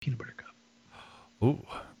Ooh,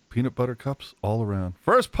 peanut butter cups all around.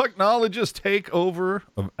 First Pucknologist takeover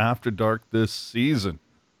of After Dark this season.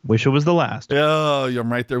 Wish it was the last. Yeah,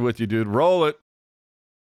 I'm right there with you, dude. Roll it.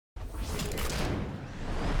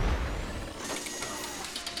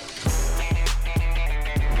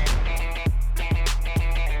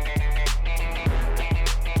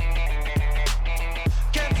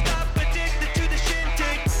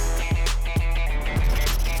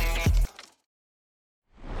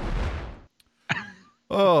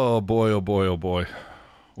 Oh boy, oh boy, oh boy.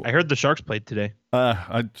 I heard the Sharks played today.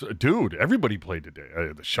 Dude, everybody played today.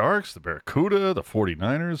 The Sharks, the Barracuda, the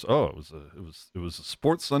 49ers. Oh, it was a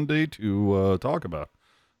sports Sunday to talk about,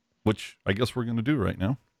 which I guess we're going to do right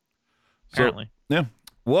now. Apparently. Yeah.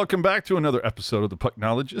 Welcome back to another episode of the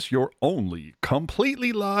Pucknologists, your only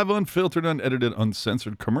completely live, unfiltered, unedited,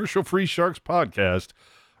 uncensored, commercial-free Sharks podcast.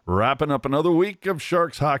 Wrapping up another week of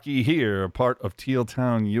Sharks hockey here, part of Teal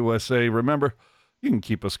Town, USA. Remember, you can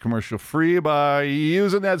keep us commercial-free by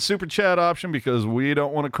using that super chat option because we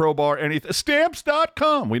don't want to crowbar anything.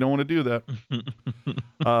 Stamps.com. We don't want to do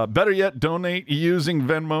that. Better yet, donate using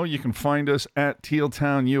Venmo. You can find us at Teal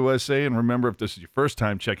Town, USA. And remember, if this is your first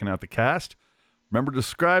time checking out the cast, remember to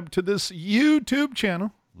subscribe to this YouTube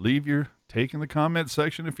channel. Leave your take in the comment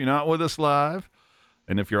section if you're not with us live.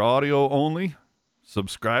 And if you're audio only,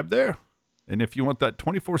 subscribe there. And if you want that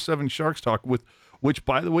 24/7 Sharks talk with, which,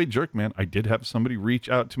 by the way, jerk, man, I did have somebody reach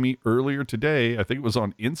out to me earlier today. I think it was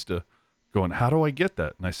on Insta going, how do I get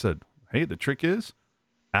that? And I said, hey, the trick is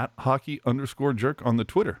at hockey_jerk on the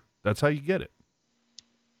Twitter. That's how you get it.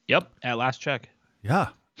 Yep, at last check. Yeah.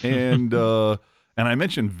 And and I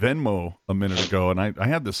mentioned Venmo a minute ago, and I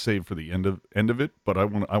had this saved for the end of it, but I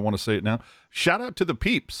want to say it now. Shout out to the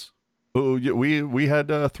peeps. Oh, we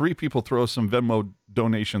had 3 people throw some Venmo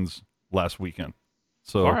donations last weekend.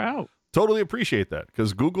 So Far out. Totally appreciate that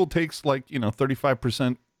because Google takes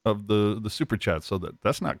 35% of the super chat, so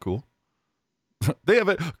that's not cool. They have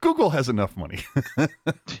it. Google has enough money.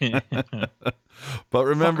 But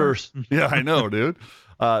remember, yeah, I know, dude.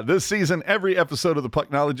 This season, every episode of the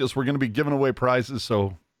Pucknologists, we're going to be giving away prizes,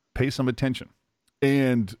 so pay some attention.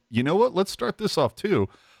 And you know what? Let's start this off too.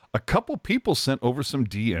 A couple people sent over some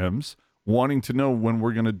DMs wanting to know when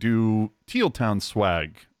we're going to do Teal Town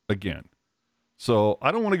swag again. So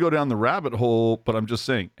I don't want to go down the rabbit hole, but I'm just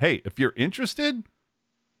saying, hey, if you're interested,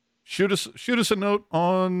 shoot us a note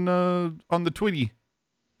on the Twitty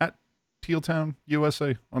at Teal Town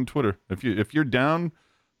USA on Twitter. If you're down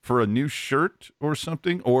for a new shirt or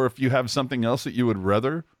something, or if you have something else that you would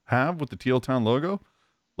rather have with the Teal Town logo,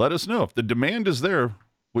 let us know. If the demand is there,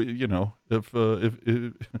 if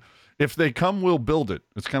they come, we'll build it.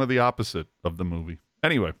 It's kind of the opposite of the movie.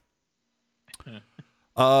 Anyway.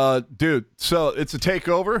 Dude, so it's a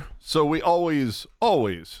takeover. So we always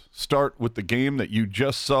start with the game that you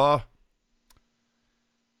just saw.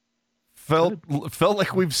 Felt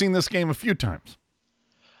like we've seen this game a few times.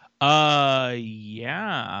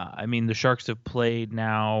 Yeah. I mean, the Sharks have played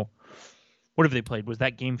now. What have they played? Was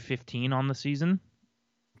that game 15 on the season?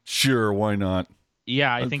 Sure, why not?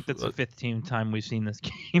 Yeah, I think that's the 15th time we've seen this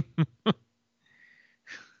game.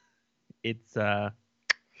 It's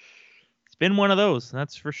been one of those,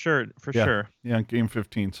 that's for sure. Sure. Yeah, game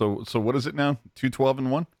 15. So what is it now?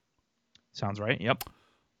 2-12-1? Sounds right. Yep.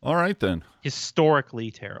 All right then. Historically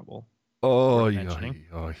terrible. Oh, yeah.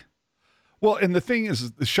 Well, and the thing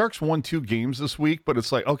is, the Sharks won 2 games this week, but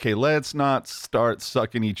it's like, okay, let's not start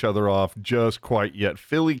sucking each other off just quite yet.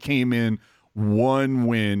 Philly came in 1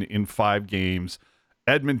 win in 5 games.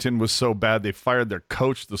 Edmonton was so bad they fired their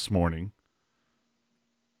coach this morning.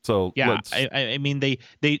 So yeah, I mean they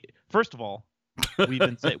first of all,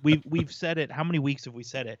 we've said it. How many weeks have we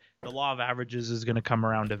said it? The law of averages is going to come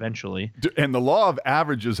around eventually. And the law of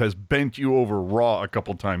averages has bent you over raw a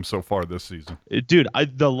couple times so far this season. Dude,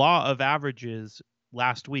 the law of averages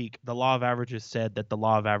last week, the law of averages said that the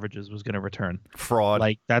law of averages was going to return. Fraud.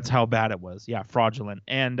 Like that's how bad it was. Yeah, fraudulent.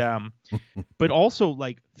 And but also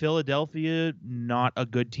like Philadelphia, not a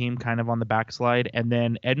good team, kind of on the backslide, and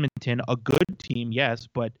then Edmonton, a good team, yes,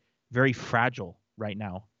 but very fragile right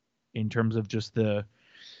now in terms of just the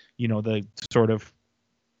sort of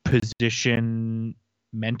position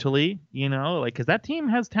mentally, because that team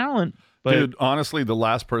has talent. But dude, honestly, the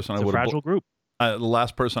last person I would have fragile group. The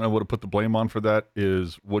last person I would have put the blame on for that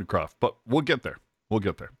is Woodcroft, but we'll get there.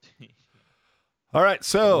 All right,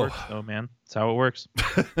 so oh man, that's how it works.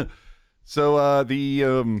 So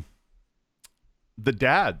the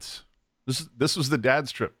dads. This was the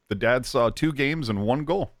dad's trip. The dad saw 2 games and 1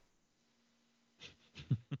 goal.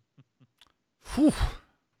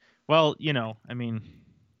 Well, I mean,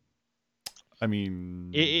 I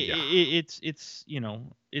mean, yeah. It's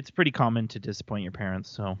it's pretty common to disappoint your parents.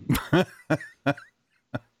 So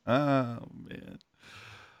Oh man.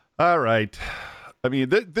 All right. I mean,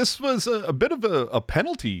 this was a bit of a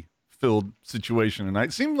penalty-filled situation, and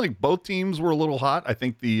it seemed like both teams were a little hot. I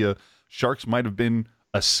think the Sharks might have been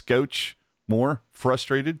a scotch more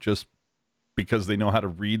frustrated just because they know how to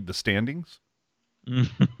read the standings.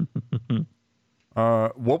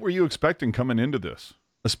 What were you expecting coming into this,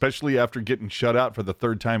 especially after getting shut out for the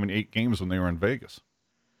third time in 8 games when they were in Vegas?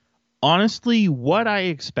 honestly, what I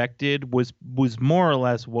expected was more or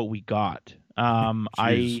less what we got.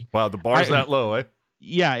 Jeez. Wow, the bar's that low, eh?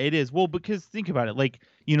 Yeah, it is. Well, because think about it, like,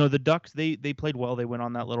 the Ducks, they played well. They went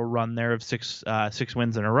on that little run there of six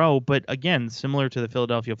wins in a row. But again, similar to the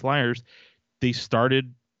Philadelphia Flyers, they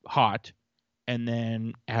started hot and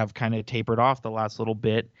then have kind of tapered off the last little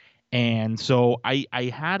bit. And so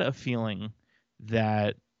I had a feeling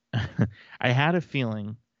that I had a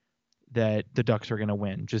feeling that the Ducks are going to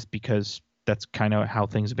win just because that's kind of how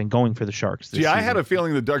things have been going for the Sharks this season. I had a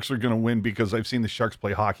feeling the Ducks are going to win because I've seen the Sharks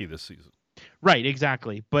play hockey this season. Right,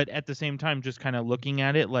 exactly. But at the same time, just kind of looking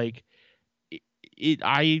at it, like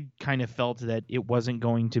I kind of felt that it wasn't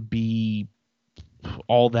going to be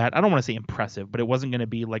all that. I don't want to say impressive, but it wasn't going to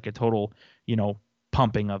be like a total,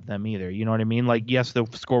 pumping of them either. You know what I mean? Like, yes, the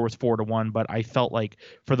score was 4-1, but I felt like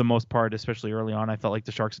for the most part, especially early on, I felt like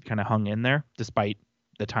the Sharks had kind of hung in there despite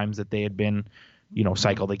the times that they had been,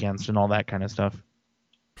 cycled against and all that kind of stuff.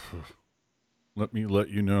 Let me let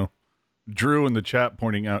you know. Drew in the chat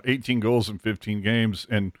pointing out 18 goals in 15 games,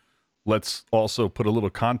 and let's also put a little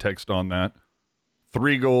context on that.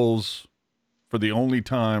 3 goals for the only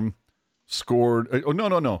time scored. Oh,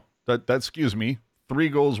 no. That excuse me. 3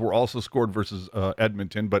 goals were also scored versus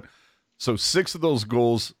Edmonton, but so 6 of those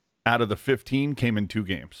goals out of the 15 came in 2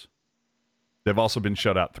 games. They've also been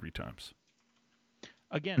shut out 3 times.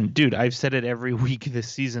 Again, dude, I've said it every week this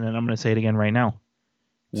season, and I'm going to say it again right now.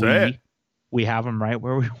 Say it. We have them right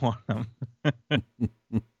where we want them.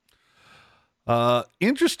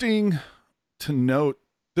 Interesting to note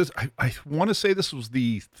this. I want to say this was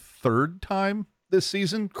the 3rd time this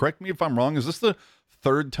season. Correct me if I'm wrong. Is this the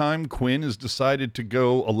 3rd time Quinn has decided to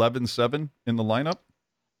go 11-7 in the lineup?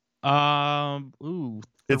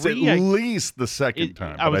 It's at least the 2nd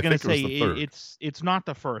time. I was going to say it's not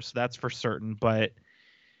the first. That's for certain. But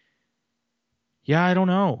yeah, I don't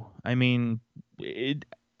know. I mean,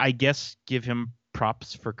 I guess give him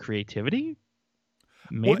props for creativity.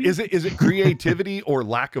 Maybe. Well, is it creativity or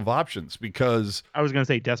lack of options? Because I was going to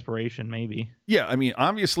say desperation, maybe. Yeah, I mean,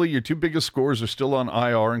 obviously your 2 biggest scorers are still on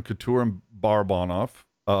IR and Couture and Barabanov.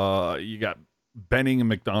 You got Benning and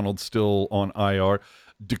McDonald still on IR.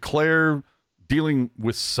 Declare dealing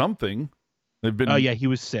with something. They've been. Oh yeah, he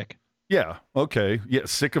was sick. Yeah. Okay. Yeah.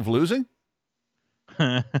 Sick of losing.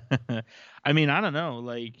 I mean, I don't know.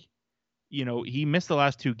 Like, he missed the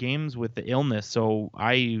last 2 games with the illness, so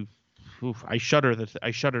I shudder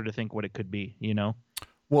to think what it could be.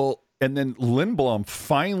 Well, and then Lindblom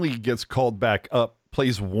finally gets called back up,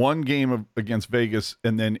 plays 1 game against Vegas,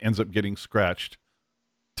 and then ends up getting scratched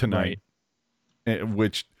tonight. Right.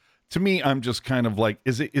 Which, to me, I'm just kind of like,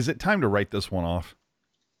 is it time to write this one off?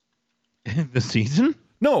 The season?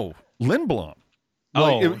 No, Lindblom.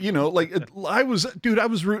 I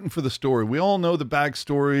was rooting for the story. We all know the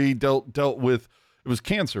backstory. Dealt with, it was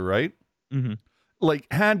cancer, right? Mm-hmm. Like,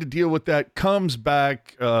 had to deal with that. Comes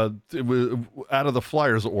back out of the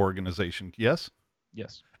Flyers organization. Yes.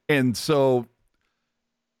 And so,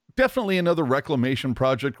 definitely another reclamation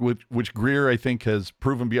project, which Greer, I think, has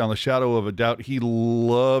proven beyond the shadow of a doubt. He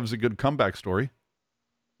loves a good comeback story.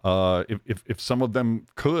 If some of them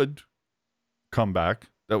could come back,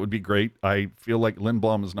 that would be great. I feel like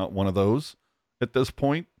Lindblom is not one of those at this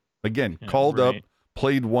point. Again, called up,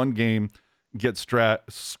 played 1 game, gets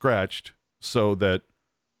scratched so that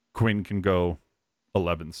Quinn can go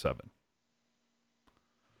 11-7.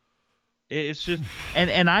 It's just,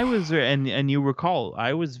 and I was, and you recall,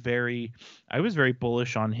 I was very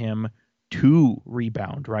bullish on him to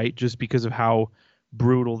rebound, right? Just because of how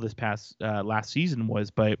brutal this last season was.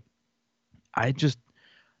 But I just,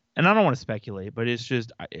 and I don't want to speculate, but it's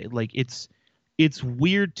just like, it's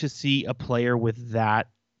weird to see a player with that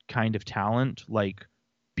kind of talent, like,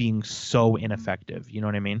 being so ineffective. You know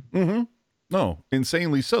what I mean? Mm-hmm. No,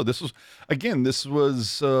 insanely so. This was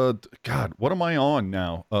God, what am I on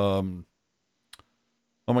now? Oh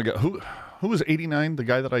my God, who was 89? The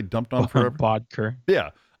guy that I dumped on forever? Bodker. Yeah.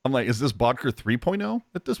 I'm like, is this Bodker 3.0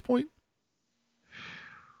 at this point?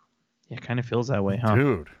 Yeah, it kind of feels that way, huh?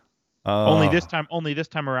 Dude. Only this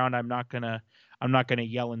time around, I'm not gonna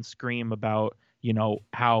yell and scream about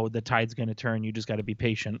how the tide's going to turn. You just got to be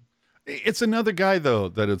patient. It's another guy, though,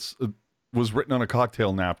 that was written on a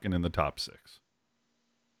cocktail napkin in the top 6.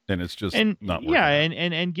 And it's just And not working out.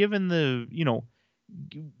 and given the,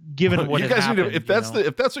 given what you had guys happened, need to,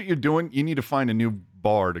 if that's what you're doing, you need to find a new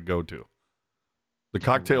bar to go to. The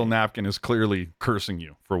cocktail napkin is clearly cursing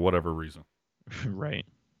you for whatever reason. Right.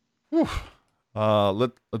 Whew.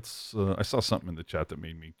 Let's. I saw something in the chat that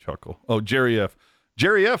made me chuckle. Oh, Jerry F.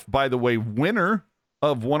 Jerry F. By the way, winner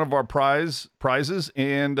of one of our prizes.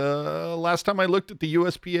 And last time I looked at the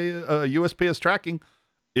USPS tracking,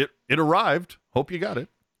 it arrived. Hope you got it.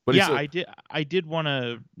 But yeah, I did want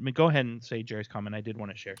to go ahead and say Jerry's comment. I did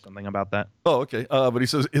want to share something about that. Oh, okay. But he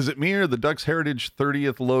says, is it me or the Ducks Heritage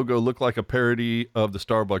 30th logo look like a parody of the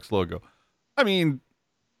Starbucks logo? I mean,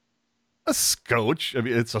 a scotch. I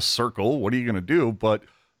mean, it's a circle. What are you going to do? But,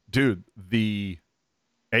 dude, the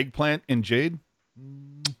eggplant and jade,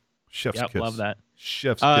 chef's kiss. Love that.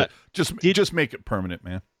 Chef's kiss. Just make it permanent,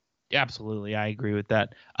 man. Absolutely, I agree with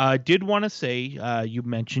that. Did want to say, you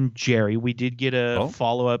mentioned Jerry. We did get a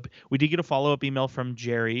follow-up. We did get a follow-up email from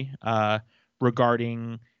Jerry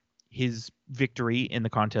regarding his victory in the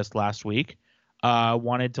contest last week.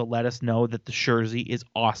 Wanted to let us know that the jersey is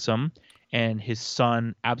awesome and his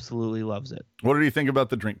son absolutely loves it. What did he think about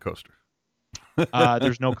the drink coaster?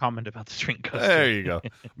 There's no comment about the drink coaster. There you go.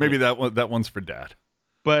 Maybe that one's for Dad.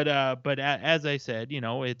 But as I said,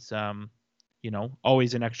 it's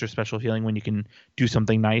always an extra special feeling when you can do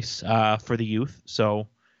something nice for the youth. So,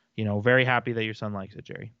 very happy that your son likes it,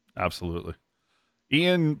 Jerry. Absolutely.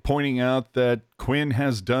 Ian pointing out that Quinn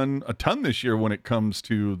has done a ton this year when it comes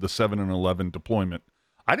to the 7 and 11 deployment.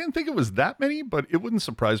 I didn't think it was that many, but it wouldn't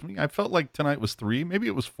surprise me. I felt like tonight was 3. Maybe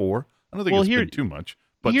it was 4. I don't think it's been too much.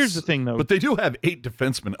 But here's the thing, though. But they do have 8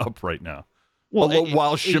 defensemen up right now. Well,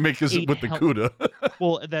 while Shimmick is with the CUDA.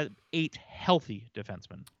 Well, that 8 healthy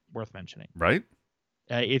defensemen, worth mentioning. Right?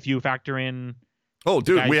 If you factor in... Oh,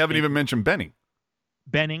 dude, we haven't even mentioned Benning.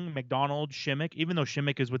 Benning, McDonald, Shimmick. Even though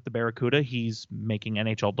Shimmick is with the Barracuda, he's making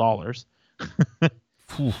NHL dollars.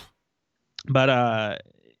 But,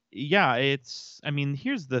 yeah, it's... I mean,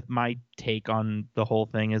 here's my take on the whole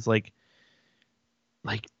thing is, like,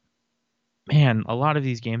 man, a lot of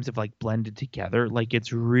these games have, like, blended together. Like,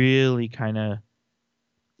 it's really kind of...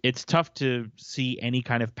 It's tough to see any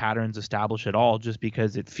kind of patterns established at all just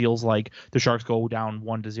because it feels like the Sharks go down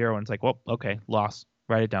 1-0 and it's like, well, okay, loss.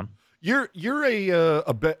 Write it down. You're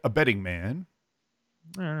a betting man.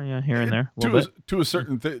 Yeah, here and there. To a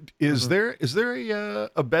certain thing. Is there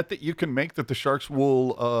a bet that you can make that the Sharks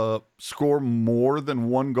will score more than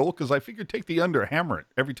 1 goal? Because I figure take the under, hammer it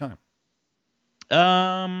every time.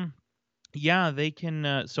 Yeah, they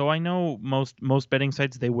can. So I know most betting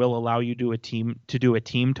sites, they will allow you to do a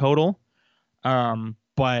team total.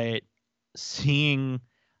 But seeing,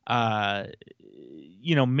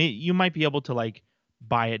 you might be able to like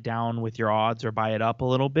buy it down with your odds or buy it up a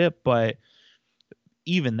little bit, but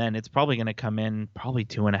even then, it's probably going to come in probably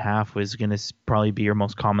 2.5 was going to probably be your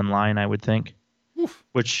most common line, I would think. Oof.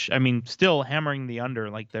 Which, I mean, still hammering the under.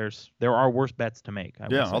 Like there are worse bets to make.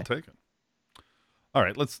 I'll take it. All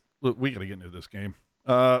right, we got to get into this game.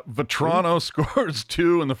 Vetrano scores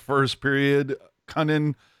 2 in the first period.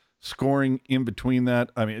 Cunnin scoring in between that.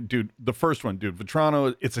 I mean, dude, the first one,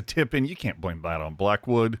 Vetrano, it's a tip in. You can't blame that on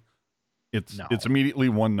Blackwood. It's immediately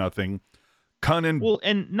 1-0. Cunnin. Well,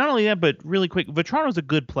 and not only that, but really quick, Vetrano's a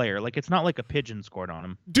good player. Like, it's not like a pigeon scored on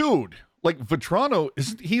him. Dude, like Vetrano,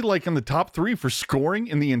 isn't he like in the top 3 for scoring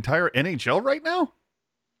in the entire NHL right now?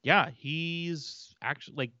 Yeah, he's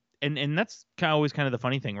actually like, and that's always kind of the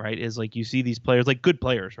funny thing, right? Is like you see these players, like good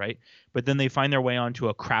players, right? But then they find their way onto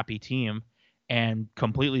a crappy team and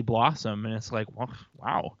completely blossom, and it's like,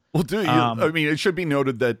 wow. Well, dude, I mean, it should be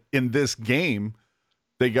noted that in this game,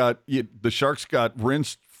 the Sharks got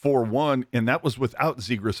rinsed 4-1, and that was without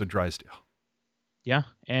Zegras and Drysdale. Yeah,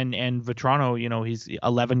 and Vetrano, he's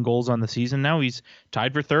 11 goals on the season now. He's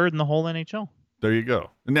tied for 3rd in the whole NHL. There you go.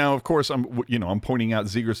 Now, of course, I'm pointing out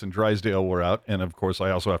Zegras and Drysdale were out, and of course, I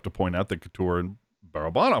also have to point out that Couture and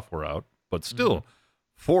Barabanov were out. But still,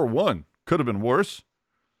 4-1 could have been worse.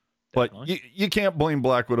 Definitely. But you can't blame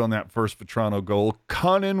Blackwood on that first Vetrano goal.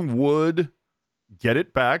 Cunnin would get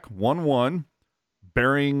it back 1-1,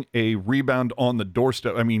 burying a rebound on the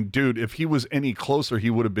doorstep. I mean, dude, if he was any closer, he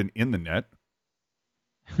would have been in the net.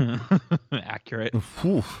 Accurate.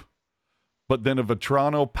 Oof. But then a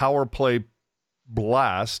Vetrano power play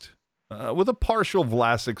blast with a partial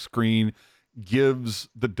Vlasic screen gives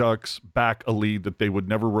the Ducks back a lead that they would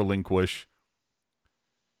never relinquish.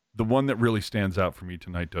 The one that really stands out for me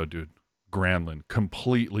tonight, though, dude, Granlund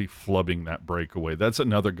completely flubbing that breakaway. That's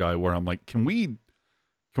another guy where I'm like, can we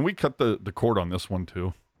cut the cord on this one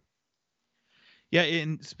too? Yeah,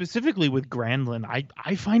 and specifically with Granlund,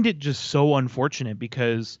 I find it just so unfortunate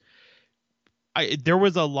because there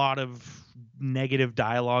was a lot of negative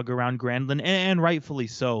dialogue around Granlund, and rightfully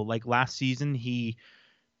so. Like last season, he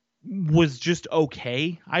was just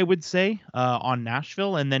okay, I would say, on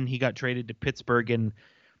Nashville, and then he got traded to Pittsburgh and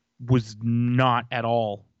was not at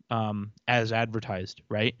all as advertised,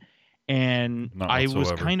 right? And Not I was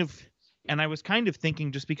whatsoever. kind of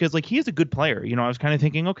thinking, just because like he is a good player, I was kind of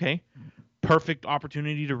thinking, okay, perfect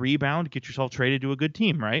opportunity to rebound, get yourself traded to a good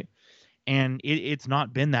team, right? And it's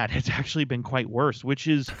not been that. It's actually been quite worse, which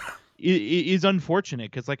is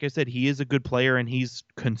unfortunate because, like I said, he is a good player and he's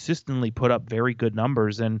consistently put up very good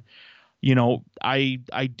numbers. And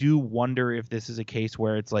I do wonder if this is a case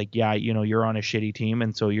where it's like, yeah, you're on a shitty team,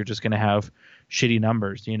 and so you're just going to have shitty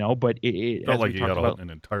numbers, But Felt as like we he talked had about, an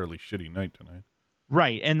entirely shitty night tonight.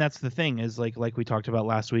 right, and that's the thing is like we talked about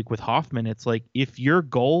last week with Hoffman, it's like if your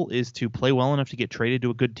goal is to play well enough to get traded to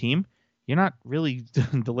a good team, you're not really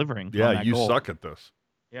delivering Yeah, on that you goal. suck at this.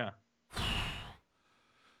 Yeah.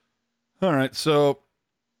 All right, so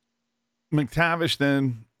McTavish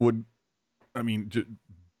then would,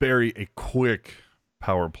 bury a quick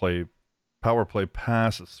power play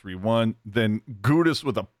pass, 3-1. Then Gudis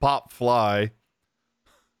with a pop fly.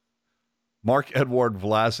 Mark Edward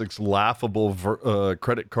Vlasic's laughable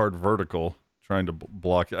credit card vertical trying to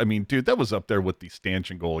block it. I mean, dude, that was up there with the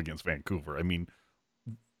stanchion goal against Vancouver. I mean,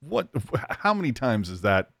 how many times has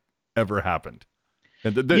that ever happened?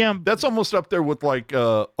 And Yeah. that's almost up there with like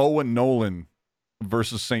Owen Nolan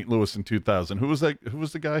versus St. Louis in 2000. Who was that? Who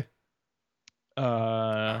was the guy?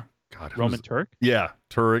 God, Roman Turek? Yeah,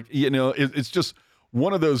 Turek. It's just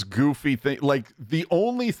one of those goofy things. Like the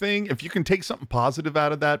only thing, if you can take something positive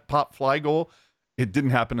out of that pop fly goal, it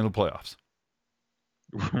didn't happen in the playoffs.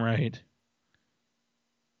 Right.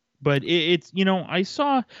 But it's I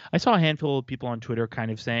saw a handful of people on Twitter kind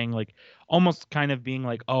of saying like almost kind of being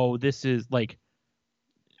like, oh, this is like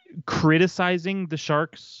criticizing the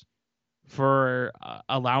Sharks for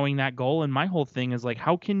allowing that goal. And my whole thing is like,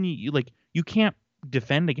 how can you can't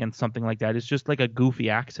defend against something like that? It's just like a goofy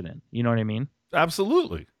accident. You know what I mean?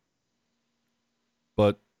 Absolutely.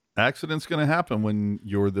 But accident's going to happen when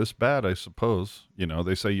you're this bad, I suppose.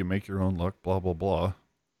 They say you make your own luck, blah, blah, blah.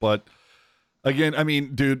 But again, I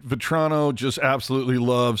mean, dude, Vetrano just absolutely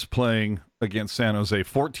loves playing against San Jose.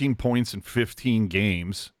 14 points in 15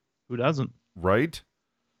 games. Who doesn't? Right?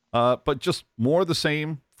 But just more of the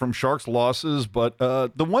same from Sharks losses. But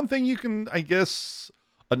the one thing you can, I guess,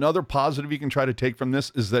 another positive you can try to take from this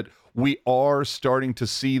is that we are starting to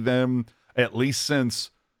see them, at least since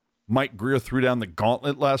Mike Greer threw down the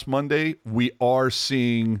gauntlet last Monday, we are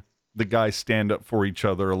seeing the guys stand up for each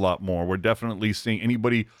other a lot more. We're definitely seeing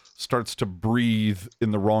anybody starts to breathe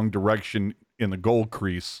in the wrong direction in the goal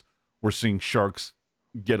crease. We're seeing Sharks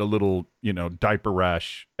get a little, diaper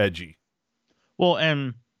rash edgy. Well,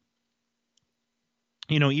 and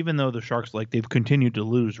even though the Sharks, like, they've continued to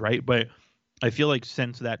lose, right? But I feel like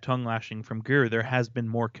since that tongue lashing from Greer, there has been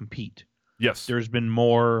more compete. Yes. There's been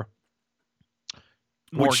more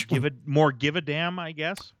give a damn, I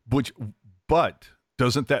guess. But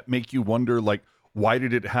doesn't that make you wonder, like, why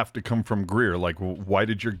did it have to come from Greer? Like, why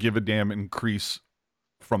did your give a damn increase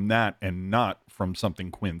from that and not from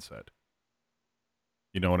something Quinn said?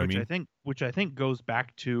 You know what I mean? Which I think goes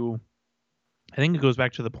back to,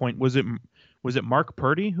 the point. Was it Mark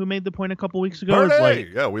Purdy who made the point a couple weeks ago?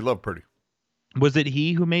 Purdy! Yeah, we love Purdy. Was it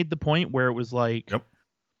he who made the point where it was like, yep.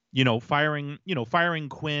 Firing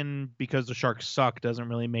Quinn because the Sharks suck doesn't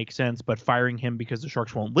really make sense, but firing him because the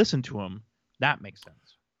Sharks won't listen to him, that makes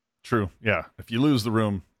sense. True. Yeah. If you lose the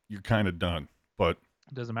room, you're kind of done. But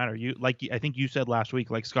it doesn't matter. I think you said last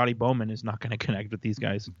week, like Scotty Bowman is not going to connect with these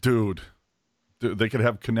guys. Dude, they could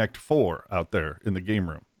have Connect 4 out there in the game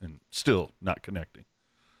room and still not connecting.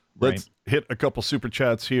 Let's hit a couple super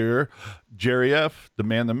chats here. Jerry F., the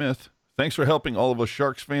man, the myth. Thanks for helping all of us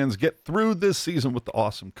Sharks fans get through this season with the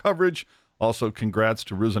awesome coverage. Also, congrats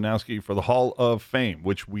to Ruzanowski for the Hall of Fame,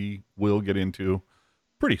 which we will get into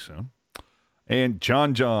pretty soon. And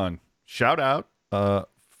John, shout out.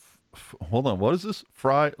 Hold on, what is this?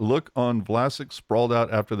 Fry, look on Vlasic sprawled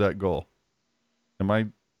out after that goal.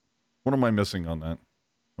 What am I missing on that?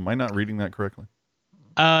 Am I not reading that correctly?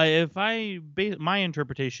 My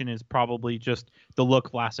interpretation is probably just the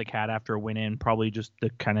look Vlasic had after a win in, probably just the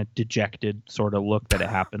kind of dejected sort of look that it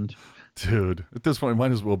happened. Dude, at this point, it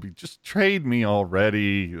might as well be just trade me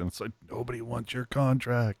already. And it's like, nobody wants your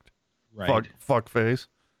contract. Right. Fuck face.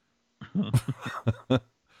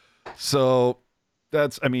 So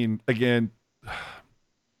that's, I mean, again,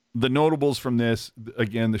 the notables from this,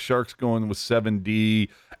 again, the Sharks going with 7D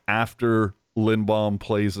after Lindbaum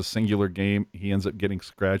plays a singular game. He ends up getting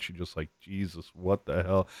scratched. You're just like, Jesus, what the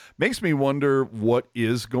hell? Makes me wonder what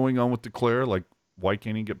is going on with DeClaire. Like, why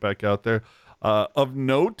can't he get back out there? Of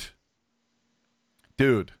note,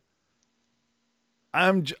 dude,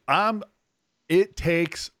 it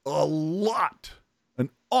takes a lot, an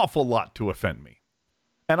awful lot to offend me.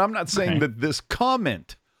 And I'm not saying that this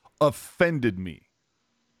comment offended me,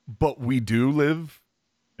 but we do live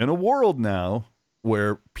in a world now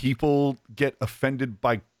where people get offended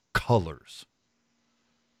by colors.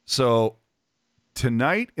 So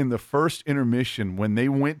tonight in the first intermission, when they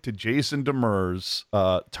went to Jason Demers,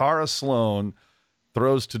 Tara Sloan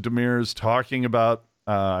throws to Demers talking about,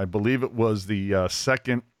 I believe it was the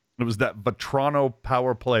second, it was that Vetrano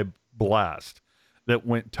power play blast that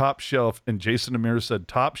went top shelf, and Jason Demers said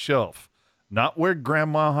top shelf, not where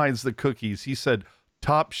grandma hides the cookies. He said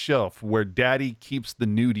top shelf, where daddy keeps the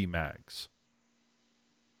nudie mags.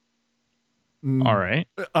 All right.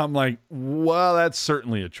 I'm like, well, that's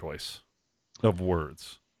certainly a choice of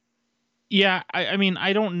words. Yeah, I mean,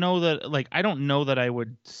 I don't know that I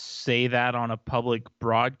would say that on a public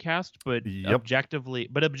broadcast, but objectively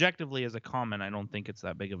as a comment, I don't think it's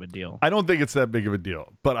that big of a deal. I don't think it's that big of a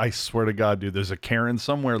deal, but I swear to God, dude, there's a Karen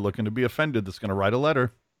somewhere looking to be offended that's going to write a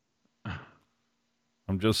letter.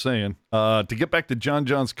 I'm just saying. To get back to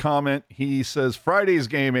John's comment, he says, Friday's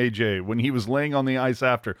game, AJ, when he was laying on the ice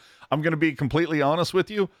after. I'm going to be completely honest with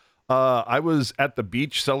you. I was at the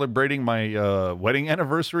beach celebrating my wedding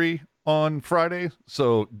anniversary on Friday,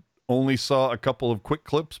 so only saw a couple of quick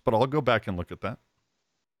clips, but I'll go back and look at that.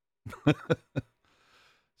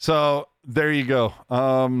 So there you go.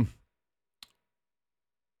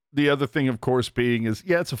 The other thing, of course, being is,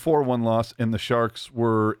 it's a 4-1 loss, and the Sharks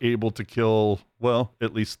were able to kill, well,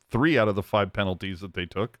 at least 3 out of the 5 penalties that they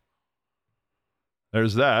took.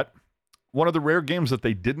 There's that. One of the rare games that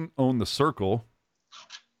they didn't own the circle,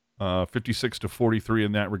 56-43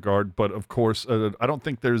 in that regard. But of course, I don't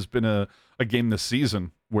think there's been a game this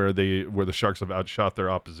season where the Sharks have outshot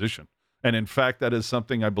their opposition. And in fact, that is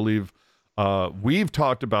something I believe we've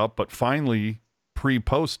talked about, but finally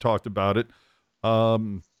pre-post talked about it.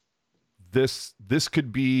 This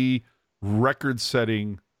could be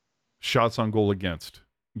record-setting shots on goal against,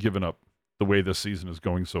 given up the way this season is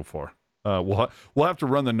going so far. We'll have to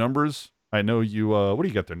run the numbers. I know you. What do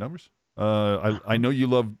you got there? Numbers? I know you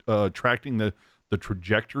love tracking the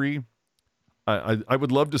trajectory. I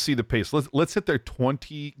would love to see the pace. Let's hit their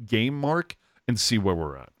 20 game mark and see where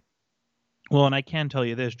we're at. Well, and I can tell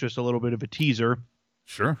you this, just a little bit of a teaser.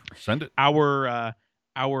 Sure, send it.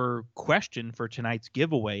 Our question for tonight's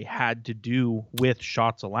giveaway had to do with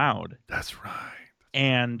shots allowed. That's right.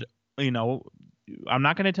 And I'm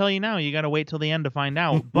not going to tell you now. You got to wait till the end to find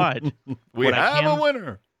out. But we have a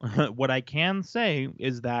winner. What I can say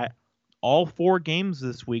is that all 4 games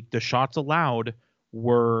this week, the shots allowed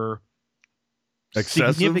were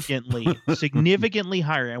excessive? significantly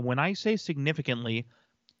higher. And when I say significantly,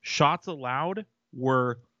 shots allowed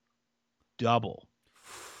were double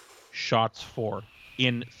shots for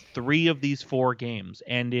in 3 of these 4 games.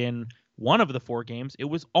 And in one of the 4 games, it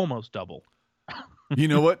was almost double. You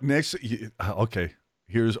know what? Next, okay.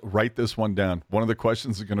 Write this one down. One of the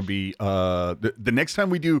questions is going to be the next time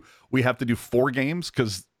we have to do 4 games,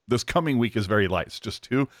 because this coming week is very light. It's just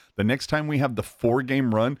 2. The next time we have the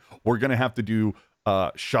 4-game run, we're going to have to do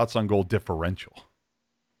shots on goal differential.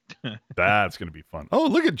 That's going to be fun. Oh,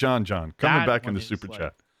 look at John coming back in the super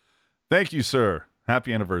chat. Thank you, sir.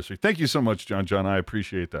 Happy anniversary. Thank you so much, John. I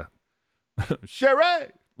appreciate that.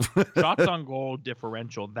 Sherry! Shots on goal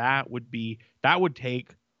differential. That would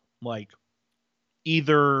take like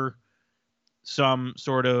either some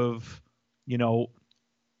sort of,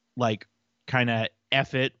 like kind of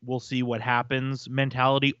F it, we'll see what happens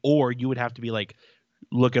mentality, or you would have to be like,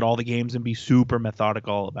 look at all the games and be super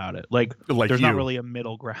methodical about it. Like there's not really a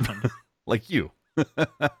middle ground. Like you.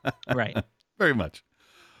 Right. Very much.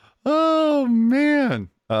 Oh, man.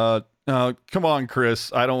 Come on,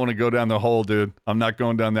 Chris. I don't want to go down the hole, dude. I'm not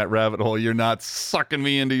going down that rabbit hole. You're not sucking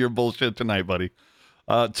me into your bullshit tonight, buddy.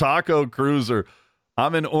 Taco Cruiser.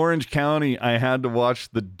 I'm in Orange County. I had to watch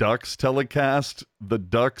the Ducks telecast. The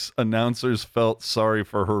Ducks announcers felt sorry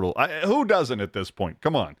for Hurdle. Who doesn't at this point?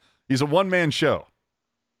 Come on. He's a one-man show.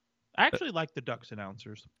 I actually like the Ducks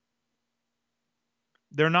announcers.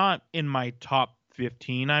 They're not in my top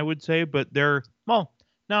 15, I would say, but I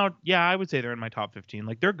would say they're in my top 15.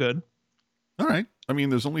 Like, they're good. All right. I mean,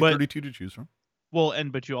 there's only 32 to choose from. Well,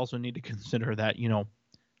 but you also need to consider that,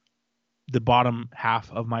 the bottom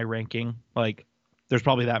half of my ranking. Like, there's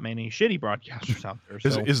probably that many shitty broadcasters out there.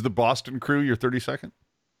 So Is the Boston Crew your 32nd?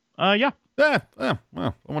 Yeah. Well,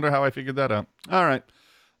 I wonder how I figured that out. All right.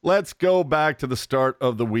 Let's go back to the start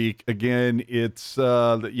of the week. Again, it's,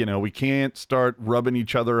 we can't start rubbing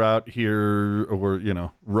each other out here, or,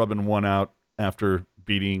 rubbing one out after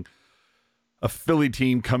beating a Philly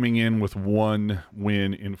team coming in with 1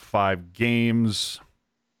 win in 5 games.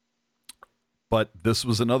 But this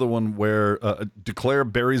was another one where Declare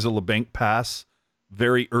buries a LeBanc pass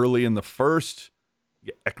very early in the first. You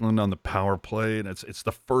get Eklund on the power play, and it's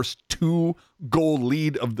the first 2-goal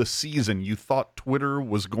lead of the season. You thought Twitter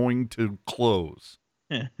was going to close.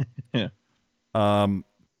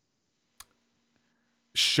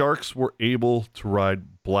 Sharks were able to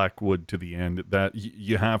ride Blackwood to the end. That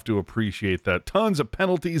you have to appreciate that. Tons of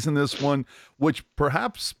penalties in this one, which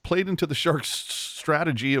perhaps played into the Sharks'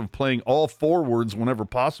 strategy of playing all forwards whenever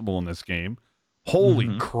possible in this game.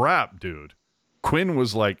 Holy crap, dude. Quinn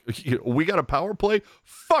was like, we got a power play?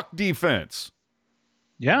 Fuck defense.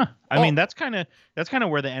 Yeah. I mean, that's kind of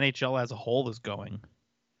where the NHL as a whole is going.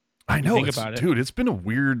 I know. Think about it. Dude, it's been a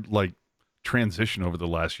weird transition over the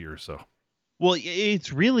last year or so. Well,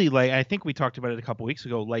 it's really like, I think we talked about it a couple weeks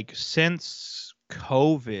ago, like since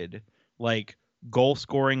COVID, like goal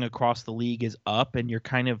scoring across the league is up, and you're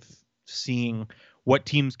kind of seeing what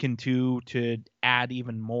teams can do to add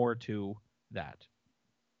even more to that.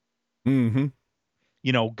 Mm-hmm.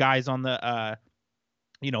 Guys on the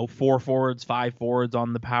 4 forwards, 5 forwards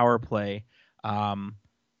on the power play.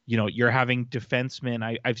 You're having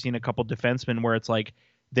defensemen. I've seen a couple defensemen where it's like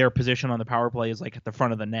their position on the power play is like at the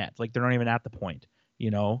front of the net. Like they're not even at the point,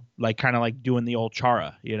 like kind of like doing the old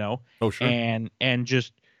Chara, Oh, sure. And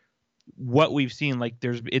just what we've seen, like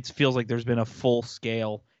it feels like there's been a full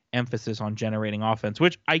scale emphasis on generating offense,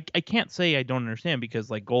 which I can't say I don't understand, because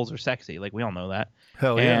like goals are sexy. Like we all know that.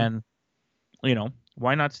 Hell yeah. And,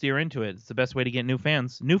 why not steer into it? It's the best way to get new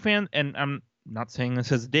fans. And I'm not saying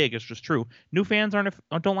this as a dig, it's just true. New fans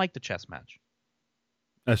don't like the chess match.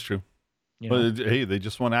 That's true. But hey, they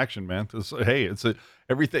just want action, man. It's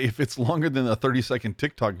everything. If it's longer than a 30-second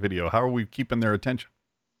TikTok video, how are we keeping their attention?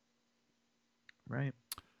 Right.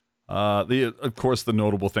 Of course, the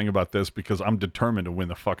notable thing about this, because I'm determined to win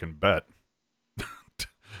the fucking bet.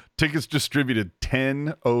 Tickets distributed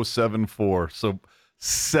 10,074. So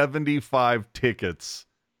 75 tickets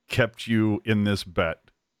kept you in this bet.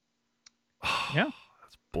 Yeah.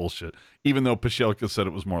 That's bullshit. Even though Pashelka said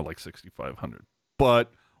it was more like 6,500.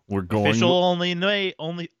 But we're going official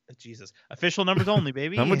Jesus. Official numbers only,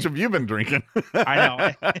 baby. How much have you been drinking?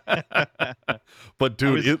 I know. But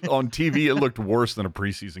dude, on TV it looked worse than a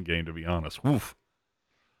preseason game, to be honest. Oof.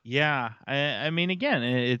 Yeah. I mean, again,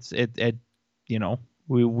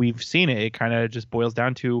 we've seen it. It kind of just boils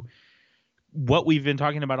down to what we've been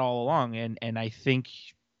talking about all along. And I think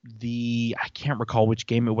I can't recall which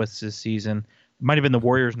game it was this season. It might have been the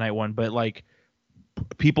Warriors night one, but like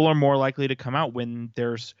people are more likely to come out when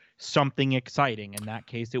there's something exciting. In that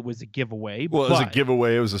case, it was a giveaway. Well, it was a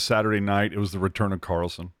giveaway. It was a Saturday night. It was the return of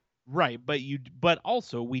Carlson. Right. But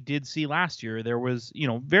also we did see last year, there was,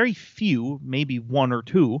 very few, maybe 1 or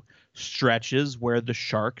 2 stretches where the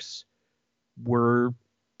Sharks were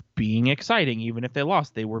being exciting. Even if they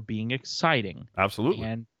lost, they were being exciting. Absolutely.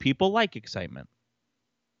 And people like excitement.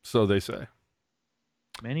 So they say.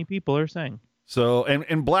 Many people are saying. So,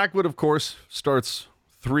 and Blackwood, of course, starts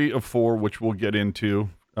 3 of 4, which we'll get into,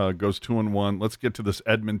 goes 2-1. Let's get to this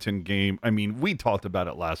Edmonton game. I mean, we talked about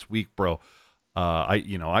it last week, bro.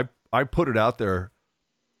 I put it out there.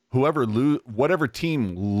 Whatever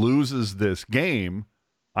team loses this game,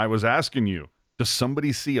 I was asking you, does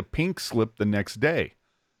somebody see a pink slip the next day?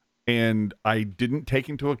 And I didn't take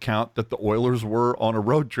into account that the Oilers were on a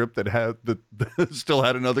road trip that still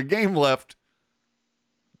had another game left.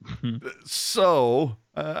 So,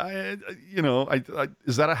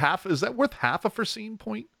 is that worth half a foreseen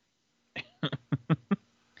point?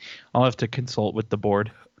 I'll have to consult with the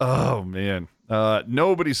board. Oh man.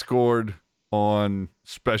 Nobody scored on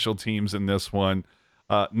special teams in this one.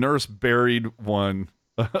 Nurse buried one,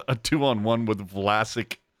 a 2-on-1 with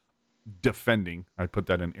Vlasic defending. I put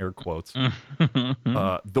that in air quotes.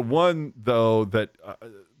 The one though that,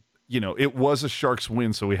 it was a Sharks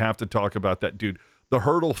win. So we have to talk about that, dude. The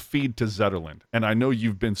hurdle feed to Zetterlund. And I know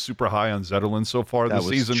you've been super high on Zetterlund so far this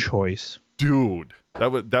season. That was choice. Dude,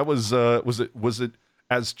 was it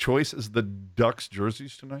as choice as the Ducks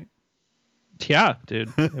jerseys tonight? Yeah,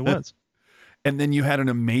 dude, it was. And then you had an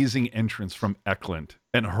amazing entrance from Eklund,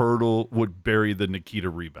 and Hurdle would bury the Nikita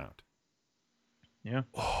rebound. Yeah.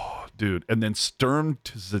 Oh, dude. And then Sturm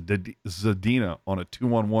to Zadina on a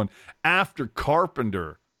 2-on-1 after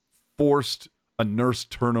Carpenter forced a Nurse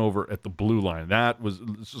turnover at the blue line. That was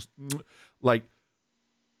just like,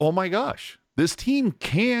 oh my gosh, this team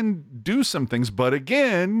can do some things. But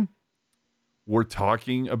again, we're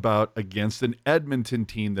talking about against an Edmonton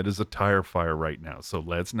team that is a tire fire right now. So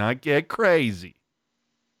let's not get crazy.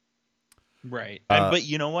 Right. But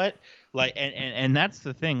you know what? Like, and that's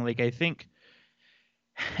the thing. Like, I think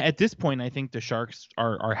at this point, I think the Sharks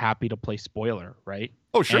are happy to play spoiler, right?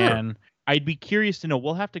 Oh, sure. And I'd be curious to know.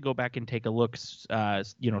 We'll have to go back and take a look, since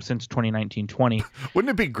 2019-20. Wouldn't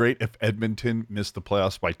it be great if Edmonton missed the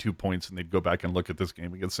playoffs by 2 points and they'd go back and look at this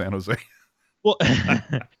game against San Jose? Well,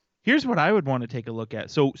 here's what I would want to take a look at.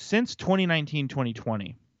 So since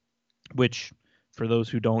 2019-2020, which for those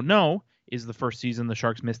who don't know is the first season the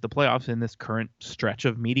Sharks missed the playoffs in this current stretch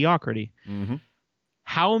of mediocrity. Mm-hmm.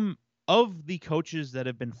 How of the coaches that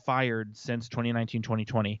have been fired since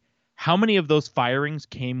 2019-2020, how many of those firings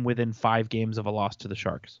came within 5 games of a loss to the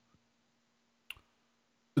Sharks?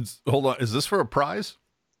 Hold on. Is this for a prize?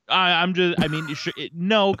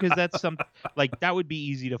 No, because that's something like that would be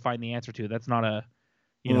easy to find the answer to. That's not a,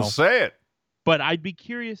 say it. But I'd be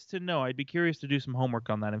curious to know. I'd be curious to do some homework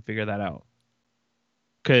on that and figure that out.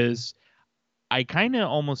 Because I kind of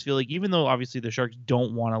almost feel like, even though obviously the Sharks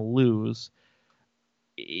don't want to lose,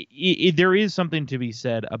 there is something to be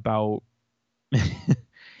said about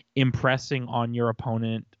impressing on your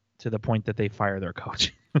opponent to the point that they fire their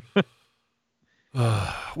coach.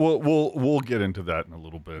 We'll get into that in a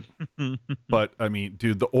little bit. But I mean,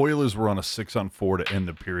 dude, the Oilers were on a 6-on-4 to end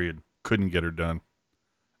the period. Couldn't get her done.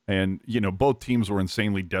 And, both teams were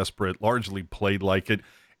insanely desperate, largely played like it.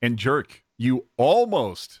 And Jerk, you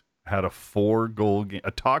almost had a 4-goal game,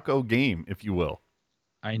 a taco game, if you will.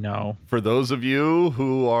 I know. For those of you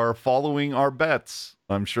who are following our bets,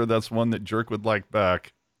 I'm sure that's one that Jerk would like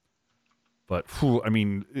back. But,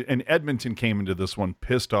 and Edmonton came into this one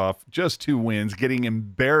pissed off, just 2 wins, getting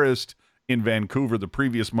embarrassed in Vancouver the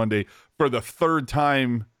previous Monday for the 3rd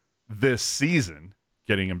time this season,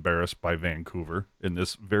 getting embarrassed by Vancouver in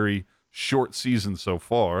this very short season so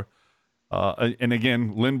far. And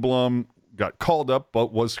again, Lindblom got called up,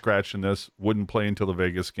 but was scratched in this, wouldn't play until the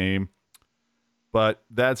Vegas game. But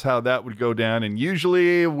that's how that would go down. And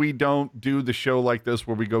usually we don't do the show like this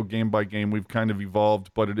where we go game by game. We've kind of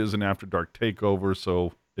evolved, but it is an After Dark takeover,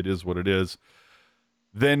 so it is what it is.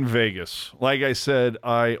 Then Vegas. Like I said,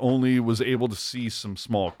 I only was able to see some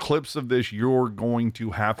small clips of this. You're going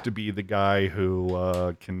to have to be the guy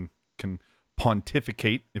who can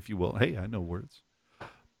pontificate, if you will. Hey, I know words.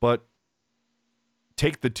 But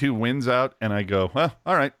take the 2 wins out, and I go, well,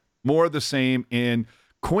 all right, more of the same. In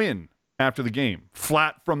Quinn, after the game,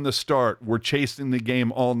 flat from the start, we're chasing the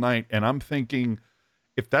game all night. And I'm thinking,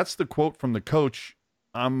 if that's the quote from the coach,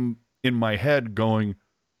 I'm in my head going,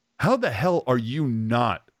 how the hell are you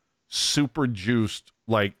not super juiced,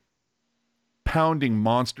 like pounding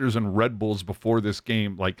Monsters and Red Bulls before this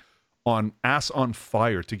game, like on ass on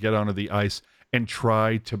fire to get onto the ice and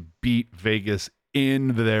try to beat Vegas in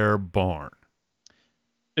their barn?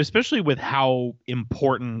 Especially with how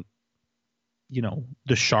important,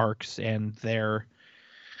 the Sharks and their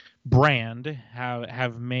brand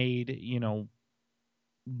have made,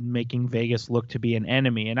 making Vegas look to be an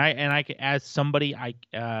enemy. And I as somebody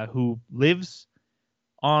who lives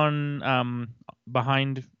on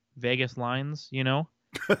behind Vegas lines,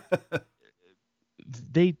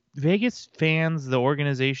 Vegas fans, the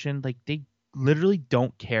organization, like they literally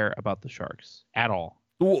don't care about the Sharks at all.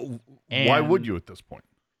 Well, why would you at this point?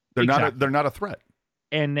 They're not a threat.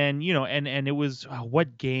 And then, and it was,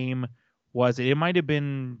 what game was it? It might have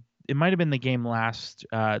been the game last,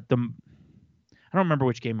 I don't remember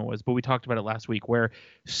which game it was, but we talked about it last week, where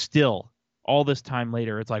still all this time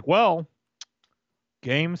later, it's like, well,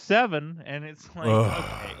 Game 7, and it's like,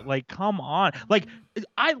 okay, like, come on. Like,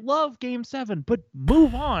 I love Game 7, but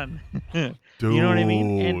move on. You know what I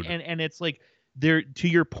mean? And it's like, to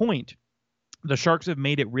your point, the Sharks have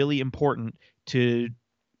made it really important to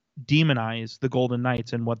demonize the Golden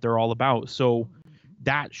Knights and what they're all about. So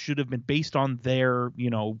that should have been based on their,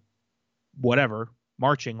 whatever,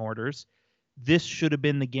 marching orders. This should have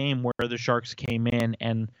been the game where the Sharks came in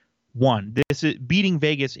and won. Beating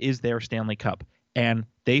Vegas is their Stanley Cup, and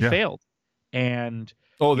they failed. And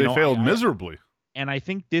they failed miserably. And I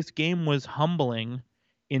think this game was humbling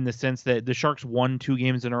in the sense that the Sharks won 2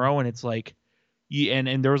 games in a row, and it's like,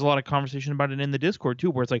 and there was a lot of conversation about it in the Discord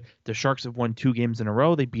too, where it's like the Sharks have won 2 games in a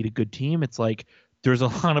row. They beat a good team. It's like there's a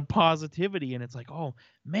lot of positivity, and it's like, oh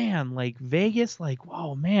man, like Vegas, like,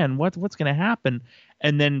 whoa man, what's gonna happen?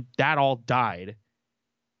 And then that all died.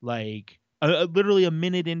 like literally a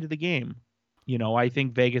minute into the game. I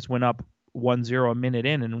think Vegas went up 1-0 a minute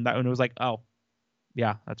in, and it was like, oh,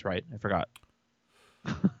 yeah, that's right. I forgot.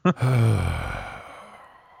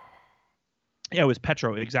 Yeah, it was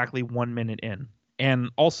Petro exactly 1 minute in. And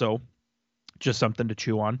also, just something to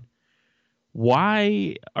chew on.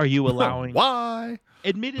 Why are you allowing... Why?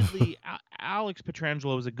 Admittedly, Alex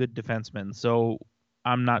Pietrangelo is a good defenseman, so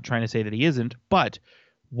I'm not trying to say that he isn't, but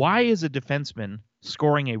why is a defenseman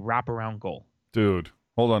scoring a wraparound goal? Dude,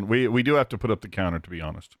 hold on. We do have to put up the counter, to be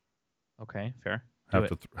honest. Okay, fair.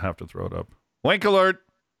 Have to throw it up. Wank alert!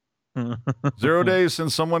 0 days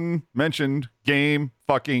since someone mentioned game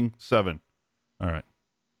fucking 7. All right.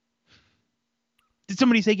 Did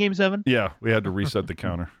somebody say game 7? Yeah, we had to reset the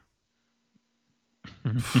counter.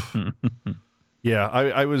 Yeah,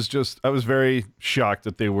 I was very shocked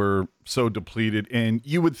that they were so depleted. And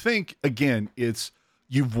you would think, again,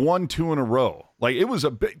 you've won 2 in a row. Like, it was a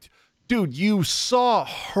big... Dude, you saw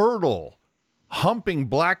Hurdle humping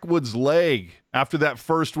Blackwood's leg after that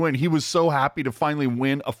first win. He was so happy to finally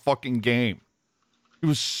win a fucking game. He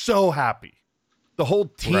was so happy. The whole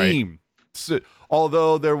team... Right.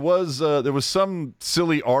 Although there was some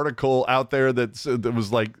silly article out there that was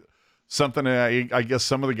like something. I guess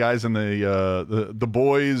some of the guys in the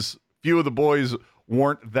boys, few of the boys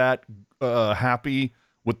weren't that happy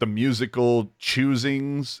with the musical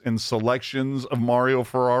choosings and selections of Mario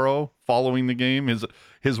Ferraro following the game.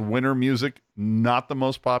 His winter music not the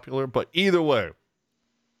most popular, but either way,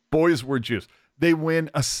 boys were juiced. They win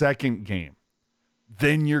a second game,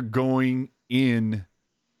 then you're going in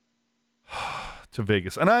to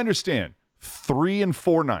Vegas. And I understand 3 and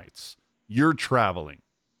 4 nights you're traveling,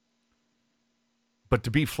 but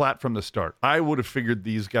to be flat from the start, I would have figured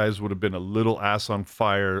these guys would have been a little ass on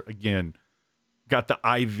fire again. Got the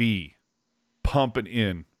IV pumping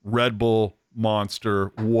in Red Bull,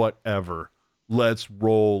 Monster, whatever. Let's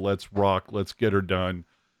roll, let's rock, let's get her done.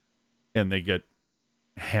 And they get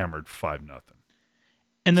hammered 5-0.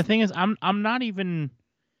 And the thing is, I'm not even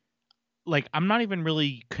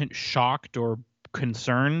really shocked or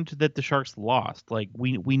concerned that the Sharks lost. Like,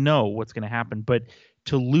 we know what's going to happen, but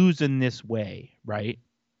to lose in this way, right?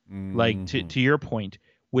 Mm-hmm. Like, to your point,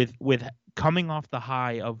 with coming off the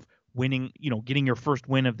high of winning, getting your first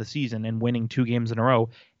win of the season and winning 2 games in a row,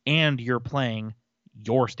 and you're playing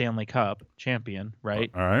your Stanley Cup champion,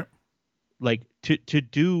 right? All right. Like, to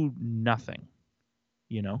do nothing,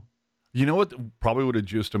 You know what probably would have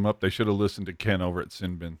juiced them up? They should have listened to Ken over at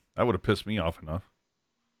Sin Bin. That would have pissed me off enough.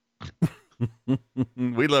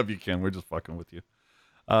 We love you, Ken. We're just fucking with you.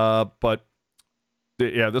 But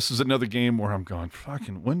this is another game where I'm going,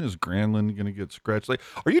 fucking, when is Granlund going to get scratched? Like,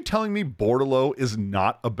 are you telling me Bordelot is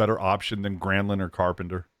not a better option than Granlund or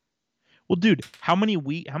Carpenter? Well, dude, how many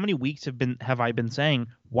weeks have I been saying,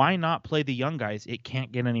 why not play the young guys? It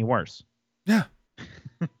can't get any worse. Yeah.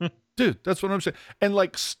 Dude, that's what I'm saying. And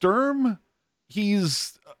like Sturm,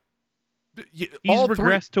 he's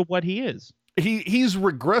regressed to what he is. He's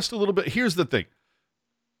regressed a little bit. Here's the thing.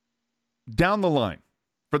 Down the line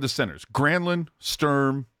for the centers, Granlund,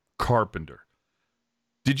 Sturm, Carpenter.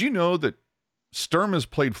 Did you know that Sturm has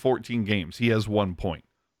played 14 games? He has 1 point.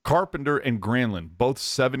 Carpenter and Granlund, both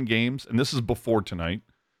 7 games, and this is before tonight,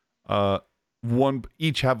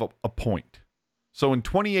 each have a point. So in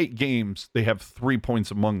 28 games, they have 3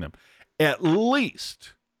 points among them. At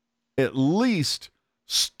least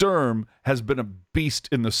Sturm has been a beast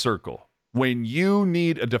in the circle. When you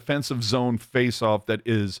need a defensive zone face-off that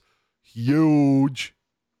is huge,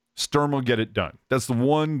 Sturm will get it done. That's the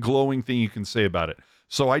one glowing thing you can say about it.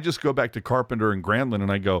 So I just go back to Carpenter and Granlund,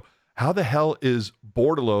 and I go, how the hell is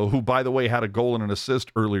Bordelot, who, by the way, had a goal and an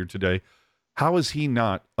assist earlier today, how is he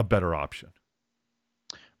not a better option?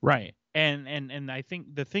 Right. And I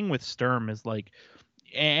think the thing with Sturm is, like,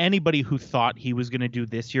 anybody who thought he was going to do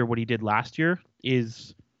this year what he did last year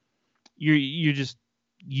is you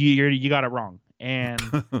got it wrong. And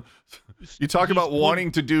you talk about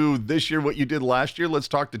wanting to do this year what you did last year. Let's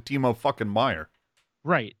talk to Timo fucking Meyer.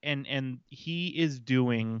 Right. And he is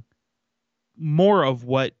doing more of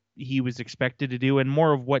what he was expected to do and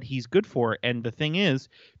more of what he's good for. And the thing is,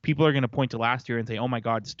 people are going to point to last year and say, oh my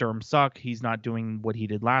God, Sturm suck. He's not doing what he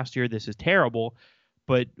did last year. This is terrible.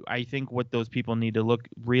 But I think what those people need to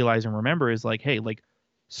realize and remember is, like, hey, like,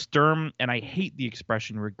 Sturm, and I hate the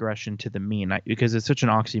expression regression to the mean because it's such an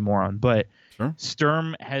oxymoron, but sure.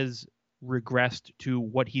 Sturm has regressed to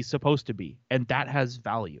what he's supposed to be, and that has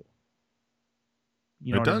value.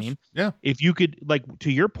 You know what I mean? Yeah. If you could, like,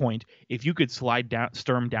 to your point, if you could slide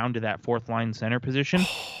Sturm down to that 4th line center position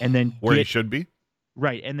and then where he should be.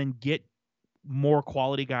 Right, and then get more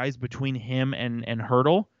quality guys between him and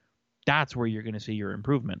Hurdle, that's where you're going to see your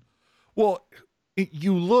improvement. Well,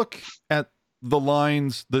 you look at the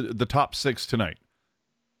lines, the top 6 tonight.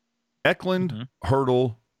 Eklund,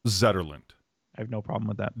 Hurdle, Zetterlund. I have no problem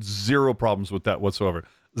with that. Zero problems with that whatsoever.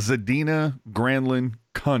 Zadina, Granlund,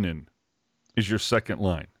 Cunnin is your second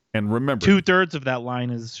line. And remember, 2/3 of that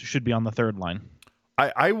line should be on the third line.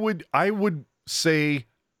 I would say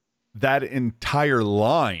that entire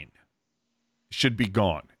line should be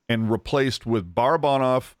gone and replaced with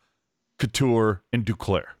Barabanov, Couture, and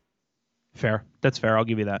Duclair. Fair. That's fair. I'll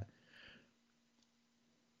give you that.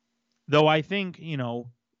 Though I think,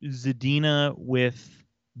 Zadina with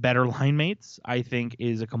better line mates, I think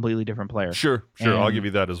is a completely different player. Sure. And I'll give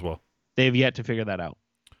you that as well. They've yet to figure that out.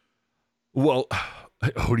 Well,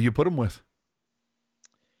 who do you put him with?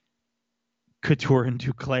 Couture and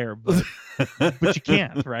Duclair, but you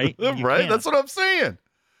can't, right? Right? Can't. That's what I'm saying.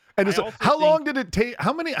 And how long did it take?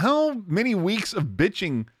 How many weeks of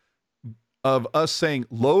bitching of us saying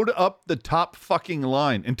load up the top fucking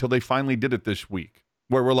line until they finally did it this week,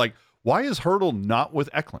 where we're like, why is Hurdle not with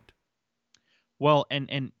Eklund? Well,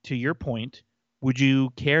 and to your point, would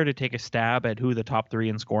you care to take a stab at who the top 3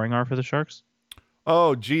 in scoring are for the Sharks?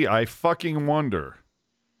 Oh, gee, I fucking wonder.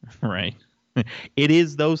 Right. It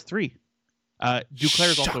is those 3. Duclair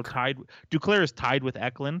is also tied. Duclair is tied with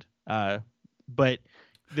Eklund. But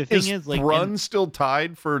the thing is, like, Brunn still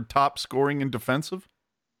tied for top scoring and defensive?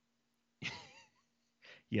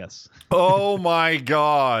 Yes. Oh my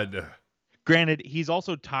God. Granted, he's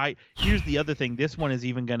also tied. Here's the other thing. This one is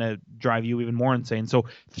even going to drive you even more insane. So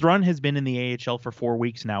Thrun has been in the AHL for 4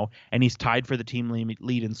 weeks now, and he's tied for the team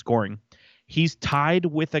lead in scoring. He's tied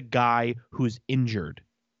with a guy who's injured,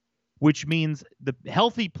 which means the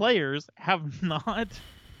healthy players have not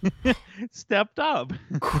stepped up.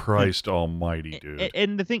 Christ almighty, dude.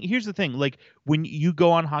 And here's the thing. Like, when you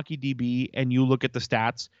go on HockeyDB and you look at the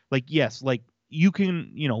stats, like, yes, like, you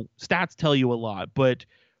can, stats tell you a lot, but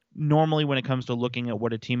normally when it comes to looking at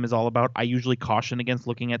what a team is all about, I usually caution against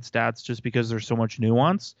looking at stats just because there's so much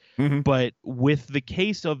nuance. Mm-hmm. But with the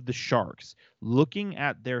case of the Sharks, looking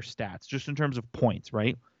at their stats, just in terms of points,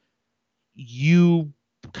 right, you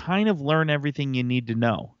kind of learn everything you need to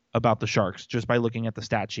know about the Sharks just by looking at the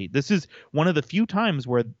stat sheet. This is one of the few times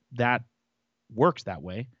where that works that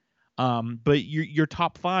way. But your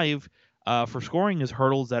top 5 for scoring is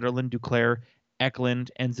Hurdle, Zetterlund, Duclair, Eklund,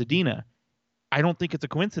 and Zadina. I don't think it's a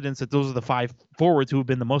coincidence that those are the 5 forwards who have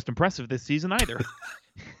been the most impressive this season either.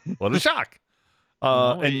 What a shock.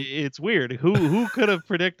 And it's weird. Who could have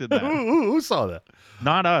predicted that? Who saw that?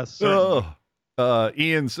 Not us.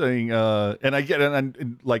 Ian saying, and I get it,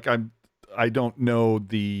 and like I don't know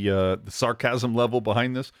the sarcasm level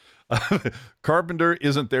behind this. Carpenter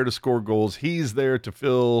isn't there to score goals. He's there to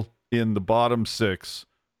fill in the bottom 6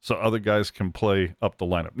 so other guys can play up the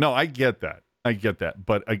lineup. No, I get that.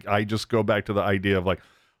 But I just go back to the idea of, like,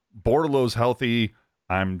 Bordeleau's healthy.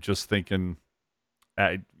 I'm just thinking,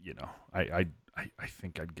 I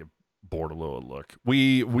think I'd give Bordeleau a look.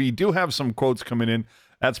 We do have some quotes coming in.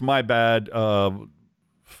 That's my bad.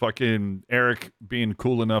 Fucking Eric being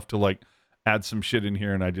cool enough to, like, add some shit in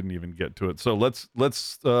here, and I didn't even get to it. So let's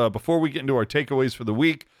before we get into our takeaways for the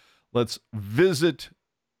week, let's visit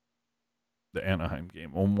the Anaheim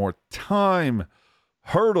game one more time.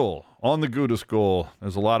 Hurdle on the Gudis goal.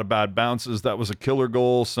 There's a lot of bad bounces. That was a killer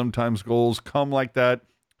goal. Sometimes goals come like that.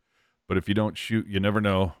 But if you don't shoot, you never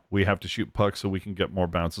know. We have to shoot pucks so we can get more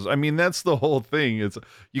bounces. I mean, that's the whole thing.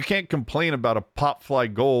 You can't complain about a pop fly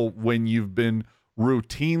goal when you've been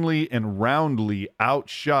routinely and roundly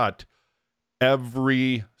outshot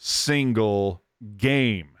every single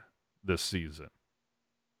game this season.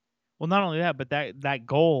 Well, not only that, but that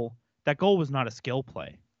goal was not a skill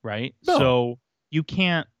play, right? No. So you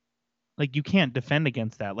can't defend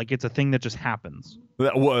against that. Like, it's a thing that just happens.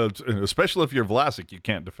 Well, especially if you're Vlasic, you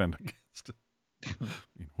can't defend against it.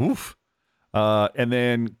 Oof. And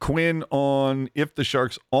then Quinn on if the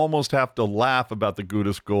Sharks almost have to laugh about the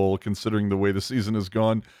Gudis goal, considering the way the season has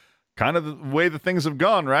gone, kind of the way the things have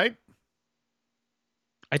gone, right?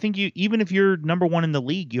 I think even if you're number 1 in the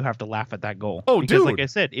league, you have to laugh at that goal. Oh, because, dude. like I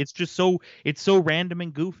said, it's so random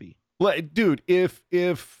and goofy. Like, dude, if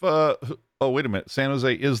oh, wait a minute, San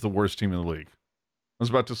Jose is the worst team in the league. I was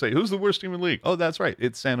about to say, who's the worst team in the league? Oh, that's right,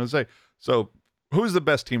 it's San Jose. So who's the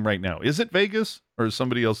best team right now? Is it Vegas or is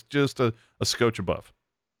somebody else just a scotch above?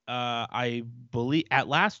 I believe at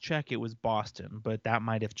last check it was Boston, but that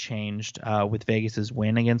might have changed with Vegas's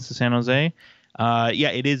win against the San Jose. Yeah,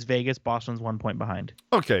 it is Vegas. Boston's 1 point behind.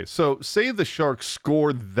 Okay, so say the Sharks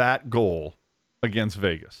scored that goal against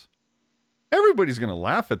Vegas. everybody's going to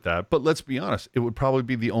laugh at that. But let's be honest, it would probably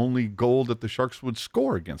be the only goal that the Sharks would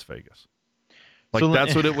score against Vegas. Like, So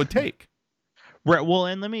that's what it would take. Right. Well,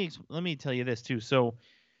 and let me tell you this too. So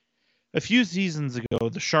a few seasons ago,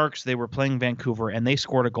 the Sharks, they were playing Vancouver and they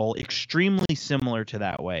scored a goal extremely similar to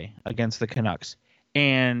that way against the Canucks.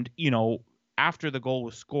 And, after the goal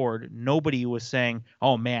was scored, nobody was saying,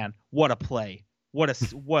 "Oh man, what a play. What a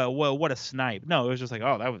what a snipe." No, it was just like,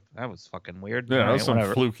 "Oh, that was fucking weird." Yeah, All that was some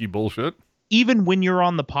whatever. fluky bullshit. Even when you're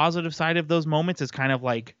on the positive side of those moments, it's kind of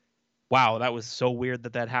like, "Wow, that was so weird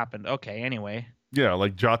that happened." Okay, anyway. Yeah,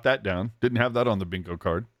 like jot that down. Didn't have that on the bingo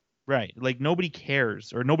card. Right. Like nobody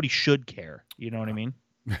cares or nobody should care. You know what I mean?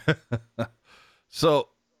 So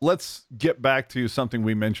let's get back to something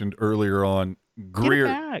we mentioned earlier on. Greer.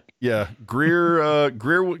 Get it back. Yeah.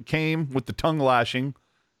 Greer came with the tongue lashing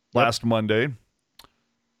last Monday,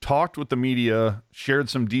 talked with the media, shared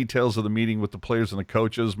some details of the meeting with the players and the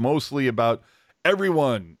coaches, mostly about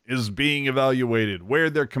everyone is being evaluated, where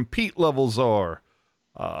their compete levels are.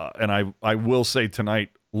 And I will say tonight,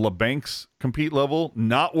 LeBank's compete level,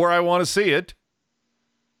 not where I want to see it.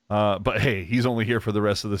 But hey, he's only here for the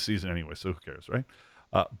rest of the season anyway, so who cares, right?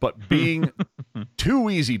 But being too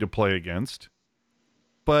easy to play against.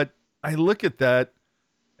 But I look at that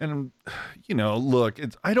and, look,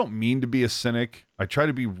 I don't mean to be a cynic. I try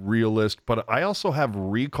to be realist, but I also have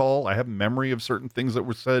recall. I have memory of certain things that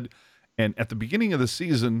were said. And at the beginning of the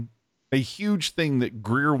season, a huge thing that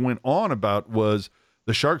Greer went on about was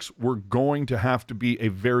the Sharks were going to have to be a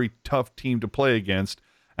very tough team to play against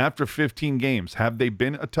after 15 games. Have they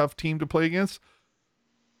been a tough team to play against?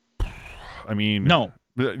 I mean, no.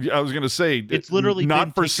 I was going to say, it's literally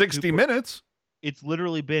not for 60 minutes. It's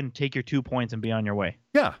literally been take your 2 points and be on your way.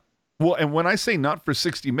 Yeah. Well, and when I say not for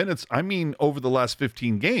 60 minutes, I mean over the last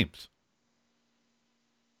 15 games.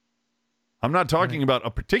 I'm not talking about a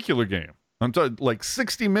particular game. I'm talking like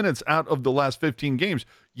 60 minutes out of the last 15 games.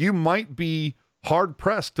 You might be hard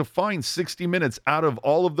pressed to find 60 minutes out of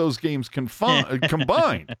all of those games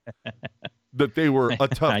combined that they were a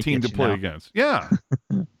tough team to play against. Yeah.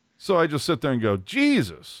 So I just sit there and go,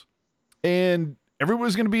 Jesus. And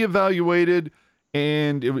everybody's going to be evaluated.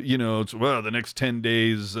 And, it's, the next 10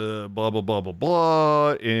 days, blah, blah, blah, blah,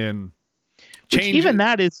 blah. And change. Even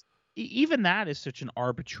that is such an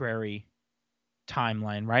arbitrary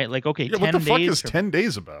timeline, right? Like, okay, yeah, 10 what the fuck days is 10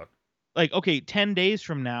 days about? Like, okay, 10 days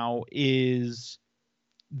from now is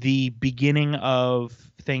the beginning of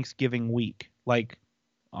Thanksgiving week. Like,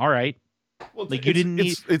 all right. Well, like you didn't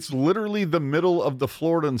need. It's literally the middle of the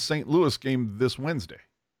Florida and St. Louis game this Wednesday.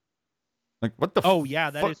 Like, what the? Oh yeah,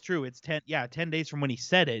 that is true. It's 10. Yeah, 10 days from when he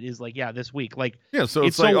said it is like, yeah, this week. Like, yeah. So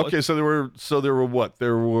it's like, okay, so there were what?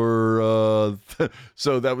 There were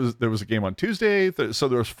so there was a game on Tuesday. So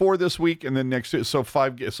there was 4 this week, and then next, so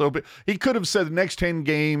 5. So he could have said next 10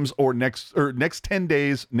 games or next 10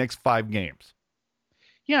 days, next 5 games.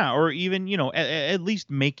 Yeah, or even, at least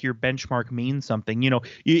make your benchmark mean something.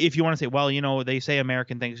 If you want to say, well, they say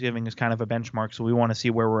American Thanksgiving is kind of a benchmark, so we want to see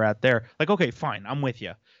where we're at there. Like, okay, fine, I'm with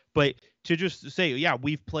you. But to just say, yeah,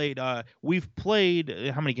 we've played, how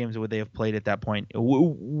many games would they have played at that point?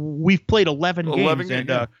 We've played 11 games,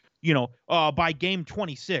 and, by game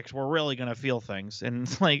 26, we're really going to feel things. And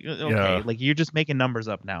it's like, okay, like you're just making numbers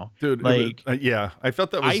up now. Dude, like, I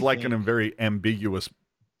felt that was a very ambiguous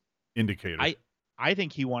indicator. I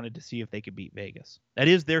think he wanted to see if they could beat Vegas. That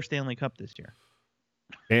is their Stanley Cup this year.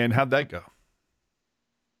 And how'd that go?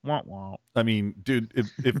 Wah, wah. I mean, dude,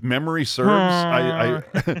 if memory serves,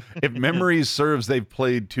 if memory serves, they've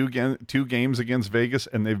played two games against Vegas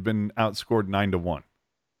and they've been outscored 9-1.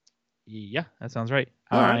 Yeah, that sounds right.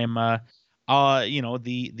 All right. I'm,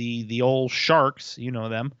 the old Sharks,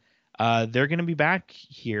 them. They're going to be back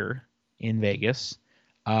here in Vegas,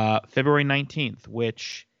 February 19th,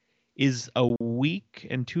 which is a week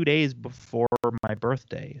and 2 days before my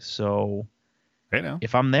birthday. So, hey now,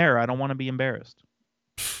 if I'm there, I don't want to be embarrassed.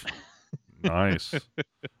 Nice.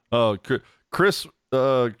 Oh, Chris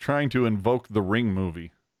trying to invoke the Ring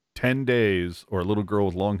movie. 10 days or a little girl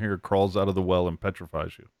with long hair crawls out of the well and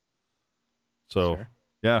petrifies you. So, sure.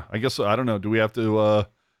 Yeah, I guess, I don't know. Do we have to,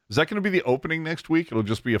 is that going to be the opening next week? It'll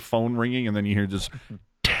just be a phone ringing and then you hear just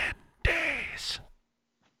 10 days.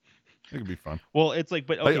 It could be fun. Well, it's like,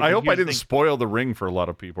 but okay, I hope I didn't spoil the Ring for a lot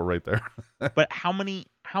of people right there. But how many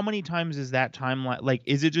times is that timeline? Like,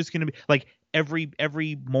 is it just going to be like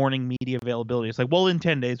every morning media availability? It's like, well, in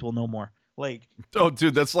 10 days, we'll know more. Like, oh,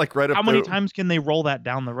 dude, that's like right up there. How many times can they roll that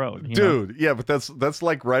down the road? Dude, yeah, but that's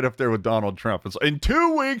like right up there with Donald Trump. It's in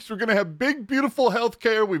 2 weeks, we're going to have big, beautiful health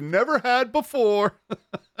care we've never had before.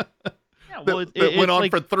 Yeah, well, it went on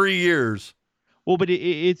like, for 3 years. Well, but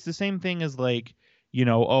it's the same thing as like,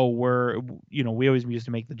 oh, we always used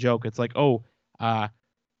to make the joke. It's like, oh,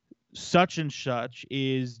 such and such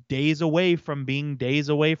is days away from being days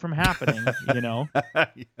away from happening.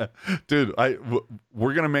 Yeah. Dude,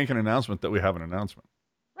 we're going to make an announcement that we have an announcement.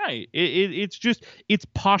 Right. It's just, it's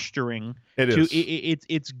posturing. It is.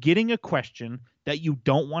 It's getting a question that you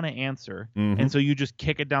don't want to answer. Mm-hmm. And so you just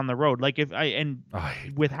kick it down the road. Like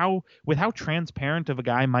with how transparent of a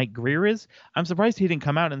guy Mike Greer is, I'm surprised he didn't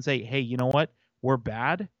come out and say, hey, you know what? We're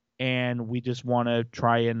bad. And we just want to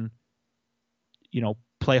try and,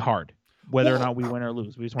 play hard, whether or not we win or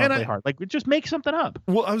lose. We just want to play hard. Like, just make something up.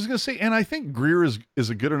 Well, I was going to say, and I think Greer is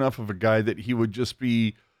a good enough of a guy that he would just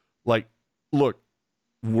be like, look,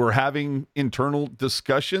 we're having internal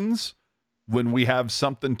discussions. When we have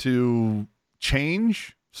something to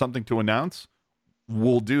change, something to announce,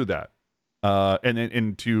 we'll do that.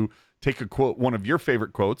 And to take a quote, one of your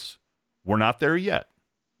favorite quotes, we're not there yet.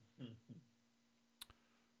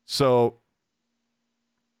 So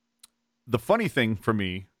the funny thing for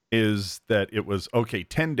me is that it was,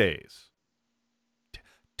 10 days.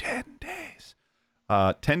 10 days.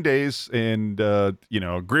 10 days, and,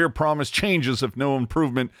 Greer promised changes if no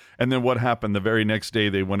improvement. And then what happened? The very next day,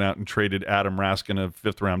 they went out and traded Adam Raskin, a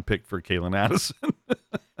fifth-round pick, for Kalen Addison.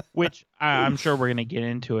 Which I'm sure we're going to get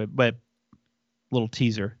into it, but little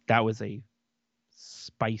teaser, that was a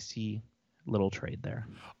spicy little trade there.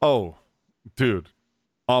 Oh, dude,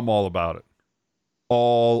 I'm all about it.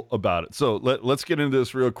 All about it. So let's get into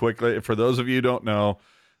this real quickly. For those of you who don't know,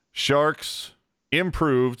 Sharks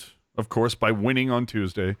improved, of course, by winning on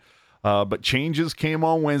Tuesday. But changes came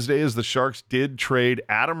on Wednesday as the Sharks did trade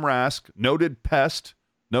Adam Rask, noted Pest,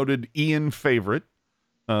 noted Ian favorite,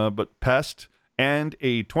 but Pest, and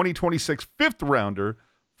a 2026 fifth rounder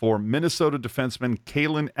for Minnesota defenseman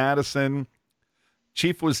Kalen Addison.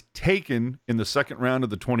 Chief was taken in the second round of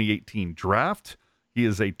the 2018 draft. He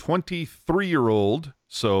is a 23-year-old,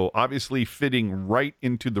 so obviously fitting right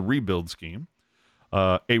into the rebuild scheme.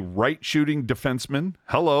 A right-shooting defenseman.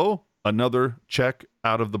 Hello, another check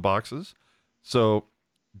out of the boxes. So,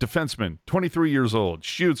 defenseman, 23 years old,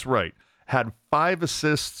 shoots right, had 5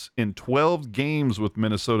 assists in 12 games with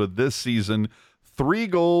Minnesota this season, 3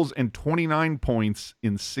 goals and 29 points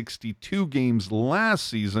in 62 games last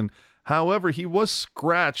season. However, he was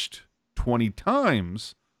scratched 20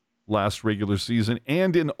 times last regular season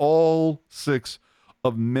and in all 6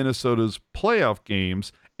 of Minnesota's playoff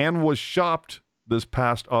games, and was shopped this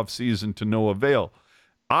past offseason to no avail.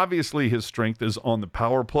 Obviously, his strength is on the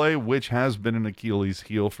power play, which has been an Achilles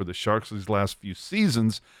heel for the Sharks these last few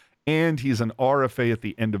seasons, and he's an RFA at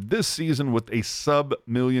the end of this season with a sub-$1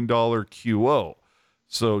 million QO.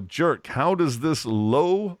 So, Jerk, how does this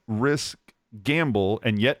low-risk gamble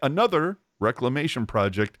and yet another reclamation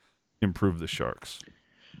project improve the Sharks?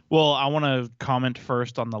 Well, I want to comment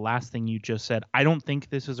first on the last thing you just said. I don't think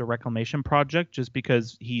this is a reclamation project just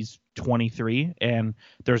because he's 23 and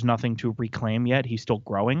there's nothing to reclaim yet. He's still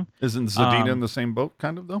growing. Isn't Zadina in the same boat,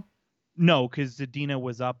 kind of, though? No, because Zadina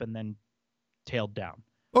was up and then tailed down.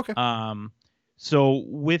 Okay. So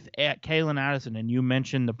with Kalen Addison, and you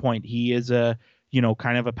mentioned the point, he is a,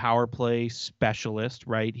 kind of a power play specialist,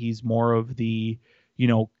 right? He's more of the,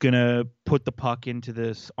 gonna put the puck onto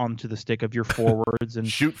the stick of your forwards and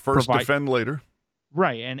shoot first, defend later.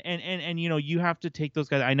 Right. And you have to take those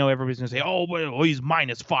guys. I know everybody's gonna say, oh, he's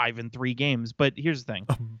 -5 in 3 games, but here's the thing.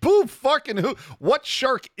 Boo fucking who? What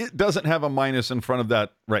Shark doesn't have a minus in front of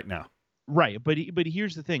that right now? Right. But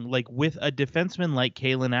here's the thing. Like with a defenseman like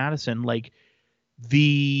Kalen Addison, like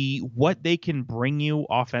what they can bring you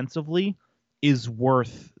offensively is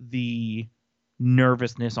worth the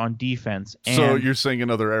nervousness on defense. And, so you're saying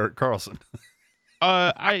another Erik Karlsson?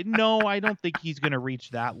 I don't think he's going to reach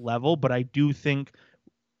that level, but I do think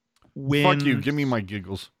fuck you, give me my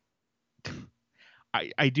giggles.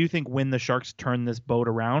 I do think when the Sharks turn this boat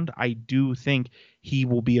around, I do think he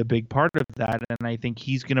will be a big part of that, and I think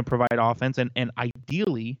he's going to provide offense, and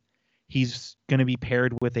ideally he's going to be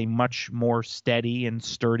paired with a much more steady and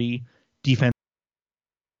sturdy defensive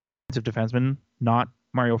defenseman, not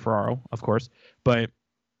Mario Ferraro, of course, but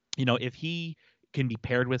if he can be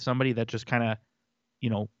paired with somebody that just kind of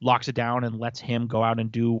locks it down and lets him go out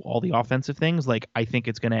and do all the offensive things, like I think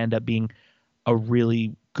it's going to end up being a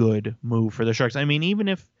really good move for the Sharks. I mean, even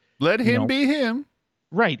if let him be him,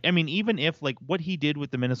 right? I mean, even if like what he did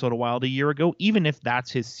with the Minnesota Wild a year ago, even if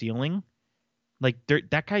that's his ceiling, like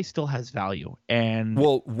that guy still has value. And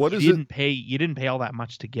you didn't pay all that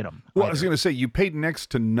much to get him. Well, either. I was going to say you paid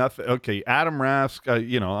next to nothing. Okay, Adam Rask.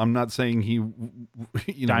 I'm not saying he,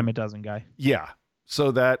 dime a dozen guy. Yeah.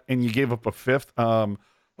 So that, and you gave up a fifth.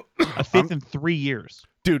 A fifth in 3 years.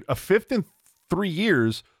 Dude, a fifth in 3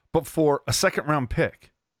 years, but for a second round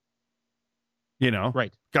pick.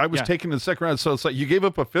 Right. Guy was taken in the second round. So it's like you gave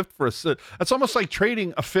up a fifth for a That's almost like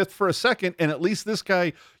trading a fifth for a second. And at least this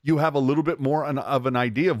guy, you have a little bit more of an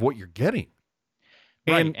idea of what you're getting.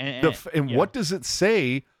 Right. And what does it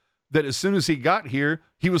say that as soon as he got here,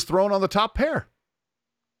 he was thrown on the top pair?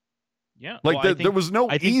 Yeah. Like there was no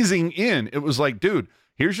easing in. It was like, dude,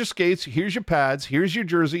 here's your skates, here's your pads, here's your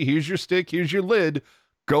jersey, here's your stick, here's your lid.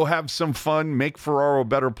 Go have some fun, make Ferraro a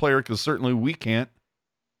better player, because certainly we can't.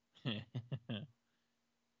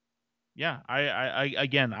 Yeah, I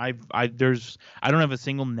don't have a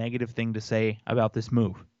single negative thing to say about this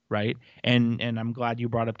move, right? And I'm glad you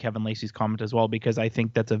brought up Kevin Lacey's comment as well, because I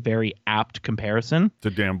think that's a very apt comparison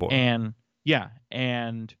to Dan Boyle. And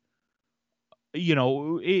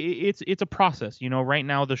it's a process. Right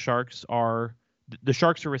now the Sharks are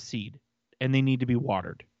a seed, and they need to be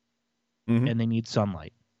watered, and they need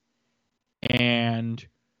sunlight. And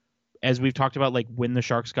as we've talked about, like when the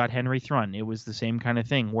Sharks got Henry Thrun, it was the same kind of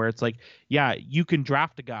thing where it's like, yeah, you can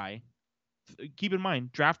draft a guy. Keep in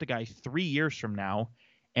mind, draft a guy 3 years from now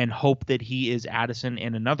and hope that he is Addison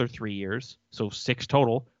in another 3 years, so 6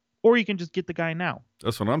 total, or you can just get the guy now.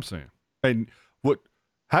 That's what I'm saying. And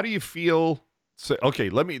how do you feel? Okay,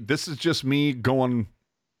 this is just me going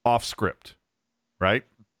off script, right?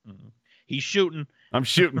 He's shooting. I'm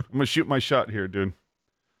shooting. I'm going to shoot my shot here, dude.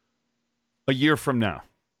 A year from now.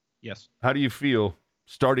 Yes. How do you feel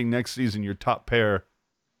starting next season, your top pair,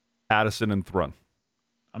 Addison and Thrun?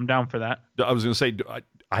 I'm down for that. I was going to say,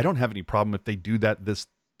 I don't have any problem if they do that this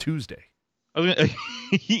Tuesday.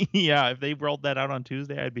 Yeah, if they rolled that out on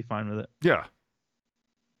Tuesday, I'd be fine with it. Yeah.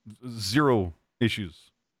 Zero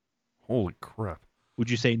issues. Holy crap. Would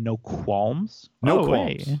you say no qualms? No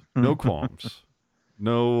qualms. No qualms.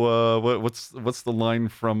 No, what's the line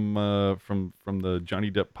from the Johnny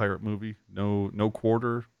Depp pirate movie? No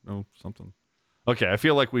quarter, no something. Okay, I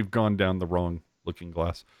feel like we've gone down the wrong looking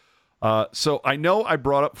glass. So I know I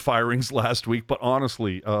brought up firings last week, but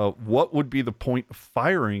honestly, what would be the point of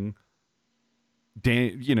firing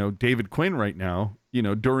David Quinn right now,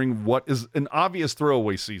 during what is an obvious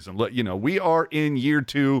throwaway season? We are in year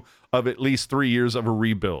 2 of at least 3 years of a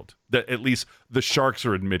rebuild that at least the Sharks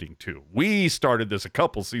are admitting to. We started this a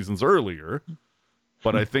couple seasons earlier,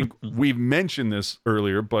 but I think we've mentioned this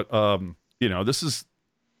earlier, but this is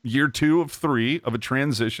year 2 of 3 of a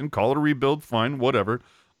transition. Call it a rebuild, fine, whatever.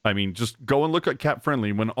 I mean, just go and look at Cap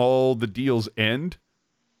Friendly. When all the deals end,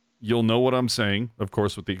 you'll know what I'm saying, of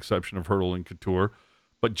course, with the exception of Hurdle and Couture.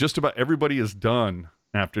 But just about everybody is done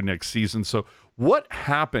after next season. So what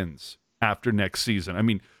happens after next season? I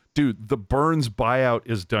mean, dude, the Burns buyout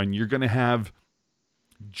is done. You're going to have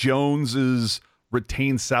Jones's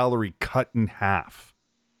retained salary cut in half.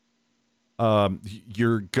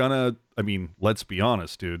 You're going to, I mean, let's be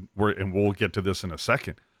honest, dude, and we'll get to this in a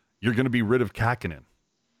second. You're going to be rid of Kakkonen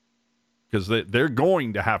because they're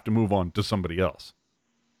going to have to move on to somebody else.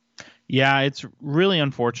 Yeah, it's really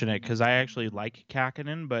unfortunate because I actually like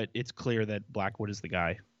Kakkonen, but it's clear that Blackwood is the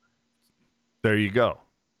guy. There you go.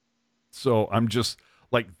 So I'm just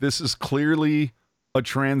like, this is clearly a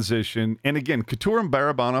transition. And again, Couture and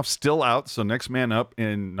Barabanov still out, so next man up,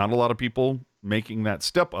 and not a lot of people making that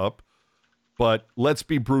step up. But let's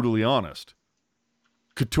be brutally honest.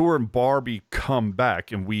 Couture and Barbie come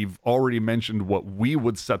back, and we've already mentioned what we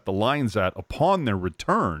would set the lines at upon their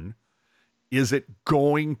return. Is it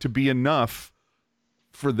going to be enough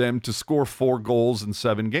for them to score 4 goals in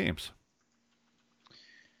 7 games?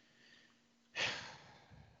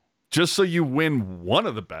 Just so you win one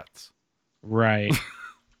of the bets. Right.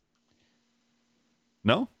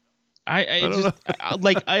 No? I'm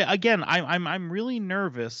really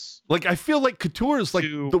nervous. Like, I feel like Couture is like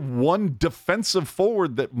the one defensive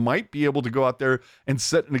forward that might be able to go out there and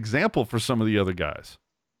set an example for some of the other guys.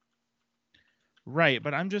 Right,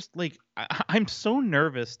 but I'm just like, I'm so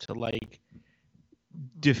nervous to like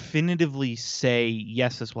definitively say,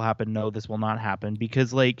 yes, this will happen, no, this will not happen,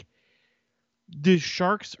 because like the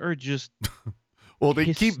Sharks are just well,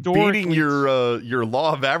 they keep beating your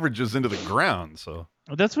law of averages into the ground, so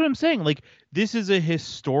that's what I'm saying. Like, this is a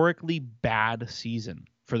historically bad season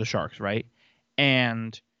for the Sharks, right?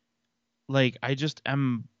 And like, I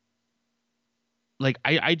don't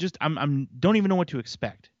even know what to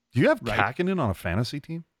expect. Do you have Kakkonen on a fantasy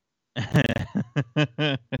team?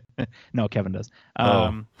 No, Kevin does.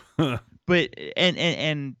 But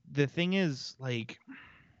and the thing is, like,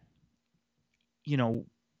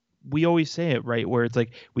 we always say it, right? Where it's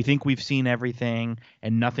like, we think we've seen everything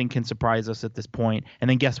and nothing can surprise us at this point. And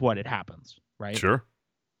then guess what? It happens, right? Sure.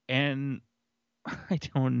 And I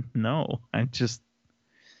don't know. I don't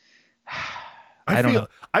feel know.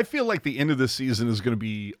 I feel like the end of the season is going to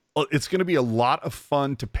be it's going to be a lot of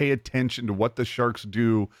fun to pay attention to what the Sharks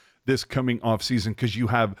do this coming off season because you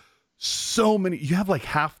have so many. You have like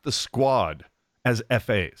half the squad as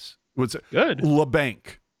FAs. What's it? Good.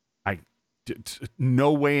 LeBanc.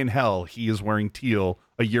 No way in hell he is wearing teal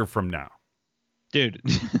a year from now. Dude,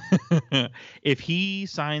 if he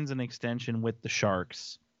signs an extension with the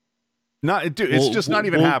Sharks, It's just not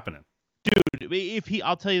even happening. Dude,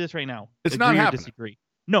 I'll tell you this right now. It's agree not or happening. Disagree.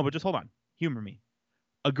 No, but just hold on. Humor me.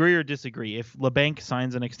 Agree or disagree. If LeBanc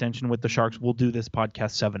signs an extension with the Sharks, we'll do this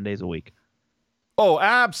podcast 7 days a week. Oh,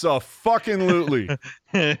 abso-fucking-lutely.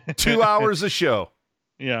 2 hours a show.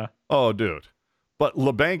 Yeah. Oh, dude. But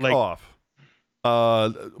LeBanc off.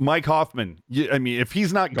 Mike Hoffman. I mean, if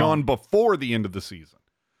he's not gone before the end of the season.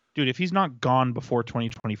 Dude, if he's not gone before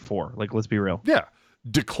 2024, like, let's be real. Yeah.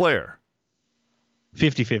 Declare.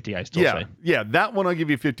 50-50, I still say. Yeah, that one I'll give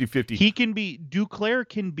you 50-50. Duclair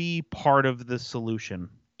can be part of the solution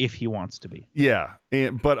if he wants to be. Yeah,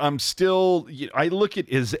 but I look at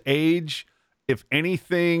his age, if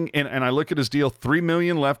anything, and I look at his deal, $3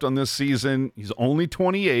 million left on this season. He's only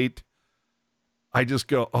 28. I just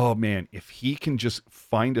go, oh man, if he can just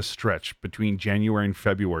find a stretch between January and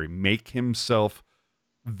February, make himself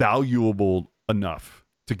valuable enough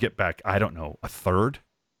to get back, I don't know, a third?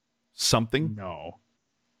 Something? No.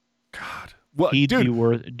 God. Well, he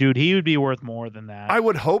would be worth more than that. I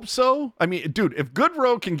would hope so. I mean, dude, if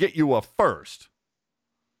Goodrow can get you a first,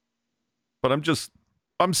 but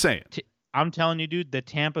I'm saying. I'm telling you, dude, the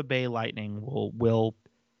Tampa Bay Lightning will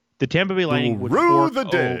the Tampa Bay Lightning would rue fork the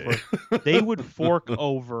day. over. They would fork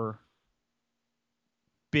over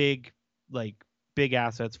big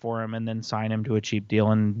assets for him and then sign him to a cheap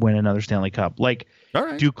deal and win another Stanley Cup. Like, all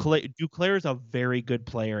right. Duclair is a very good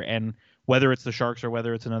player, and whether it's the Sharks or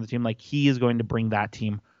whether it's another team, like, he is going to bring that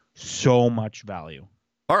team so much value.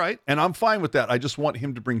 All right, and I'm fine with that. I just want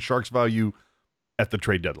him to bring Sharks value at the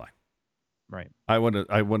trade deadline. Right.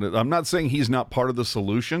 I'm not saying he's not part of the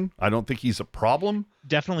solution. I don't think he's a problem.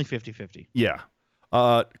 Definitely 50-50. Yeah.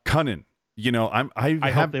 Cunnin, you know,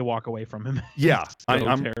 I hope they walk away from him. Yeah.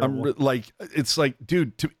 I'm like, it's like,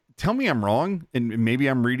 dude, tell me I'm wrong, and maybe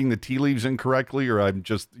I'm reading the tea leaves incorrectly, or I'm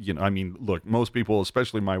just, I mean, look, most people,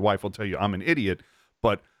 especially my wife, will tell you I'm an idiot,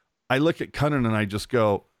 but I look at Cunnin and I just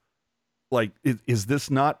go, like, is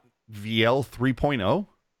this not VL 3.0?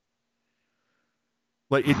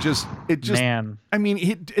 Like, it just, man. I mean,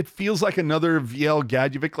 it feels like another VL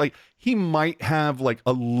Gadjevic. Like, he might have like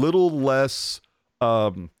a little less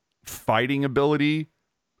fighting ability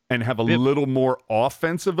and have a little more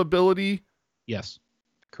offensive ability. Yes,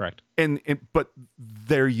 correct. But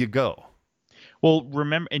there you go. Well,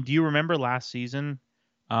 do you remember last season?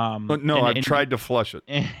 I've tried to flush it.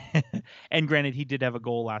 And granted, he did have a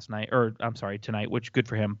goal tonight, which good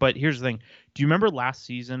for him. But here's the thing. Do you remember last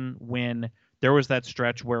season when there was that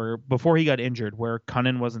stretch where, before he got injured, where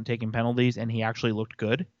Cunnin wasn't taking penalties and he actually looked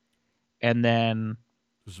good? And then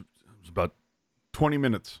it was about 20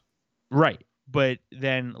 minutes. Right. But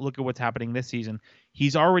then look at what's happening this season.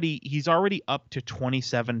 He's already up to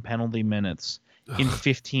 27 penalty minutes in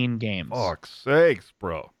 15 games. Fuck's sakes,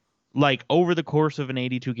 bro. Like, over the course of an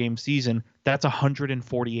 82 game season, that's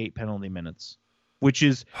 148 penalty minutes, which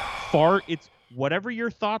is it's whatever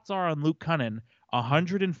your thoughts are on Luke Cunnin,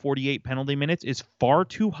 148 penalty minutes is far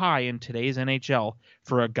too high in today's NHL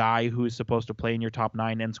for a guy who is supposed to play in your top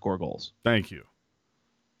 9 and score goals. Thank you.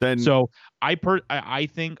 Then, so I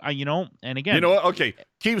think, and again, you know what? Okay,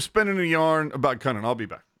 keep spinning a yarn about Cunnin. I'll be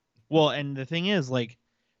back. Well, and the thing is, like,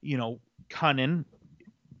 Cunnin,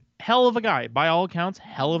 hell of a guy, by all accounts,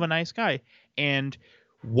 hell of a nice guy, and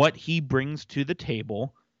what he brings to the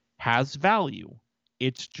table has value.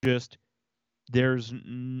 It's just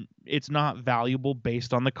it's not valuable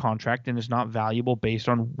based on the contract, and it's not valuable based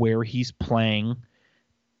on where he's playing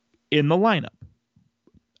in the lineup.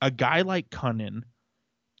 A guy like Cunnin,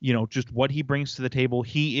 just what he brings to the table,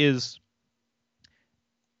 he is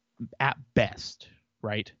at best,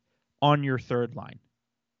 right, on your third line.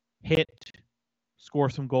 Hit, score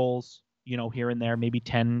some goals, here and there, maybe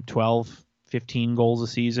 10, 12, 15 goals a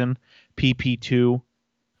season. PP2,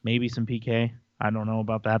 maybe some PK. I don't know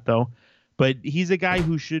about that, though. But he's a guy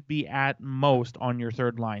who should be at most on your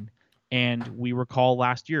third line. And we recall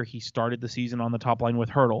last year he started the season on the top line with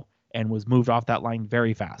Hurdle and was moved off that line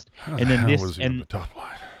very fast. And then the top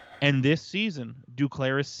line? And this season,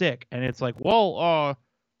 Duclair is sick, and it's like, well,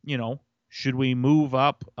 should we move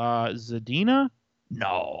up Zadina?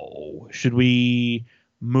 No. Should we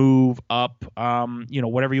move up?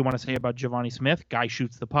 Whatever you want to say about Giovanni Smith, guy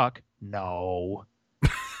shoots the puck. No.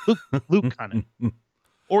 Luke Cunnin.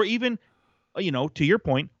 Or even, to your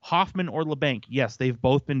point, Hoffman or LeBanc. Yes, they've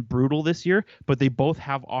both been brutal this year, but they both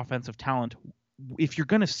have offensive talent. If you're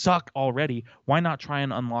going to suck already, why not try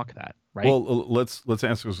and unlock that, right? Well, let's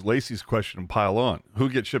answer Lacey's question and pile on. Who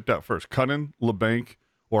gets shipped out first, Cunnin, LeBanc,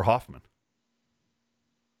 or Hoffman?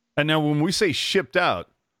 And now when we say shipped out,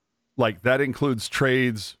 like that includes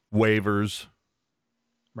trades, waivers.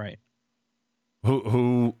 Right.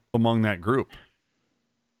 Who among that group?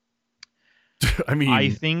 I mean, I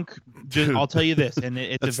think I'll tell you this, and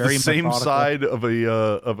it's a very the same methodical side of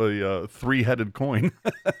a three-headed coin.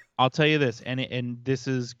 I'll tell you this, and this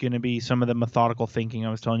is going to be some of the methodical thinking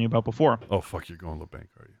I was telling you about before. Oh fuck, you're going LeBanc,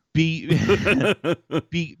 are you?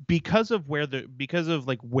 Because of where the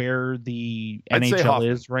I'd NHL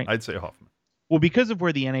is, right? I'd say Hoffman. Well, because of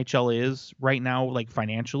where the NHL is right now, like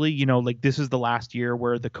financially, like this is the last year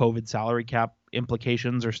where the COVID salary cap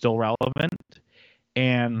implications are still relevant.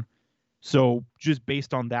 And so just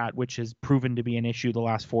based on that, which has proven to be an issue the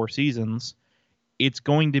last 4 seasons, it's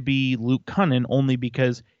going to be Luke Cunnin only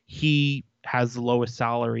because he has the lowest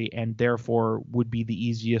salary and therefore would be the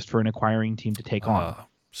easiest for an acquiring team to take on.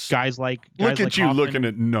 Guys like Look at you Hoffman, looking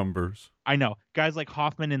at numbers. I know. Guys like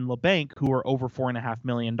Hoffman and LeBanc, who are over $4.5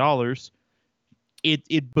 million,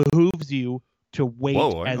 it behooves you to wait.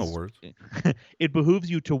 Whoa, I know words. It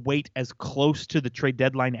behooves you to wait as close to the trade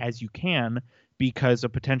deadline as you can, because a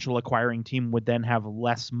potential acquiring team would then have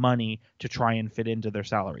less money to try and fit into their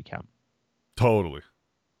salary cap. Totally.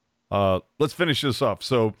 Let's finish this up.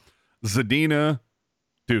 So Zadina,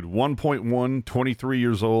 dude, 1.1, 23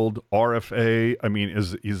 years old, RFA. I mean,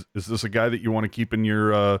 is this a guy that you want to keep in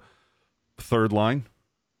your third line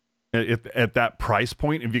at that price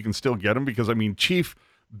point, if you can still get him? Because, I mean, Chief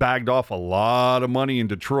bagged off a lot of money in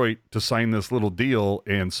Detroit to sign this little deal,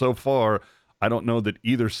 and so far, I don't know that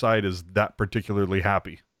either side is that particularly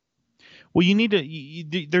happy. Well, you need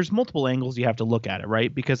to. There's multiple angles you have to look at it,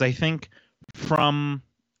 right? Because I think from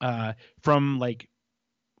like,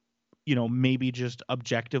 maybe just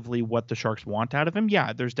objectively what the Sharks want out of him,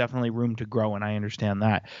 yeah, there's definitely room to grow, and I understand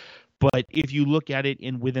that. But if you look at it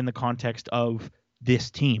within the context of this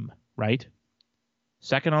team, right?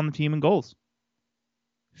 Second on the team in goals,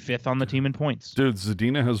 fifth on the team in points. Dude,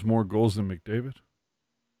 Zadina has more goals than McDavid.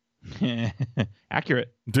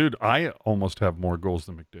 Accurate. Dude, I almost have more goals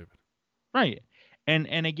than McDavid. Right. And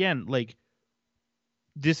again, like,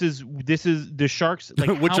 this is the Sharks,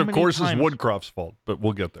 like, which of course times, is Woodcroft's fault, but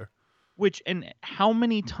we'll get there. And how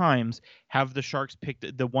many times have the Sharks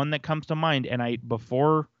picked the one that comes to mind? And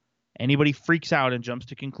before anybody freaks out and jumps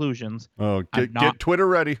to conclusions, get Twitter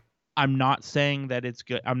ready. I'm not saying that it's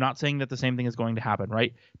good. I'm not saying that the same thing is going to happen,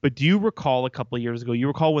 right? But do you recall a couple of years ago? You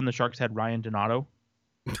recall when the Sharks had Ryan Donato?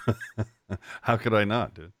 How could I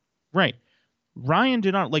not, dude? Right. Ryan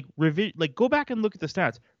Donato, go back and look at the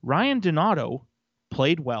stats. Ryan Donato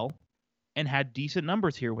played well and had decent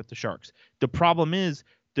numbers here with the Sharks. The problem is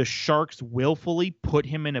the Sharks willfully put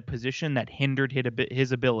him in a position that hindered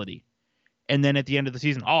his ability. And then at the end of the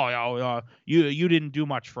season, you didn't do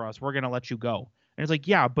much for us. We're going to let you go. And it's like,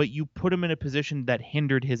 yeah, but you put him in a position that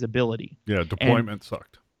hindered his ability. Yeah, deployment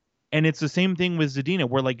sucked. And it's the same thing with Zadina,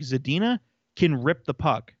 where like Zadina can rip the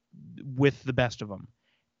puck with the best of them.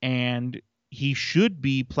 And he should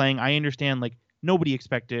be playing. I understand, like, nobody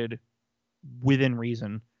expected, within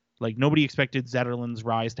reason, like, nobody expected Zetterlund's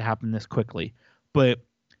rise to happen this quickly. But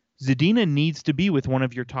Zadina needs to be with one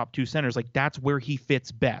of your top 2 centers. Like, that's where he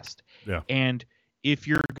fits best. Yeah. And if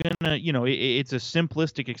you're gonna, it's a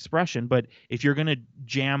simplistic expression, but if you're gonna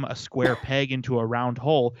jam a square peg into a round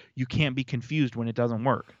hole, you can't be confused when it doesn't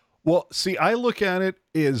work. Well, see, I look at it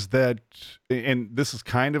is that, and this is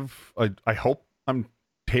kind of, I hope I'm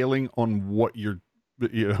tailing on what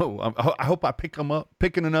I hope I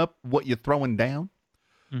picking up what you're throwing down.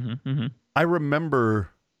 Mm-hmm, mm-hmm. I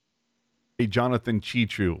remember a Jonathan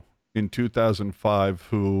Chichu in 2005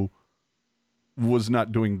 who was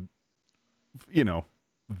not doing,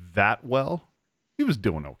 that well. He was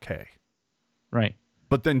doing okay. Right.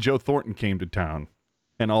 But then Joe Thornton came to town,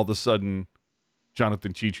 and all of a sudden,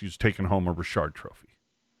 Jonathan Chichu's taken home a Richard Trophy.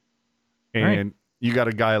 And you got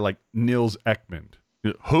a guy like Nils Ekman,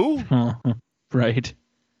 who? Right.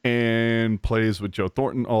 And plays with Joe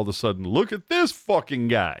Thornton. All of a sudden, look at this fucking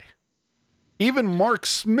guy. Even Mark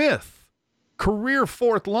Smith, career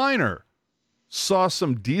 4th liner, saw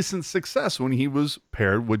some decent success when he was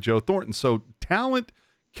paired with Joe Thornton. So talent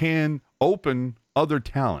can open other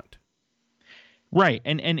talent. Right.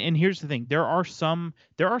 And here's the thing. There are some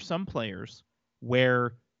players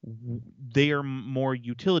where they are more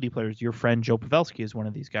utility players. Your friend Joe Pavelski is one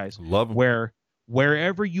of these guys. Love him. Where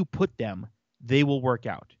wherever you put them, they will work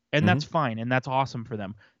out. And that's fine. And that's awesome for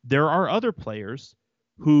them. There are other players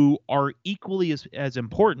who are equally as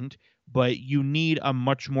important, but you need a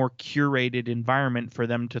much more curated environment for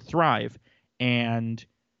them to thrive. And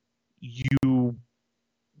you,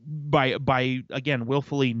 by again,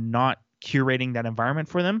 willfully not curating that environment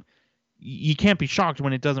for them, you can't be shocked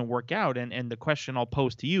when it doesn't work out. And the question I'll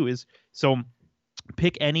pose to you is, so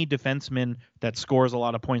pick any defenseman that scores a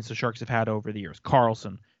lot of points the Sharks have had over the years.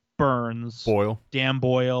 Carlson, Burns, Dan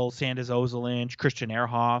Boyle, Sanders Ozolinsh, Christian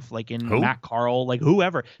Ehrhoff, like in Matt Carl, like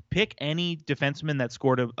whoever. Pick any defenseman that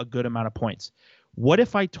scored a good amount of points. What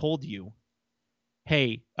if I told you,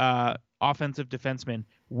 hey, offensive defenseman,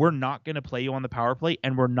 we're not going to play you on the power play,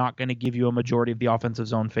 and we're not going to give you a majority of the offensive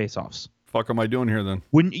zone faceoffs? Fuck am I doing here then?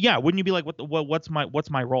 Wouldn't you be like, what's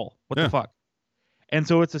my role? What the fuck? And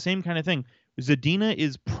so it's the same kind of thing. Zadina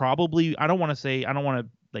is probably, I don't want to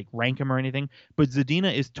like rank him or anything, but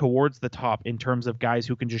Zadina is towards the top in terms of guys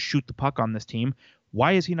who can just shoot the puck on this team.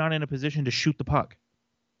 Why is he not in a position to shoot the puck?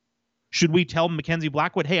 Should we tell Mackenzie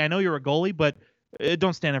Blackwood, hey, I know you're a goalie, but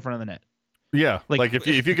don't stand in front of the net? Yeah, like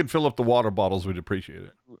if you could fill up the water bottles, we'd appreciate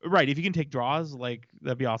it. Right, if you can take draws, like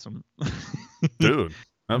that'd be awesome. Dude,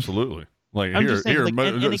 absolutely. Like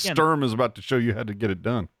Sturm is about to show you how to get it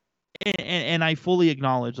done. And I fully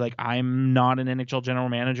acknowledge, like, I'm not an NHL general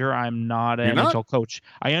manager. I'm not an NHL coach.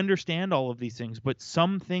 I understand all of these things, but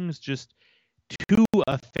some things just, to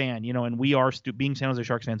a fan, and we are, being San Jose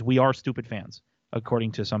Sharks fans, we are stupid fans,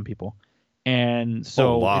 according to some people. And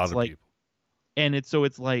so it's like, people. And it's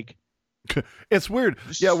like, it's weird.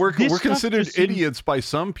 Yeah, we're considered idiots by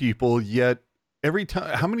some people, yet every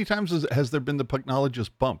time, how many times has there been the Pucknologist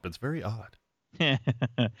bump? It's very odd.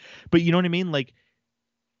 But you know what I mean? Like,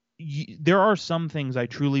 there are some things I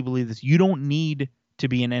truly believe this. You don't need to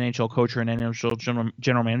be an NHL coach or an NHL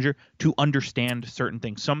general manager to understand certain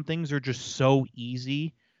things. Some things are just so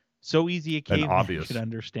easy a caveman could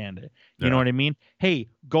understand it. You know what I mean? Hey,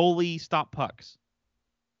 goalie, stop pucks.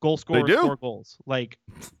 Goal scorer, score goals. Like,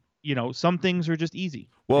 some things are just easy.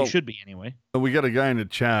 Well, they should be anyway. We got a guy in the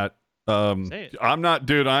chat. Say it.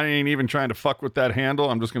 I ain't even trying to fuck with that handle.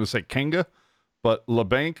 I'm just going to say Kenga. But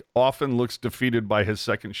LeBanc often looks defeated by his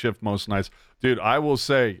second shift most nights. Dude, I will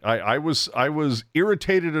say, I was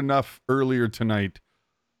irritated enough earlier tonight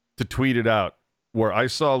to tweet it out, where I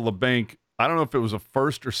saw LeBanc, I don't know if it was a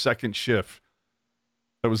first or second shift.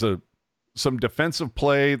 There was some defensive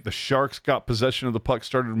play. The Sharks got possession of the puck,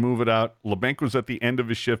 started to move it out. LeBanc was at the end of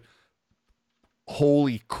his shift.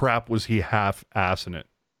 Holy crap, was he half-assing it.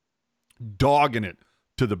 Dogging it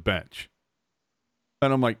to the bench.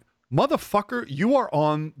 And I'm like, motherfucker, you are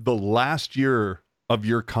on the last year of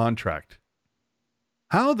your contract.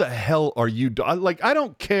 How the hell are you? I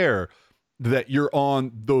don't care that you're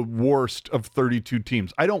on the worst of 32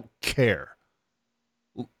 teams. I don't care.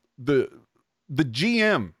 The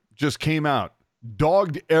GM just came out,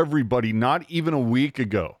 dogged everybody not even a week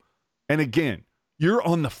ago. And again, you're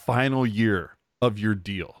on the final year of your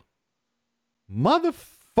deal.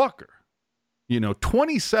 Motherfucker.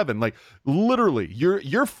 27, like literally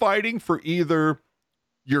you're fighting for either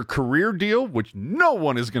your career deal, which no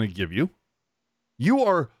one is going to give you. You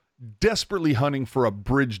are desperately hunting for a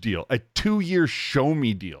bridge deal. A 2-year show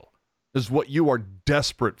me deal is what you are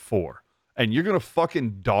desperate for. And you're going to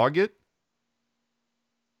fucking dog it.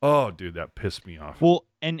 Oh, dude, that pissed me off. Well,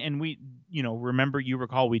 and we, you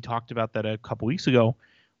recall we talked about that a couple weeks ago,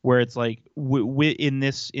 where it's like in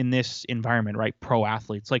this environment, right? Pro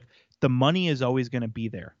athletes, like, the money is always going to be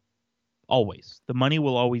there. Always. The money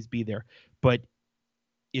will always be there. But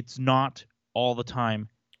it's not all the time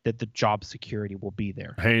that the job security will be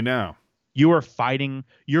there. Hey, now. You're fighting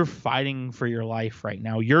for your life right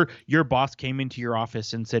now. Your boss came into your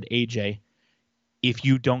office and said, AJ, if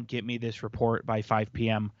you don't get me this report by 5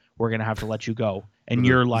 p.m., we're going to have to let you go. And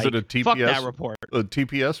you're like, is it a TPS, fuck that report. A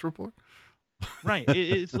TPS report? Right.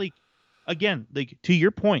 It's like, again, like, to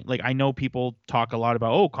your point, like, I know people talk a lot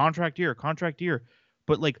about, contract year,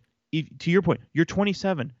 but like, to your point, you're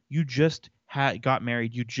 27, you just got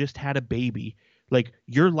married, you just had a baby, like,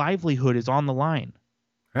 your livelihood is on the line.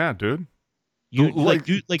 Yeah, dude. Dude,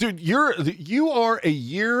 you are a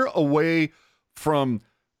year away from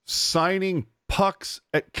signing pucks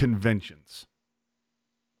at conventions.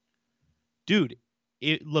 Dude,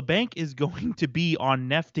 LeBanc is going to be on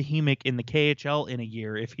Neftahimic in the KHL in a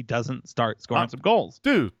year if he doesn't start scoring some goals.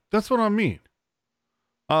 Dude, that's what I mean.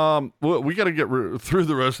 Well, we got to get through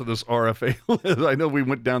the rest of this RFA list. I know we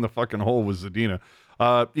went down the fucking hole with Zadina.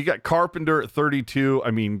 You got Carpenter at 32. I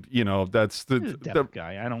mean, that's the depth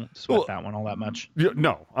guy. I don't sweat that one all that much.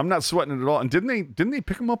 No, I'm not sweating it at all. And didn't they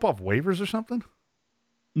pick him up off waivers or something?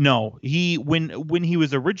 No, when he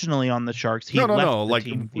was originally on the Sharks, he left the like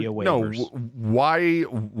team via no. waivers.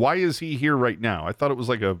 Why is he here right now? I thought it was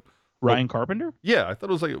like a Ryan Carpenter? yeah. I thought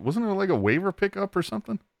it was like wasn't it like a waiver pickup or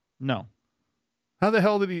something? No. How the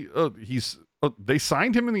hell did he? They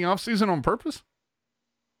signed him in the offseason on purpose.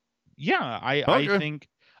 Yeah, I Okay. think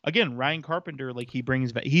again Ryan Carpenter, like he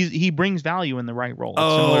brings value in the right role. It's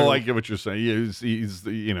Oh, similar I get what you're saying. Yeah, he's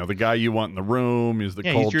the the guy you want in the room. He's the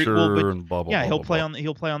yeah, culture and blah blah. yeah, blah, he'll blah, play blah.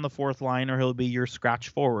 he'll play on the fourth line, or he'll be your scratch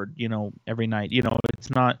forward, every night. It's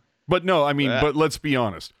not But no, I mean, uh, but let's be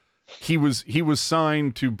honest. He was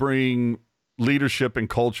signed to bring leadership and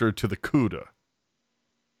culture to the CUDA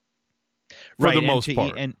for right the and most to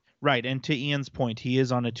part. and to Ian's point, he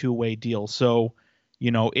is on a two-way deal. So,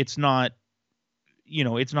 it's not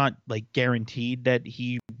like guaranteed that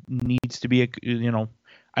he needs to be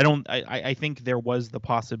I think there was the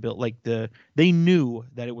possibility, they knew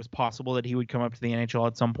that it was possible that he would come up to the NHL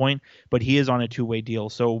at some point, but he is on a two-way deal.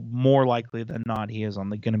 So more likely than not, he is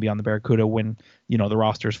going to be on the Barracuda when, the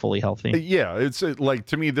roster is fully healthy. Yeah, it's like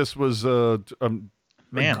to me this was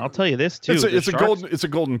Man, I'll tell you this too. it's a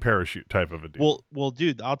golden parachute type of a deal. Well,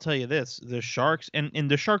 dude, I'll tell you this: the Sharks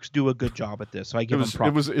and the Sharks do a good job at this, so I give them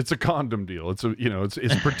props. It's a condom deal. It's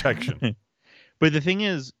it's protection. But the thing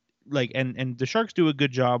is, and the Sharks do a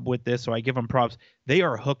good job with this, so I give them props. They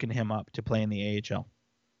are hooking him up to play in the AHL.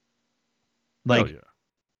 Like, oh,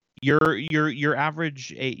 yeah. your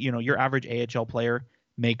average AHL player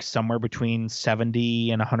makes somewhere between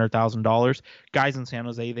 $70,000 and $100,000. Guys in San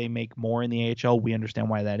Jose, they make more in the AHL. We understand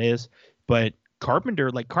why that is, but Carpenter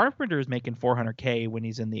is making $400K when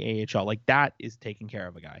he's in the AHL. Like, that is taking care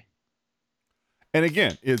of a guy. And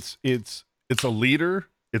again, it's a leader.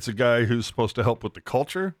 It's a guy who's supposed to help with the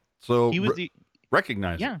culture. So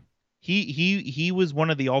recognize yeah. it. He was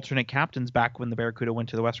one of the alternate captains back when the Barracuda went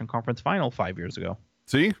to the Western Conference Final 5 years ago.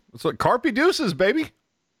 See, it's like Carpe Deuces, baby.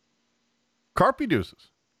 Carpe Deuces.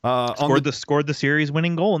 Scored the series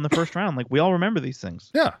winning goal in the first round. Like, we all remember these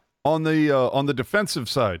things. Yeah. On the defensive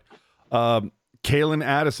side, Kalen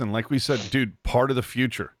Addison, like we said, dude, part of the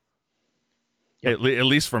future. Yep. At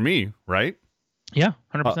least for me, right? Yeah,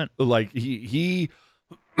 100%. Like he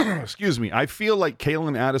excuse me. I feel like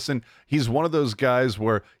Kalen Addison, he's one of those guys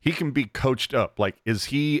where he can be coached up. Like, is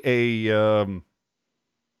he a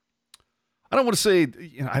I don't want to say,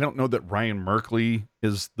 I don't know that Ryan Merkley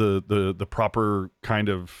is the proper kind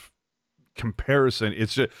of comparison.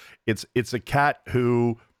 It's just, it's a cat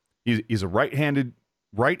who he's a right-handed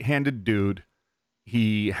dude.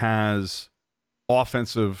 He has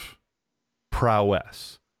offensive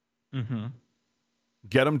prowess. Mm-hmm.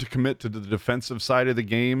 Get him to commit to the defensive side of the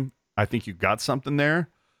game. I think you got something there.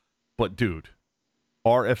 But dude,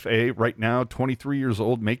 RFA right now, 23 years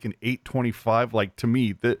old, making $825. Like, to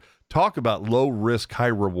me, talk about low risk, high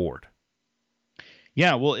reward.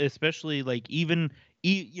 Yeah, well, especially like even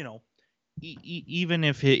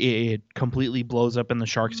if it completely blows up in the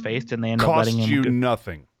Sharks' face and they end up letting him cost you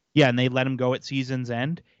nothing. Yeah, and they let him go at season's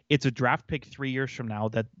end. It's a draft pick 3 years from now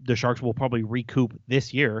that the Sharks will probably recoup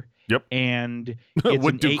this year. Yep. And it's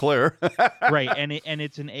with Duclair. right, and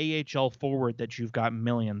it's an AHL forward that you've got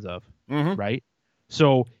millions of, mm-hmm. right?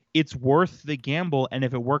 So it's worth the gamble, and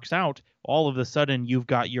if it works out, all of a sudden you've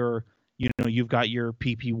got your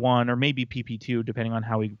PP1 or maybe PP2 depending on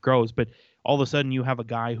how he grows, but all of a sudden you have a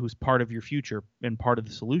guy who's part of your future and part of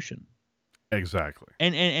the solution. Exactly.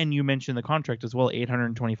 And you mentioned the contract as well,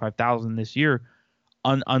 $825,000 this year.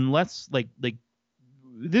 Unless like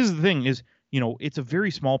this is the thing is, it's a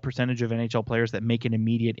very small percentage of NHL players that make an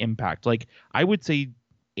immediate impact. Like, I would say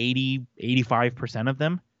 85% of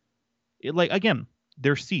them, again,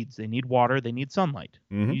 they're seeds. They need water. They need sunlight.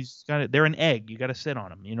 Mm-hmm. They're an egg. You got to sit on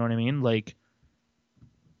them. You know what I mean? Like,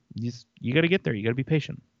 you got to get there. You got to be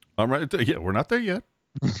patient. I'm right. Yeah, we're not there yet.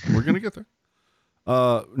 We're going to get there.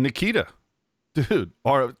 Nikita, dude,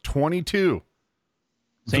 are 22.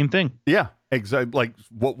 Same thing. Yeah, exactly. Like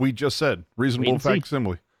what we just said. Reasonable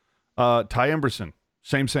facsimile. Ty Emberson,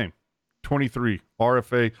 same. 23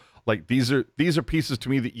 RFA. Like, these are pieces to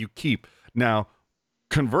me that you keep. Now,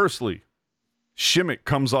 conversely, Shimmick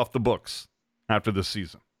comes off the books after this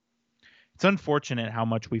season. It's unfortunate how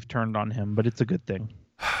much we've turned on him, but it's a good thing.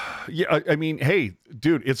 Yeah, I mean, hey,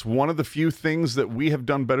 dude, it's one of the few things that we have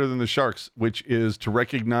done better than the Sharks, which is to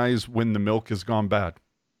recognize when the milk has gone bad.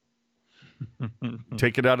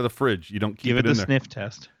 Take it out of the fridge. You don't keep it in there. Give it the sniff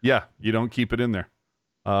test. Yeah, you don't keep it in there.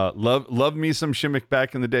 Love me some Shimmick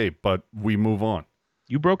back in the day, but we move on.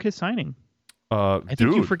 You broke his signing. I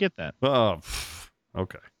think you forget that.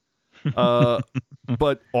 Okay.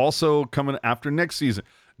 But also coming after next season,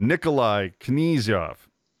 Nikolai Knyzhov,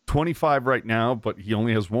 25 right now, but he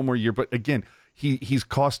only has one more year. But again, he's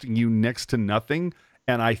costing you next to nothing.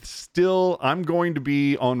 And I'm going to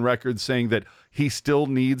be on record saying that he still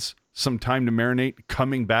needs some time to marinate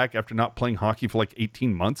coming back after not playing hockey for like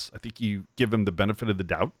 18 months. I think you give him the benefit of the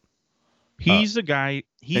doubt. He's a guy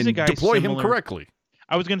deploy him similar, correctly.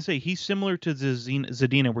 I was going to say he's similar to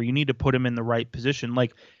Zadina, where you need to put him in the right position.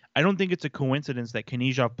 Like, I don't think it's a coincidence that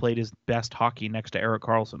Knyzhov played his best hockey next to Erik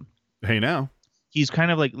Karlsson. Hey, now. He's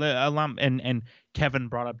kind of like, and Kevin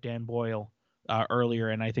brought up Dan Boyle earlier,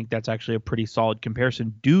 and I think that's actually a pretty solid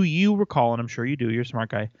comparison. Do you recall, and I'm sure you do, you're a smart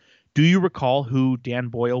guy, do you recall who Dan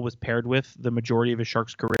Boyle was paired with the majority of his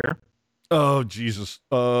Sharks career? Oh, Jesus.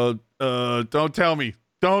 Don't tell me.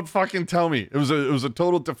 Don't fucking tell me. It was a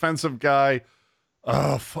total defensive guy.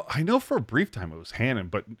 I know for a brief time it was Hannon,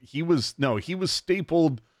 but he was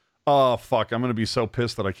stapled. Oh, fuck. I'm going to be so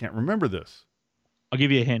pissed that I can't remember this. I'll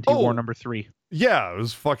give you a hint. He wore number 3. Yeah, it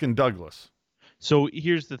was fucking Douglas. So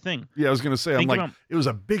here's the thing. Yeah, I was going to say, it was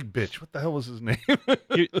a big bitch. What the hell was his name?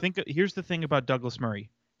 Here's the thing about Douglas Murray.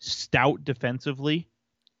 Stout defensively,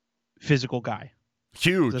 physical guy.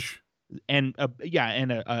 Huge. And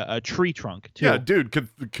a tree trunk, too. Yeah, dude,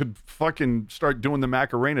 could fucking start doing the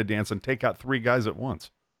Macarena dance and take out 3 guys at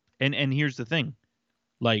once. And here's the thing.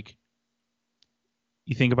 Like,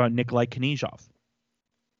 you think about Nikolai Knyzhov.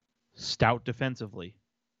 Stout defensively.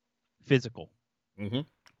 Physical. Mm-hmm.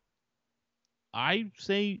 I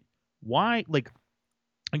say, why? Like,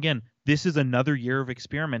 again, this is another year of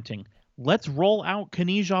experimenting. Let's roll out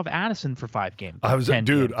Knyzhov Addison for 5 games. I was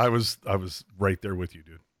right there with you,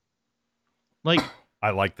 dude. Like,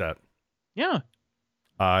 I like that. Yeah.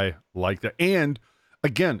 I like that. And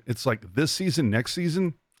again, it's like this season, next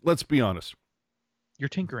season, let's be honest. You're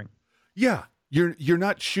tinkering. Yeah. You're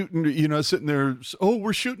not shooting, sitting there, oh,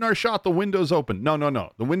 we're shooting our shot, the window's open. No.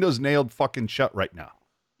 The window's nailed fucking shut right now.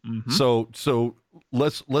 Mm-hmm. So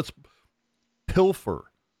let's pilfer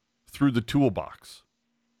through the toolbox.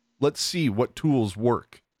 Let's see what tools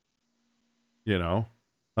work. None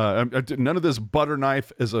of this butter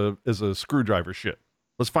knife is a screwdriver shit.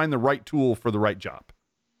 Let's find the right tool for the right job.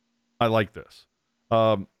 I like this.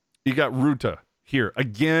 You got Ruta here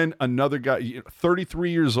again, another guy,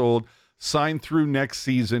 33 years old, signed through next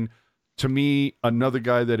season. To me, another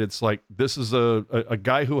guy that it's like, this is a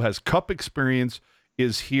guy who has cup experience,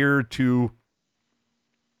 is here to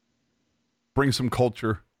bring some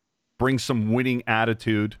culture, bring some winning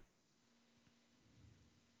attitude.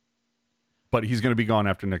 But he's going to be gone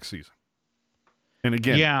after next season. And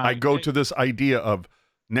again, I go to this idea of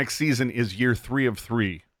next season is year 3 of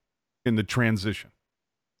 3 in the transition.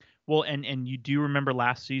 Well, and you do remember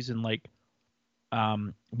last season, like,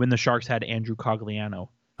 when the Sharks had Andrew Cogliano,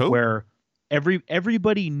 where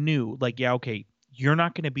everybody knew, like, yeah, okay, you're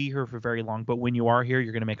not going to be here for very long, but when you are here,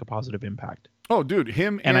 you're going to make a positive impact. Oh, dude,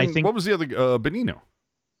 him and I think, what was the other, Benino?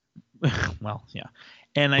 Well, yeah.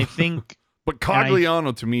 And I think... But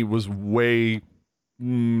Cogliano to me was way,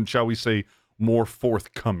 shall we say, more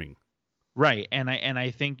forthcoming. Right, and I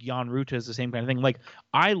think Jan Ruta is the same kind of thing. Like,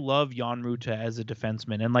 I love Jan Ruta as a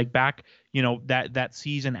defenseman, and like back, that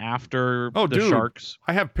season after the Sharks.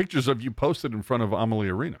 I have pictures of you posted in front of Amalie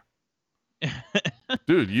Arena.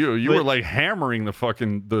 Dude, you were like hammering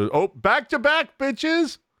the back to back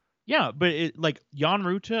bitches. Yeah, but Jan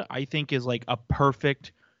Ruta, I think, is like a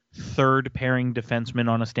perfect third pairing defenseman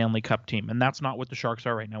on a Stanley Cup team, and that's not what the Sharks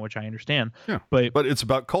are right now, which I understand. Yeah, but it's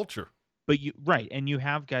about culture. But and you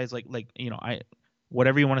have guys like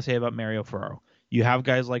whatever you want to say about Mario Ferraro, you have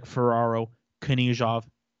guys like Ferraro, Knyzhov,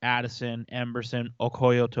 Addison, Emberson,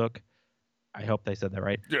 Okoye-Took. I hope they said that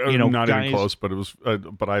right. Not guys, even close, but it was.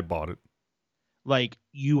 But I bought it. Like,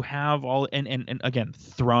 you have all, and again,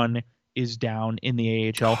 Thrun is down in the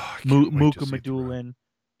AHL. Muka Medulin,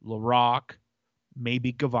 Larocque,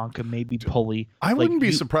 maybe Gavanka, maybe Pulley. I wouldn't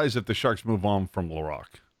be surprised if the Sharks move on from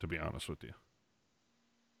Larocque, to be honest with you.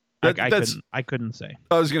 I couldn't say.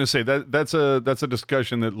 I was going to say that's a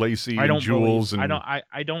discussion that Lacey and Jules and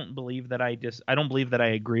I don't believe that I don't believe that I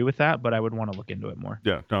agree with that, but I would want to look into it more.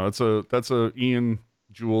 Yeah, no, that's a Ian,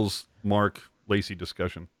 Jules, Mark, Lacey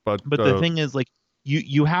discussion. But the thing is, like,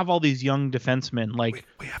 you have all these young defensemen, like,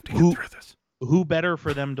 we have to get through this. Who better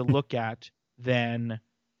for them to look at than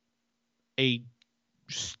a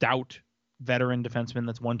stout veteran defenseman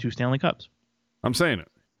that's won 2 Stanley Cups? I'm saying it.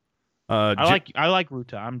 I like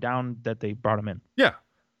Ruta. I'm down that they brought him in. Yeah.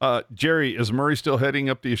 Jerry, is Murray still heading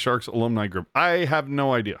up the Sharks alumni group? I have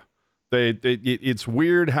no idea. It's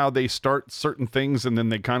weird how they start certain things and then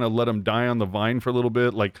they kind of let them die on the vine for a little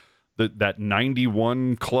bit. Like that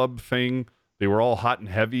 91 club thing, they were all hot and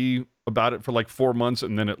heavy about it for like 4 months,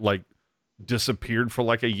 and then it like disappeared for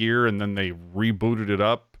like a year and then they rebooted it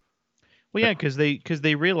up. Well, yeah, because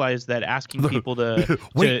they realized that asking people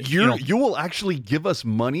Wait, to you will actually give us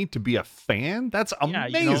money to be a fan? That's yeah,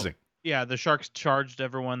 amazing. the Sharks charged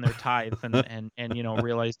everyone their tithe and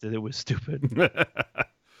realized that it was stupid.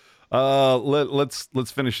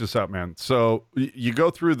 Let's finish this up, man. So you go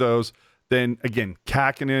through those, then again,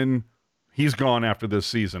 Kakkonen, he's gone after this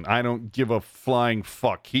season. I don't give a flying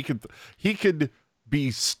fuck. He could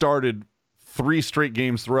be started 3 straight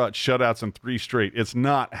games throughout, shutouts and 3 straight. It's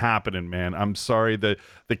not happening, man. I'm sorry. The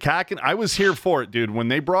Kakkonen, I was here for it, dude. When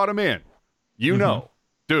they brought him in, know,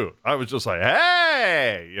 dude, I was just like,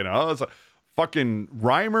 hey, it's a fucking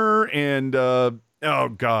Reimer and oh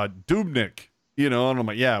god, Dubnik, and I'm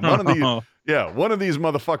like, yeah, one of these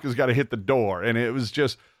motherfuckers got to hit the door, and it was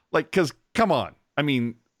just like, because come on, I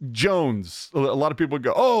mean, Jones. A lot of people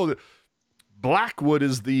go, oh, Blackwood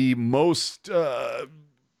is the most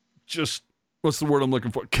just. What's the word I'm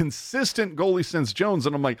looking for? Consistent goalie since Jones.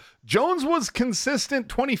 And I'm like, Jones was consistent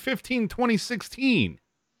 2015, 2016.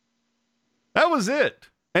 That was it.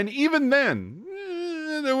 And even then,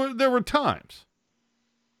 there were times.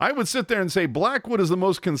 I would sit there and say Blackwood is the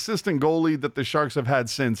most consistent goalie that the Sharks have had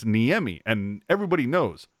since Niemi. And everybody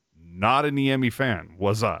knows, not a Niemi fan,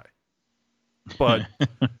 was I. But,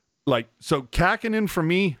 so Kakkonen for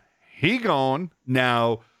me, he gone.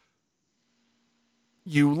 Now,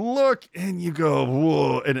 you look and you go,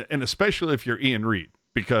 whoa, and especially if you're Ian Reed,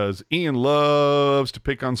 because Ian loves to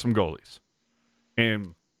pick on some goalies.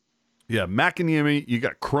 And yeah, McAniemi, you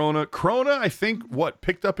got Krona. Krona, I think,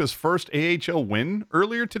 picked up his first AHL win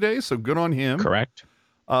earlier today, so good on him. Correct.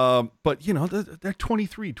 But, they're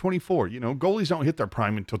 23, 24. Goalies don't hit their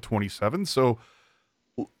prime until 27, so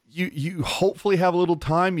you hopefully have a little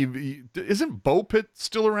time. Isn't Bo Pitt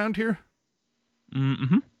still around here?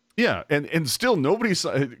 Mm-hmm. Yeah, and still nobody's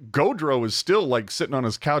Gaudreau is still like sitting on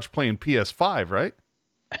his couch playing PS5, right?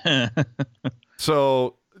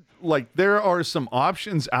 So there are some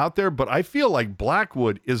options out there, but I feel like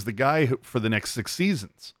Blackwood is the guy for the next 6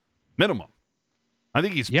 seasons minimum. I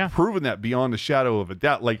think he's proven that beyond a shadow of a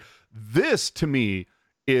doubt. Like, this to me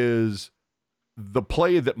is the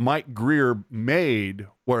play that Mike Greer made,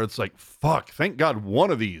 where it's like, fuck, thank God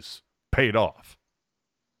one of these paid off.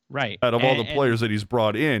 Right. Out of all the players that he's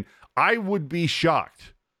brought in, I would be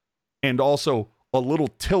shocked and also a little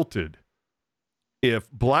tilted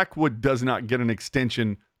if Blackwood does not get an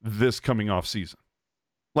extension this coming off season.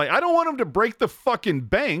 I don't want him to break the fucking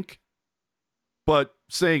bank, but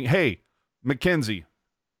saying, hey, McKenzie,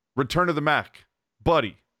 return to the Mac,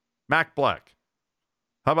 buddy, Mac Black.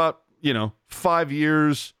 How about, 5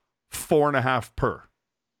 years, 4.5 per?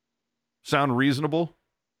 Sound reasonable?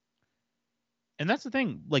 And that's the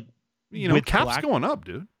thing, cap's going up,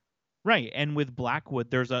 dude. Right, and with Blackwood,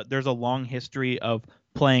 there's a long history of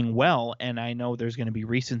playing well, and I know there's going to be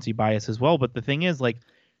recency bias as well. But the thing is,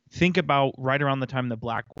 think about right around the time that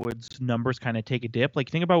Blackwood's numbers kind of take a dip.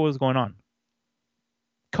 Think about what was going on.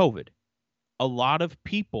 COVID, a lot of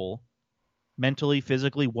people, mentally,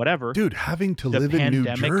 physically, whatever, dude, having to live in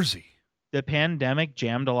New Jersey. The pandemic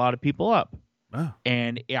jammed a lot of people up, oh.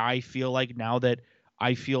 And I feel like now that.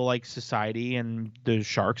 I feel like society and the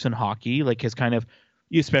Sharks and hockey, has kind of,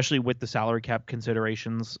 especially with the salary cap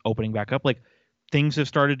considerations opening back up, things have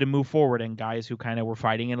started to move forward, and guys who kind of were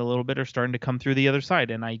fighting it a little bit are starting to come through the other side.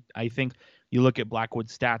 And I think you look at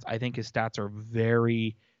Blackwood's stats, I think his stats are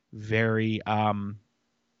very, very, a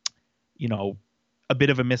bit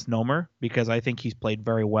of a misnomer, because I think he's played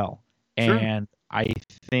very well. Sure. And I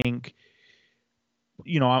think,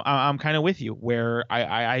 I'm kind of with you, where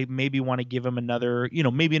I maybe want to give him another,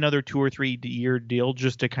 maybe another 2 or 3 year deal,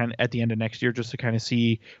 just to kind of at the end of next year, just to kind of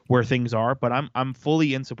see where things are. But I'm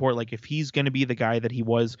fully in support. If he's going to be the guy that he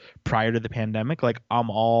was prior to the pandemic, I'm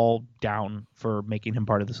all down for making him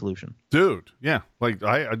part of the solution. Dude, yeah.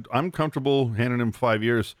 I'm comfortable handing him 5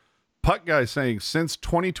 years. Puck guy saying, since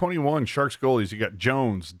 2021, Sharks goalies, you got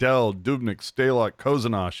Jones, Dell, Dubnik, Stalock,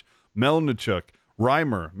 Kozanash, Melnichuk,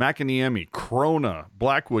 Reimer, McAniemi, Krona,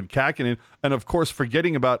 Blackwood, Kakkonen, and of course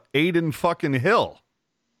forgetting about Aiden fucking Hill.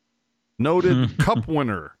 Noted cup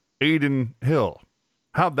winner, Aiden Hill.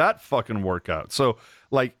 How'd that fucking work out? So,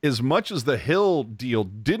 as much as the Hill deal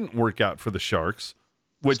didn't work out for the Sharks,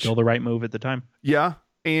 which... Still the right move at the time. Yeah,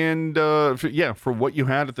 and for what you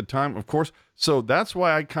had at the time, of course. So that's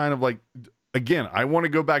why I kind of again, I want to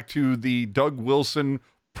go back to the Doug Wilson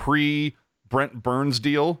Brent Burns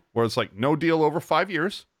deal, where it's no deal over 5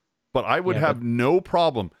 years, but I would have no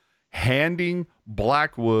problem handing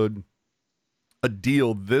Blackwood a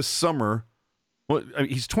deal this summer. Well, I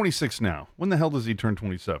mean, he's 26 now. When the hell does he turn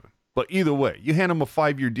 27? But either way, you hand him a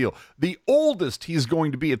 5-year deal. The oldest he's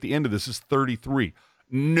going to be at the end of this is 33.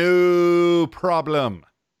 No problem.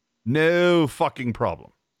 No fucking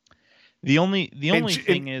problem. The only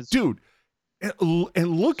thing is, dude,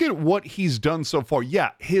 and look at what he's done so far.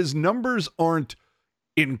 Yeah, his numbers aren't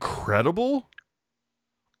incredible.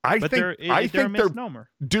 I think they're a misnomer.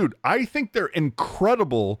 Dude, I think they're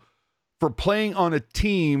incredible for playing on a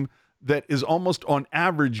team that is almost on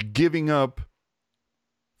average giving up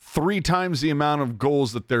 3 times the amount of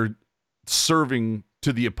goals that they're serving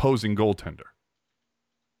to the opposing goaltender.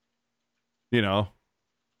 You know,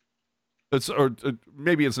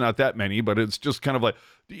 maybe it's not that many, but it's just kind of like,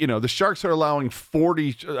 you know, the Sharks are allowing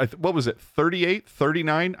 38,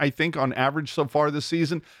 39, I think, on average so far this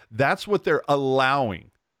season. That's what they're allowing.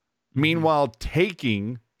 Meanwhile,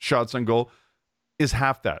 taking shots on goal is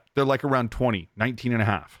half that. They're like around 20, 19 and a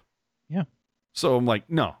half. Yeah. So I'm like,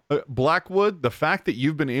 no. Blackwood, the fact that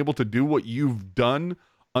you've been able to do what you've done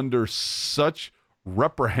under such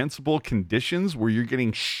reprehensible conditions where you're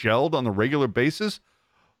getting shelled on a regular basis,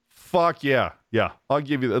 fuck yeah. Yeah. I'll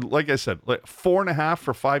give you that. Like I said, like 4.5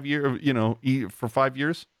 for 5 years, you know, for 5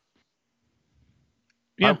 years.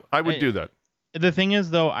 Yeah. I would do that. The thing is,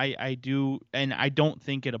 though, I do, and I don't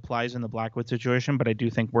think it applies in the Blackwood situation, but I do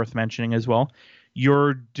think worth mentioning as well,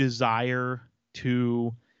 your desire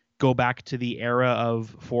to go back to the era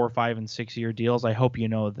of 4, 5, and 6 year deals. I hope you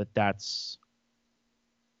know that that's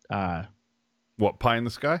what, pie in the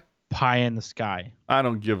sky? Pie in the sky. I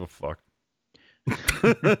don't give a fuck.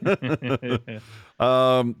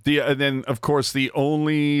 And then of course we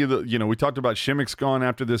talked about Shimmick's gone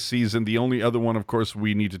after this season. The only other one, of course,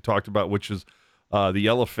 we need to talk about, which is the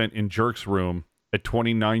elephant in Jerk's room, a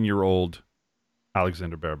 29-year-old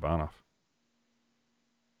Alexander Barabanov.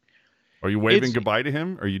 Are you waving goodbye to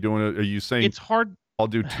him? Are you saying it's hard? I'll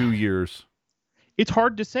do 2 years. It's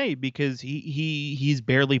hard to say because he's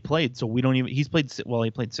barely played, so we don't even. He played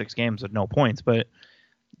 6 games with no points, but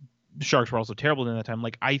the Sharks were also terrible during that time.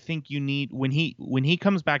 Like, I think you need when he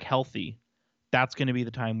comes back healthy, that's going to be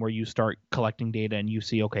the time where you start collecting data and you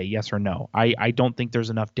see, okay, yes or no. I don't think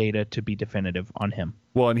there's enough data to be definitive on him.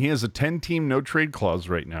 Well, and he has a 10-team no trade clause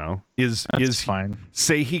right now. That's fine.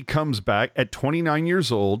 Say he comes back at 29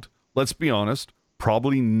 years old. Let's be honest,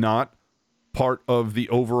 probably not part of the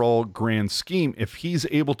overall grand scheme. If he's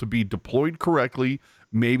able to be deployed correctly,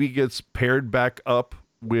 maybe gets paired back up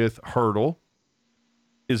with Hurdle,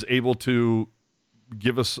 is able to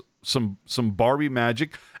give us some Barbie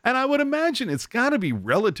magic. And I would imagine it's got to be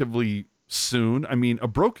relatively soon. I mean, a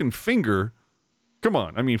broken finger, come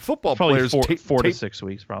on. I mean, football players tape 4 to 6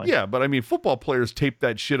 weeks probably. Yeah, but I mean, football players tape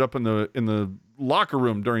that shit up in the locker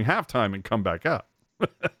room during halftime and come back out.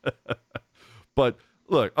 But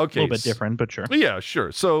look, okay. A little bit different, but sure. Yeah,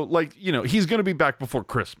 sure. So, like, you know, he's going to be back before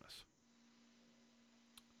Christmas.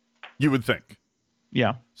 You would think.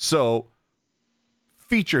 Yeah. So,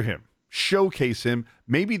 feature him, showcase him.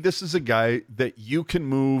 Maybe this is a guy that you can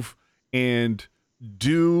move and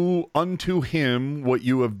do unto him what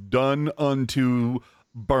you have done unto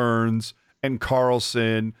Burns and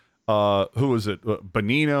Carlson. Who is it?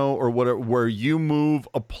 Bonino or whatever, where you move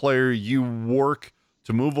a player, you work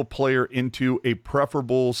to move a player into a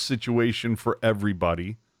preferable situation for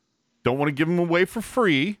everybody. Don't want to give him away for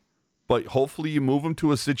free, but hopefully you move him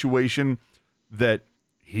to a situation that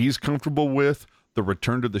he's comfortable with, the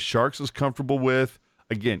return to the Sharks is comfortable with.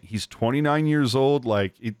 Again, he's 29 years old.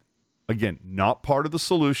 Like, again, not part of the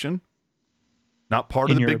solution, not part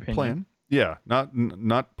of the big plan. Yeah,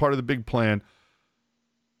 not part of the big plan.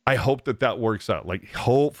 I hope that works out. Like,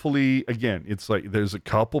 hopefully, again, it's like there's a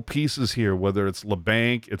couple pieces here, whether it's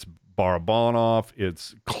LeBanc, it's Barabanov,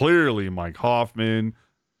 it's clearly Mike Hoffman.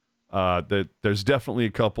 That there's definitely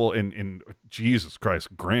a couple, and Jesus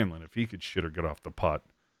Christ, Granlund, if he could shit or get off the pot.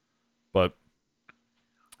 But,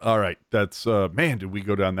 all right, that's, man, did we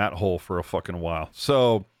go down that hole for a fucking while.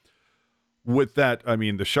 So, with that, I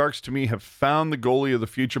mean, the Sharks, to me, have found the goalie of the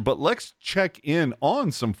future, but let's check in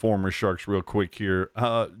on some former Sharks real quick here.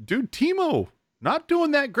 Dude, Timo, not doing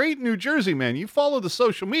that great in New Jersey, man. You follow the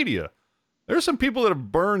social media. There's some people that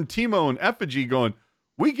have burned Timo in effigy going,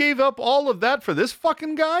 we gave up all of that for this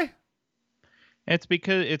fucking guy? It's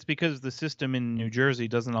because the system in New Jersey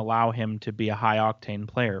doesn't allow him to be a high-octane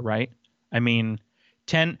player, right? I mean,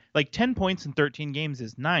 10 points in 13 games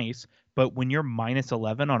is nice, but when you're minus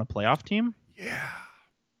 11 on a playoff team? Yeah.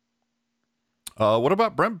 What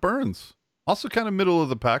about Brent Burns? Also kind of middle of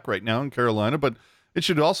the pack right now in Carolina, but it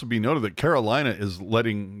should also be noted that Carolina is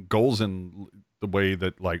letting goals in the way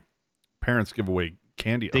that, like, parents give away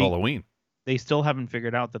candy at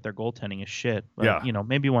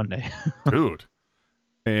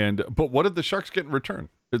But what did the Sharks get in return?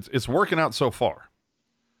 It's working out so far.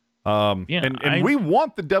 Yeah, and we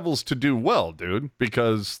want the Devils to do well, dude,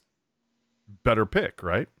 because better pick,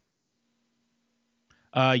 right?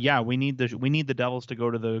 Yeah, we need the Devils to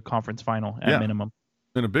go to the conference final at minimum,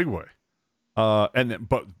 in a big way. But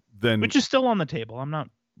then, which is still on the table. I'm not.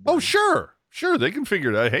 Oh, sure, they can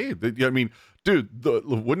figure it out. Hey, I mean, dude,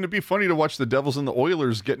 wouldn't it be funny to watch the Devils and the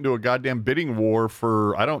Oilers get into a goddamn bidding war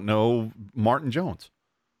for, I don't know, Martin Jones?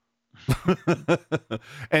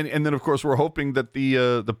 and then of course we're hoping that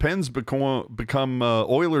the Pens become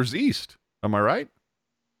Oilers East. Am I right?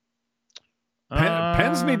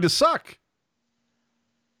 Pens need to suck.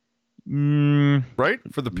 Right,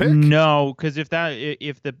 for the pick? No, because if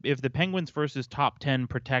the Penguins versus top 10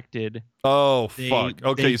 protected. Oh, fuck.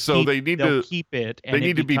 Okay, so they need to keep it. And they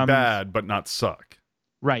need to be bad, but not suck.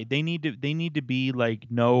 Right. They need to be like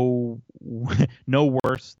no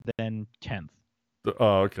worse than 10th.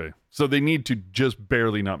 Oh, okay. So they need to just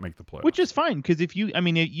barely not make the playoffs. Which is fine, because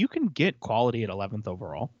you can get quality at 11th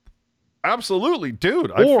overall. Absolutely,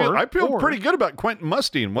 dude. I feel pretty good about Quentin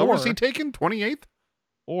Musteen. What was he taking? 28th?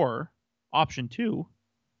 Or option 2,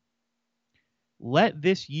 let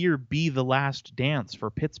this year be the last dance for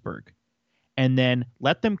Pittsburgh, and then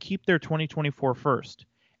let them keep their 2024 first.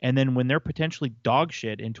 And then when they're potentially dog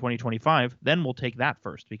shit in 2025, then we'll take that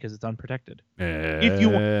first because it's unprotected. If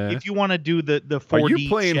you want to do the 4D, are you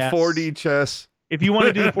playing chess, 4D chess? If you want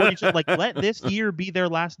to do the 4D chess, like let this year be their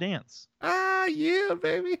last dance. Yeah,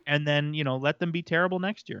 baby. And then let them be terrible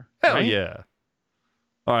next year. Hell right? Yeah.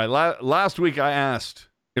 All right. Last week I asked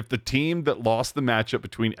if the team that lost the matchup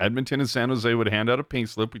between Edmonton and San Jose would hand out a pink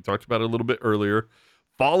slip. We talked about it a little bit earlier.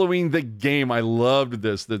 Following the game, I loved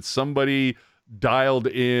this, that somebody dialed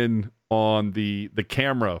in on the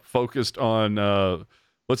camera, focused on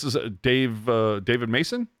what's his David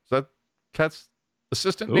Mason? Is that Cat's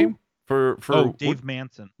assistant name? For Dave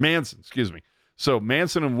Manson. Manson, excuse me. So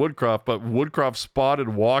Manson and Woodcroft, but Woodcroft spotted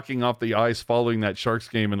walking off the ice following that Sharks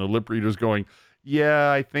game, and the lip reader's going,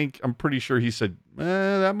 yeah, I'm pretty sure he said,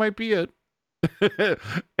 that might be it.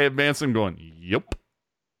 And Manson going, yep.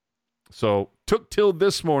 So took till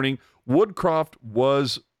this morning. Woodcroft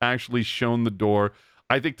was actually shown the door.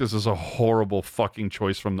 I think this is a horrible fucking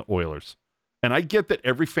choice from the Oilers. And I get that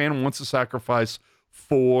every fan wants to sacrifice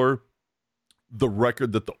for the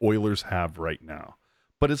record that the Oilers have right now.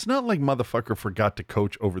 But it's not like motherfucker forgot to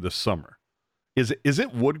coach over the summer. Is it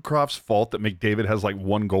Woodcroft's fault that McDavid has like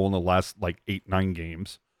one goal in the last like 8-9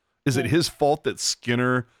 games? Is it his fault that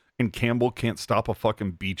Skinner and Campbell can't stop a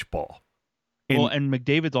fucking beach ball? And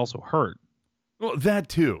McDavid's also hurt. Well, that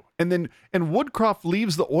too. And Woodcroft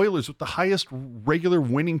leaves the Oilers with the highest regular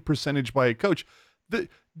winning percentage by a coach.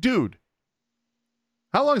 Dude,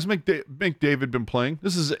 how long has McDavid been playing?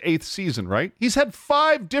 This is his 8th season, right? He's had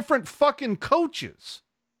 5 different fucking coaches.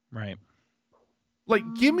 Right. Like,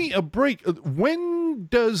 give me a break. When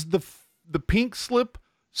does the pink slip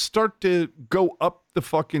start to go up the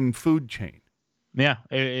fucking food chain? Yeah,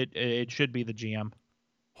 it should be the GM.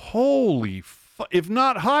 Holy if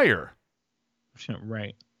not higher.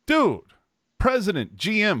 Right. Dude, president,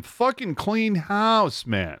 GM, fucking clean house,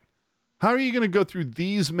 man. How are you going to go through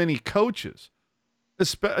these many coaches?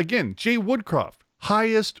 Again, Jay Woodcroft,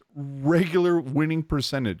 highest regular winning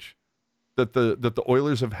percentage that the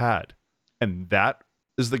Oilers have had. And that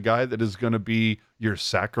is the guy that is going to be your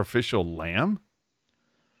sacrificial lamb?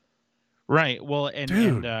 Right. Well,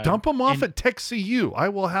 dude, dump him off at Tech CU. I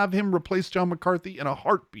will have him replace John McCarthy in a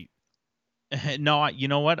heartbeat. No, you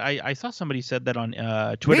know what? I saw somebody said that on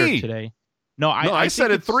Twitter today. I said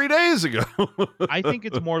it 3 days ago. I think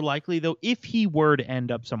it's more likely, though, if he were to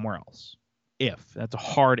end up somewhere else. That's a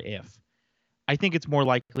hard if. I think it's more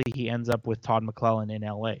likely he ends up with Todd McClellan in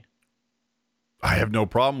LA. I have no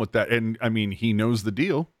problem with that. And I mean, he knows the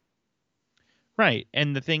deal. Right.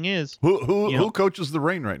 And the thing is, who coaches the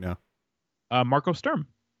Reign right now? Marco Sturm.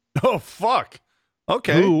 Oh, fuck.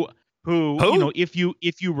 Okay. Who? If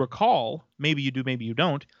you recall, maybe you do, maybe you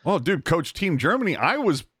don't. Oh, dude, coach Team Germany. I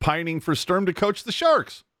was pining for Sturm to coach the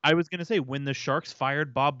Sharks. I was going to say, when the Sharks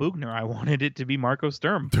fired Bob Bugner, I wanted it to be Marco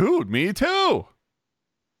Sturm. Dude, me too.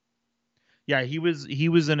 Yeah, he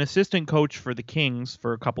was an assistant coach for the Kings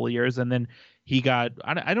for a couple of years, and then he got,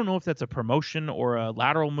 I don't know if that's a promotion or a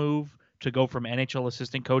lateral move to go from NHL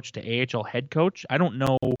assistant coach to AHL head coach. I don't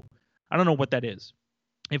know what that is,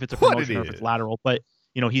 if it's a promotion or if it's lateral, but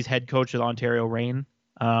he's head coach at Ontario Reign.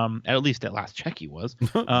 At least at last check he was.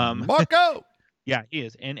 Marco! Yeah, he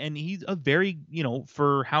is. And he's a very,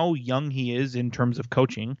 for how young he is in terms of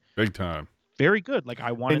coaching. Big time. Very good. Like,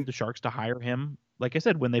 I wanted the Sharks to hire him, like I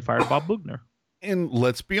said, when they fired Bob Bugner. And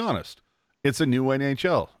let's be honest. It's a new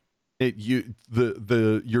NHL. Your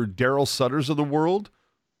Daryl Sutters of the world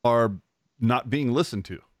are not being listened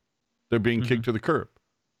to. They're being kicked to the curb.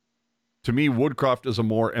 To me, Woodcroft is a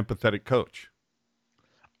more empathetic coach.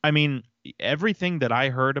 I mean, everything that I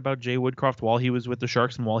heard about Jay Woodcroft while he was with the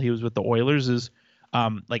Sharks and while he was with the Oilers is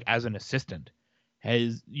like as an assistant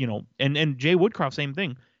has, and Jay Woodcroft, same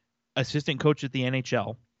thing, assistant coach at the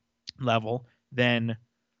NHL level, then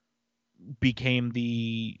became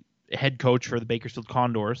the head coach for the Bakersfield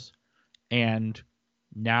Condors. And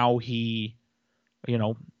now he,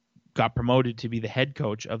 got promoted to be the head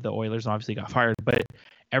coach of the Oilers and obviously got fired. But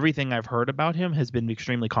everything I've heard about him has been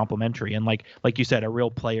extremely complimentary and like you said, a real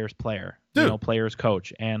player's player, player's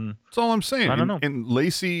coach. And that's all I'm saying. I don't know. And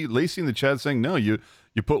Lacey in the chat saying, no, you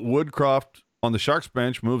put Woodcroft on the Sharks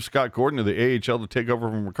bench, move Scott Gordon to the AHL to take over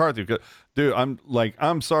from McCarthy. Dude,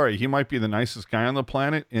 I'm sorry. He might be the nicest guy on the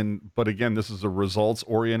planet. But again, this is a results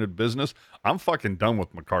oriented business. I'm fucking done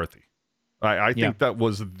with McCarthy. I think that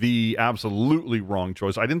was the absolutely wrong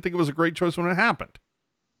choice. I didn't think it was a great choice when it happened.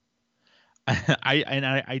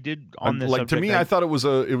 I did on this subject, to me, I thought it was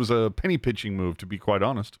a penny pitching move, to be quite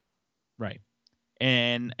honest. Right.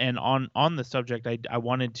 And on the subject, I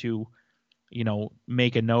wanted to,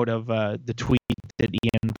 make a note of the tweet that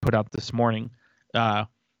Ian put out this morning.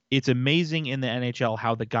 It's amazing in the NHL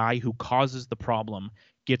how the guy who causes the problem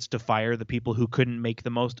gets to fire the people who couldn't make the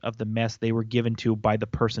most of the mess they were given to by the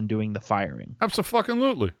person doing the firing.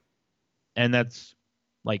 Absolutely. And that's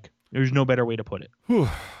there's no better way to put it. Whew.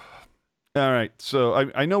 All right. So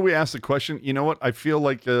I know we asked the question. You know what? I feel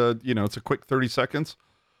like, it's a quick 30 seconds.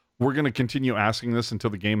 We're going to continue asking this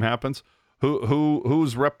until the game happens.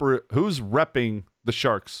 Who's repping the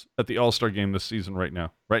Sharks at the All-Star game this season right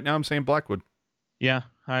now? Right now I'm saying Blackwood. Yeah,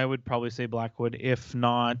 I would probably say Blackwood. If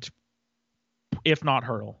not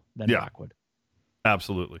Hurdle, then Blackwood.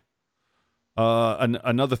 Absolutely.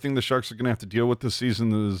 Another thing the Sharks are going to have to deal with this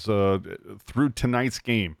season is through tonight's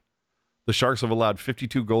game, the Sharks have allowed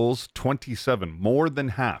 52 goals, 27, more than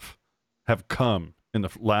half, have come in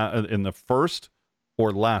the first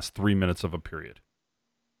or last 3 minutes of a period.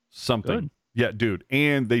 Something. Good. Yeah, dude.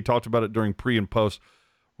 And they talked about it during pre and post.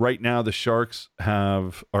 Right now, the Sharks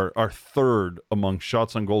are third among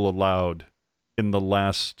shots on goal allowed in the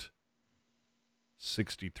last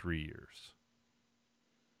 63 years.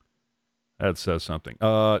 That says something.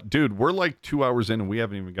 Dude, we're like 2 hours in and we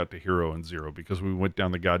haven't even got to Hero and Zero because we went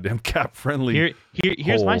down the goddamn cap friendly.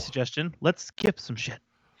 Here's my suggestion. Let's skip some shit.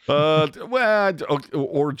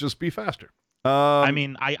 Or just be faster.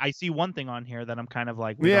 I see one thing on here that I'm kind of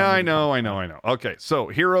like. I know. Okay, so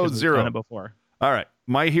Hero Zero. Done it before. All right,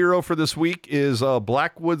 my hero for this week is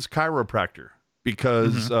Blackwood's chiropractor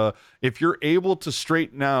because if you're able to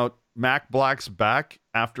straighten out Mac Black's back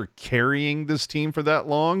after carrying this team for that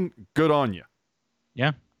long, good on you.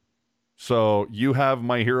 Yeah. So you have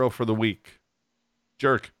my hero for the week,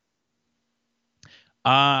 Jerk.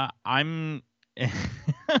 I'm.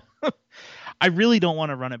 I really don't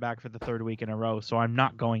want to run it back for the third week in a row, so I'm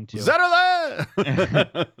not going to.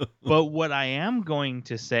 But what I am going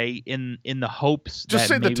to say in the hopes just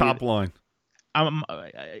that say the top line.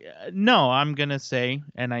 No, I'm going to say,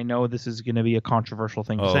 and I know this is going to be a controversial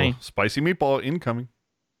thing to say. Spicy meatball incoming.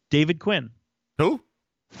 David Quinn. Who?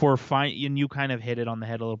 And you kind of hit it on the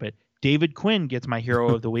head a little bit. David Quinn gets my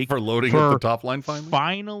hero of the week. For loading up the top line finally?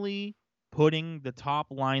 Finally putting the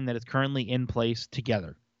top line that is currently in place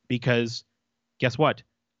together. Because guess what?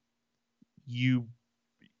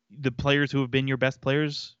 The players who have been your best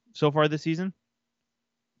players so far this season,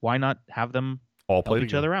 why not have them all play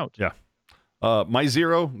each other out? Yeah. My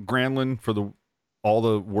zero, Granlund, for all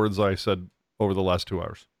the words I said over the last 2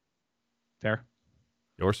 hours. Fair.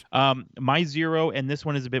 Yours? My zero, and this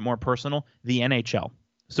one is a bit more personal, the NHL.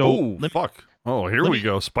 So fuck. Oh, here we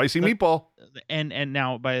go. Spicy meatball. And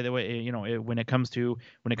now, by the way, when it comes to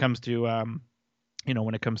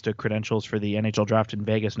credentials for the NHL draft in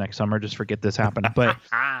Vegas next summer, just forget this happened. But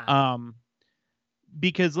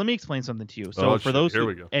because let me explain something to you. So for those here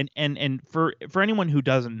we go. And for anyone who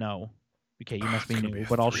doesn't know, okay, you must be new,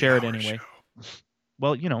 but I'll share it anyway. Show.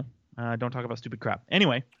 Well, don't talk about stupid crap.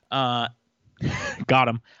 Anyway, got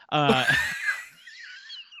him.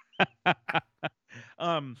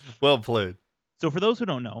 Well played. So for those who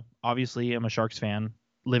don't know, obviously I'm a Sharks fan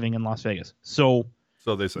living in Las Vegas. So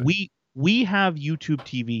they say. We have YouTube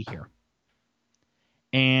TV here.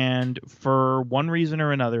 And for one reason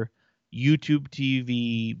or another, YouTube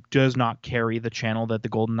TV does not carry the channel that the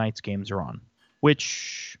Golden Knights games are on,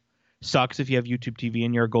 which sucks if you have YouTube TV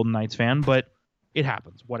and you're a Golden Knights fan, but it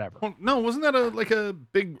happens, whatever. Well, no, wasn't that a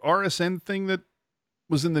big RSN thing that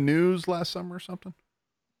was in the news last summer or something?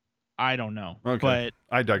 I don't know. Okay. But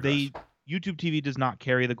I digress. YouTube TV does not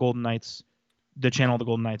carry the Golden Knights, the channel the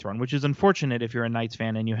Golden Knights are on, which is unfortunate if you're a Knights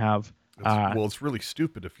fan and you have. It's really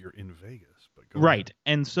stupid if you're in Vegas. But go Right. ahead.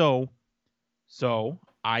 And so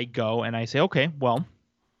I go and I say, okay, well,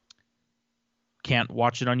 can't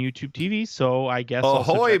watch it on YouTube TV, so I guess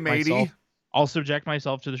Ahoy, matey. I'll subject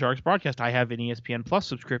myself to the Sharks broadcast. I have an ESPN Plus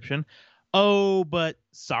subscription. Oh, but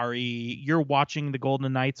sorry, you're watching the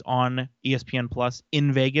Golden Knights on ESPN Plus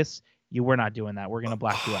in Vegas. We're not doing that. We're gonna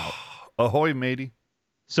black you out. Ahoy, matey.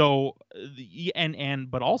 So,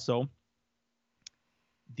 but also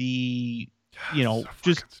So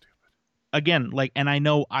just stupid. again, like, and I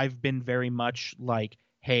know I've been very much like,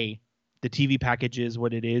 hey, the TV package is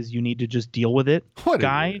what it is. You need to just deal with it,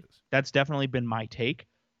 guy. That's definitely been my take.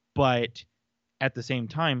 But at the same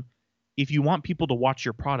time, if you want people to watch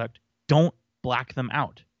your product, don't black them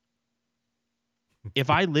out. If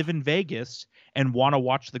I live in Vegas and want to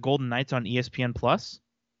watch the Golden Knights on ESPN Plus,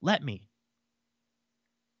 let me.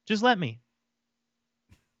 Just let me.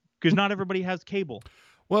 Because not everybody has cable.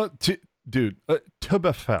 Well, dude, to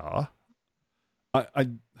be fair,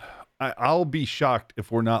 I'll be shocked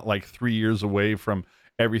if we're not like 3 years away from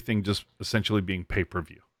everything just essentially being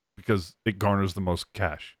pay-per-view because it garners the most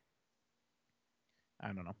cash. I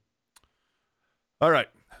don't know. All right.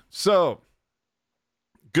 So,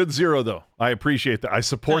 good zero, though. I appreciate that. I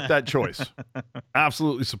support that choice.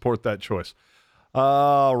 Absolutely support that choice.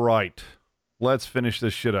 All right. Let's finish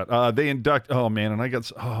this shit out. They induct. Oh man, I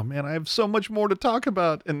have so much more to talk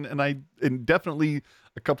about, and definitely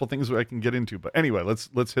a couple things that I can get into. But anyway,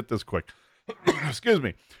 let's hit this quick. Excuse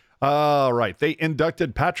me. All right, they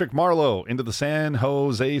inducted Patrick Marleau into the San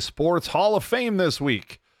Jose Sports Hall of Fame this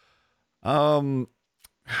week. Can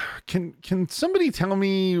somebody tell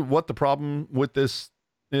me what the problem with this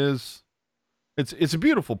is? It's a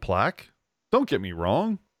beautiful plaque. Don't get me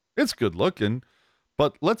wrong. It's good looking.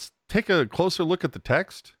 But let's take a closer look at the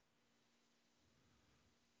text.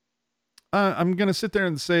 I'm going to sit there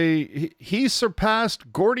and say he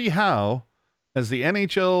surpassed Gordie Howe as the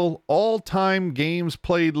NHL all-time games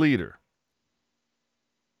played leader.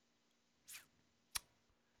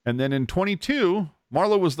 And then in 22,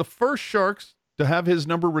 Marleau was the first Sharks to have his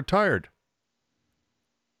number retired.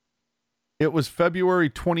 It was February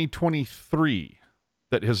 2023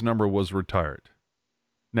 that his number was retired.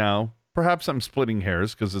 Now, perhaps I'm splitting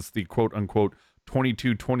hairs because it's the quote-unquote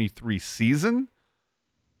 22-23 season.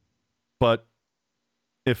 But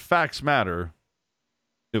if facts matter,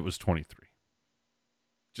 it was 23.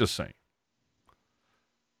 Just saying.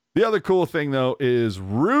 The other cool thing, though, is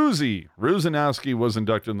Rusanowski was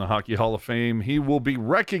inducted in the Hockey Hall of Fame. He will be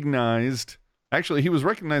recognized. Actually, he was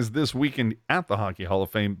recognized this weekend at the Hockey Hall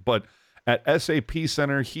of Fame, but at SAP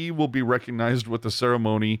Center, he will be recognized with the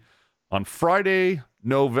ceremony on Friday,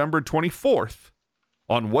 November 24th,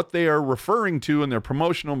 on what they are referring to in their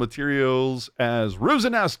promotional materials as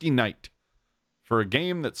Rusanowski Night, for a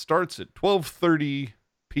game that starts at 12:30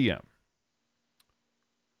 p.m.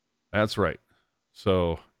 That's right.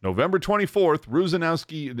 So November 24th,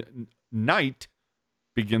 Rusanowski Night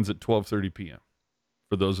begins at 12:30 p.m.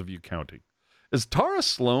 for those of you counting. Is Tara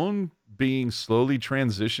Sloan being slowly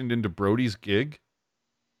transitioned into Brody's gig?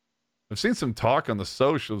 I've seen some talk on the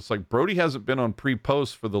socials. Like Brody hasn't been on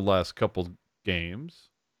pre-post for the last couple games.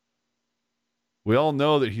 We all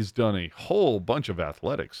know that he's done a whole bunch of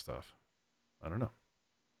athletic stuff. I don't know.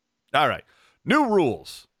 All right. New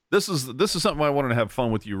rules. This is something I wanted to have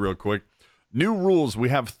fun with you real quick. New rules. We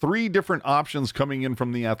have 3 different options coming in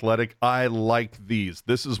from the Athletic. I like these.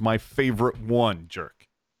 This is my favorite one, jerk.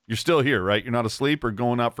 You're still here, right? You're not asleep or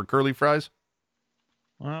going out for curly fries?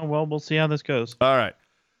 Well, we'll see how this goes. All right.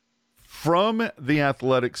 From the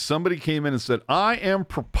Athletic, somebody came in and said, I am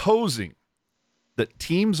proposing that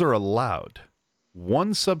teams are allowed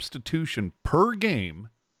 1 substitution per game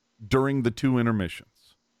during the 2 intermissions.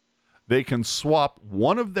 They can swap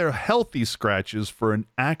one of their healthy scratches for an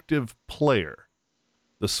active player.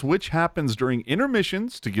 The switch happens during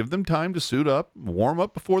intermissions to give them time to suit up, warm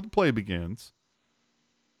up before the play begins.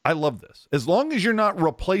 I love this. As long as you're not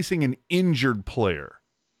replacing an injured player,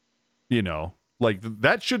 like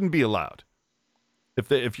that shouldn't be allowed.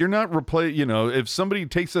 If you're not if somebody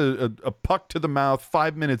takes a puck to the mouth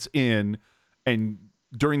 5 minutes in and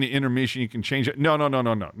during the intermission you can change it.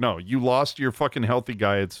 No. You lost your fucking healthy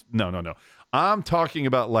guy. It's no. I'm talking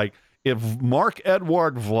about like if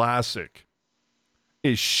Marc-Edouard Vlasic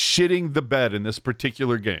is shitting the bed in this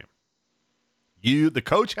particular game, the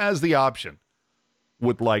coach has the option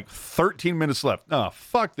with like 13 minutes left. No,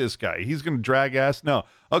 fuck this guy. He's going to drag ass. No.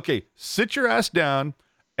 Okay, sit your ass down,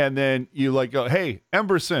 and then you like go, hey,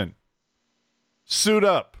 Emberson, suit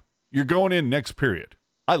up. You're going in next period.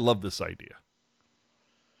 I love this idea.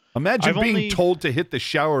 Imagine being told to hit the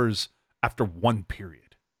showers after one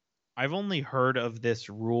period. I've only heard of this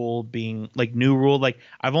rule being like new rule. Like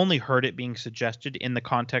I've only heard it being suggested in the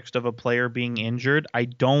context of a player being injured. I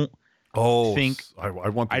don't think I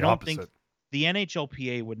want the opposite. Think the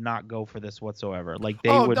NHLPA would not go for this whatsoever. Like they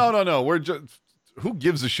would. No. We're just who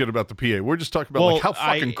gives a shit about the PA? We're just talking about like how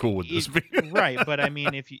fucking cool would this be? Right, but I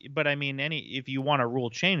mean if you want a rule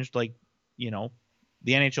changed, like, you know,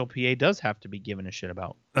 the NHLPA does have to be given a shit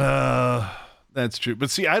about. That's true. But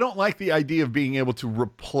see, I don't like the idea of being able to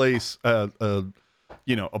replace a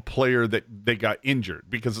player that they got injured,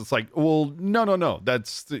 because it's like, well, no.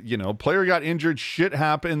 That's player got injured, shit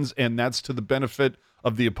happens, and that's to the benefit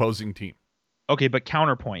of the opposing team. Okay, but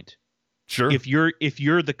counterpoint. Sure. If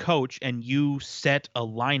you're the coach and you set a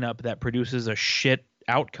lineup that produces a shit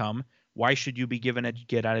outcome, why should you be given a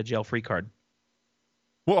get out of jail free card?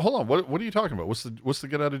 Well, hold on. What are you talking about? What's the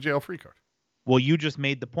get out of jail free card? Well, you just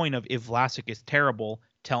made the point of if Vlasic is terrible,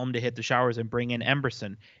 tell him to hit the showers and bring in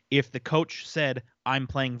Emberson. If the coach said, I'm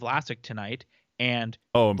playing Vlasic tonight, and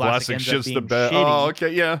Vlasic shits the bed. Oh, okay,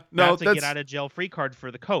 yeah. No, that's a get out of jail free card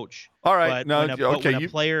for the coach. All right. But when a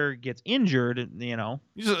player gets injured,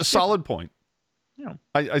 it's a solid point. Yeah.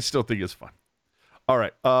 I still think it's fun. All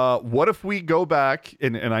right. What if we go back,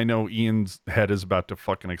 and I know Ian's head is about to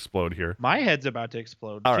fucking explode here. My head's about to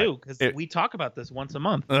explode too, because we talk about this once a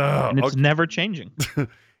month, and it's never changing.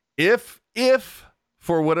 If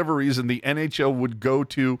for whatever reason the NHL would go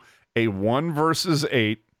to a 1 versus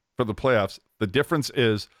 8 for the playoffs, the difference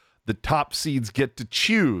is the top seeds get to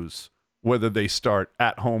choose whether they start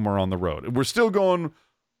at home or on the road. We're still going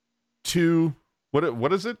to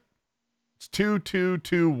what is it? It's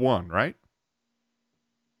 2-2-2-1, right?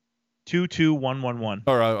 2-2-1-1-1.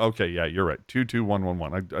 All right, okay, yeah, you're right.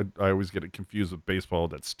 2-2-1-1-1. I always get it confused with baseball.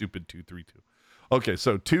 That stupid 2-3-2. Okay,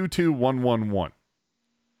 so 2-2-1-1-1.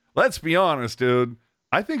 Let's be honest, dude.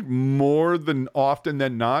 I think more than often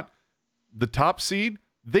than not, the top seed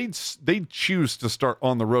they'd choose to start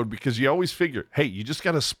on the road, because you always figure, hey, you just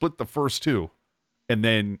got to split the first 2, and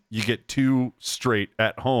then you get 2 straight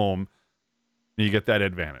at home, and you get that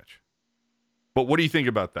advantage. But what do you think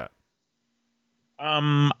about that?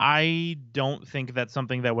 I don't think that's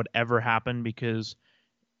something that would ever happen, because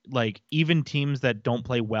like even teams that don't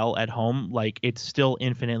play well at home, like it's still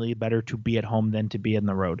infinitely better to be at home than to be on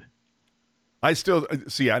the road. I still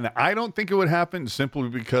see, and I don't think it would happen simply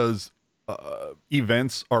because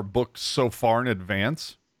events are booked so far in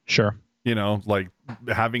advance. Sure. Like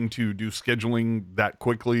having to do scheduling that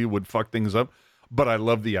quickly would fuck things up, but I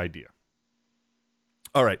love the idea.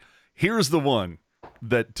 All right, here's the one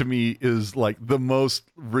that to me is like the most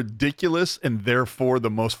ridiculous and therefore the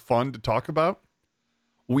most fun to talk about.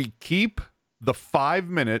 We keep the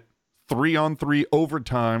 5-minute 3-on-3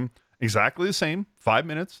 overtime exactly the same, 5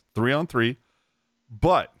 minutes, 3-on-3.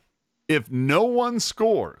 But if no one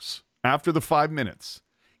scores after the 5 minutes,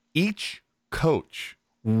 each coach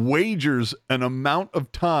wagers an amount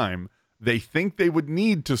of time they think they would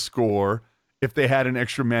need to score if they had an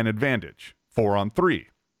extra man advantage, 4-on-3.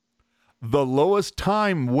 The lowest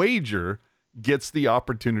time wager gets the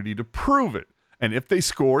opportunity to prove it. And if they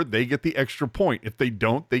score, they get the extra point. If they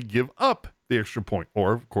don't, they give up the extra point.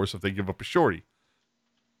 Or, of course, if they give up a shorty.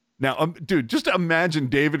 Now, dude, just imagine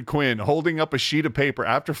David Quinn holding up a sheet of paper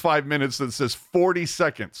after 5 minutes that says 40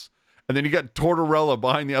 seconds. And then you got Tortorella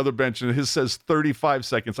behind the other bench, and his says 35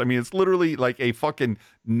 seconds. I mean, it's literally like a fucking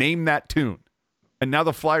name that tune. And now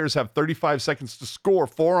the Flyers have 35 seconds to score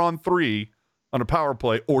 4-on-3 on a power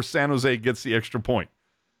play, or San Jose gets the extra point.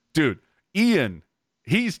 Dude, Ian,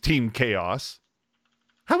 he's Team Chaos.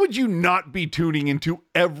 How would you not be tuning into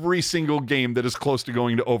every single game that is close to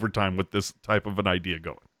going to overtime with this type of an idea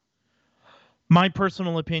going? My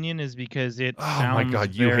personal opinion is because it sounds my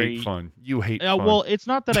God, you very... hate fun. You hate fun. Well, it's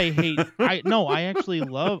not that I hate... I actually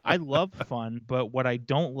love fun, but what I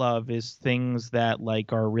don't love is things that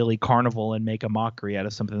like are really carnival and make a mockery out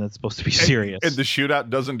of something that's supposed to be serious. And the shootout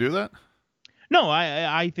doesn't do that? No,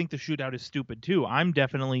 I think the shootout is stupid too. I'm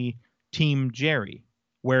definitely Team Jerry,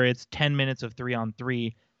 where it's 10 minutes of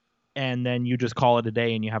 3-on-3, and then you just call it a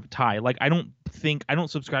day and you have a tie. Like I don't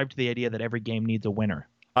subscribe to the idea that every game needs a winner.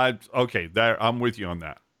 I'm with you on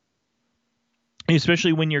that.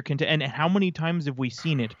 Especially when you're and how many times have we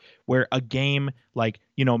seen it where a game, like,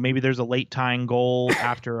 maybe there's a late tying goal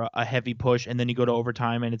after a heavy push, and then you go to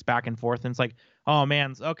overtime and it's back and forth, and it's like, oh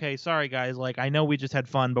man, okay, sorry guys, like I know we just had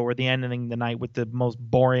fun, but we're ending the night with the most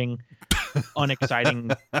boring,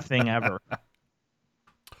 unexciting thing ever.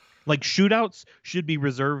 Like shootouts should be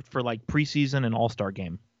reserved for like preseason and all-star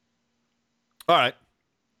game. All right.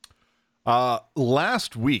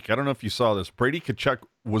 Last week, I don't know if you saw this, Brady Tkachuk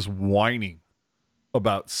was whining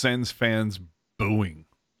about Sens fans booing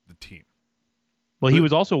the team. Well, he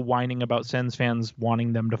was also whining about Sens fans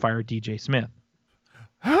wanting them to fire DJ Smith.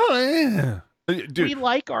 Oh, yeah. Dude, we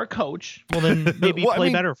like our coach. Well, then maybe well,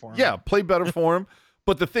 play better for him. Yeah, play better for him.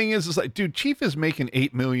 But the thing is like, dude, Chief is making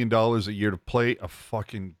 $8 million a year to play a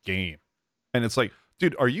fucking game. And it's like,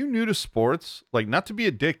 dude, are you new to sports? Like, not to be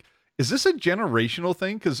a dick, is this a generational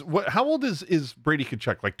thing? Because how old is Brady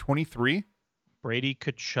Tkachuk? Like 23? Brady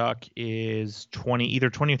Tkachuk is either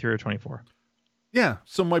 23 or 24. Yeah.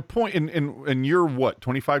 So my point, and you're what,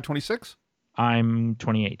 25, 26? I'm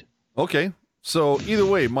 28. Okay. So either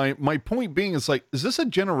way, my point being is like, is this a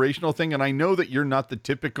generational thing? And I know that you're not the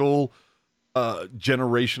typical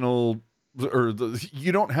generational, or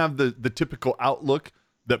you don't have the typical outlook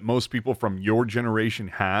that most people from your generation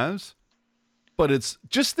has, but it's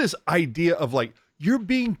just this idea of like, you're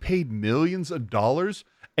being paid millions of dollars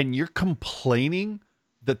and you're complaining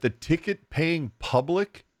that the ticket paying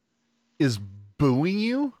public is booing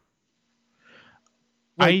you.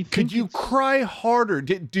 Like, could you cry harder?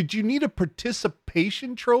 Did you need a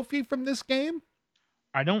participation trophy from this game?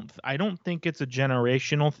 I don't think it's a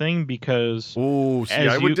generational thing because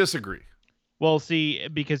I would disagree. Well, see,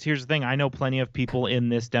 because here's the thing. I know plenty of people in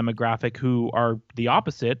this demographic who are the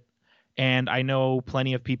opposite, and I know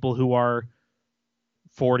plenty of people who are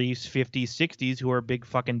 40s, 50s, 60s who are big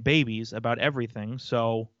fucking babies about everything.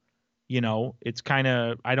 So, it's kind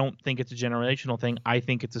of, I don't think it's a generational thing. I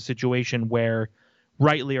think it's a situation where,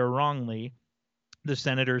 rightly or wrongly, the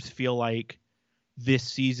Senators feel like this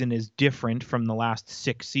season is different from the last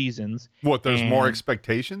 6 seasons. What, there's more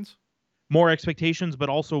expectations? More expectations, but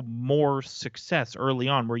also more success early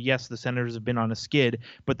on, where, yes, the Senators have been on a skid,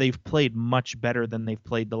 but they've played much better than they've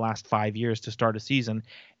played the last 5 years to start a season.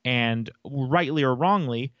 And rightly or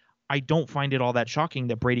wrongly, I don't find it all that shocking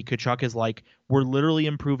that Brady Tkachuk is like, we're literally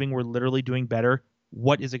improving, we're literally doing better.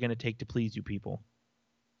 What is it going to take to please you people?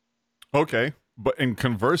 Okay. And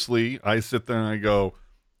conversely, I sit there and I go,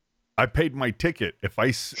 I paid my ticket.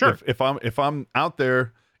 If I'm out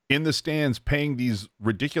there in the stands paying these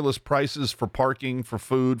ridiculous prices for parking, for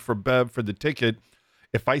food, for bev, for the ticket,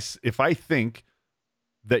 if I think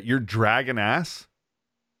that you're dragging ass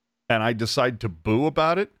and I decide to boo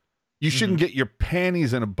about it, you shouldn't get your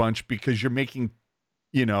panties in a bunch because you're making,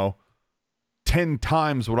 10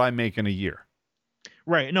 times what I make in a year.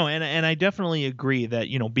 Right. No, and I definitely agree that,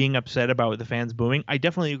 being upset about the fans booing, I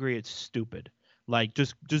definitely agree it's stupid. Like,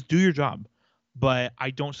 just do your job. But I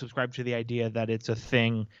don't subscribe to the idea that it's a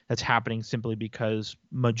thing that's happening simply because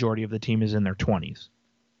majority of the team is in their 20s.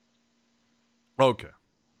 Okay.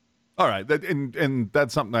 All right. And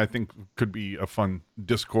that's something I think could be a fun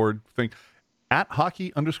Discord thing. At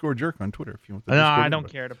hockey_jerk on Twitter if you want to. No, I don't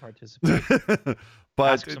care to participate.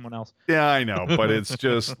 But ask someone else. Yeah, I know, but it's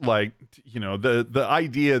just like, the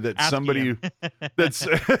idea that somebody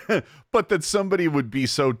that somebody would be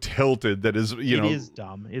so tilted that is, it is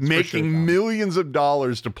dumb. It's making dumb. millions of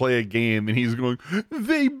dollars to play a game and he's going,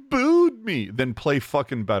 they booed me, then play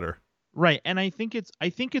fucking better. Right. And I think it's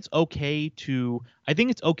okay to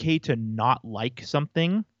not like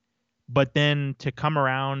something, but then to come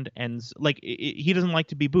around and he doesn't like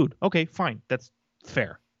to be booed. Okay, fine. That's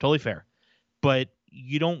fair. Totally fair. But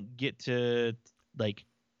you don't get to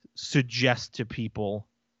suggest to people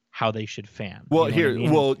how they should fan. Well,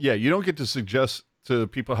 you don't get to suggest to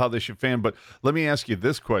people how they should fan, but let me ask you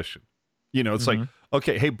this question. It's like,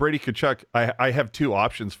 okay, hey, Brady Tkachuk, I have 2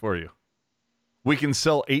 options for you. We can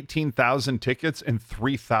sell 18,000 tickets and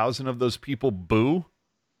 3,000 of those people boo,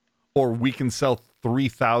 or we can sell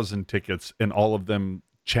 3,000 tickets and all of them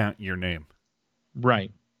chant your name.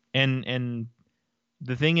 Right. And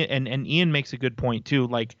the thing, and Ian makes a good point too.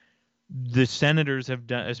 Like, the Senators have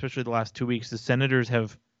done, especially the last 2 weeks, the Senators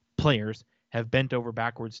players have bent over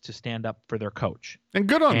backwards to stand up for their coach. And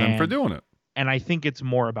good on them for doing it. And I think it's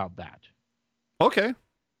more about that. Okay.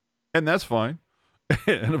 And that's fine.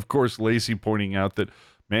 And of course, Lacey pointing out that,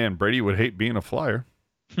 man, Brady would hate being a Flyer.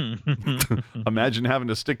 Imagine having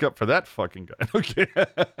to stick up for that fucking guy.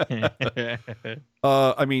 Okay.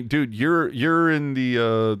 I mean, dude, you're in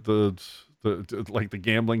the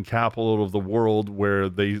gambling capital of the world where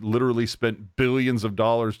they literally spent billions of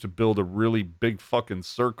dollars to build a really big fucking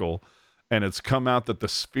circle, and it's come out that the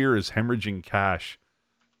Sphere is hemorrhaging cash.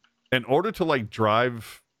 In order to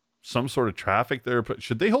drive some sort of traffic there,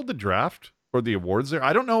 should they hold the draft or the awards there?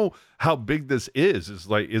 I don't know how big this is.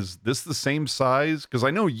 Is this the same size? Because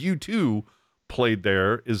I know you too played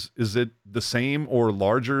there. Is it the same or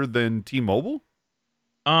larger than T-Mobile?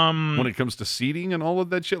 When it comes to seating and all of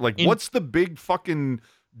that shit, what's the big fucking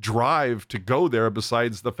drive to go there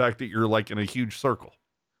besides the fact that you're like in a huge circle?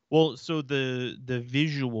 Well, so the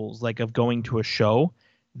visuals like of going to a show,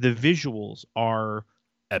 the visuals are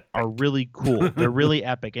Epic. really cool. They're really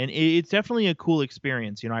epic, and it's definitely a cool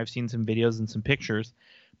experience. I've seen some videos and some pictures,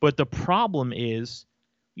 but the problem is,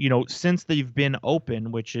 since they've been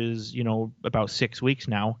open, which is about 6 weeks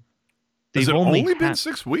now, Has they've it only only been had,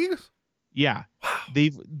 6 weeks? yeah, Wow.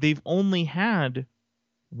 they've only had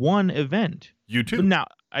one event. You too. Now,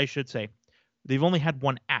 I should say, they've only had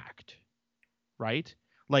one act, right?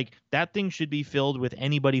 Like that thing should be filled with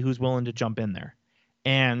anybody who's willing to jump in there.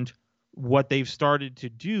 And what they've started to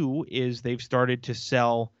do is they've started to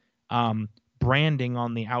sell branding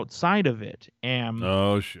on the outside of it. And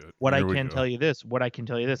Oh shit. what Here I we can go. tell you this,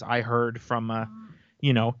 I heard from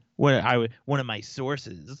one of my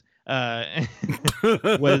sources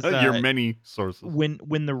was Your many sources.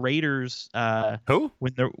 when the Raiders Who?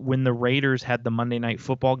 when the Raiders had the Monday Night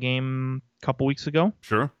Football game a couple weeks ago,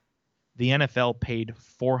 Sure. the NFL paid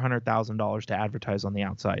 $400,000 to advertise on the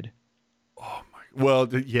outside. Oh my. Well,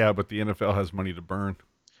 yeah, but the NFL has money to burn.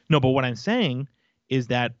 No, but what I'm saying is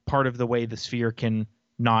that part of the way the Sphere can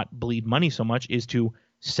not bleed money so much is to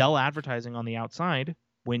sell advertising on the outside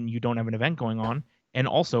when you don't have an event going on, and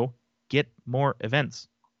also get more events.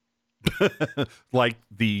 Like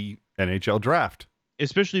the NHL draft.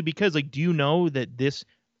 Especially because, like, do you know that this,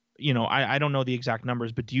 I don't know the exact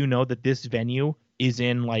numbers, but do you know that this venue is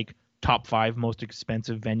in like top 5 most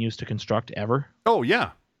expensive venues to construct ever? Oh yeah.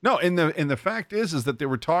 No, and the fact is that they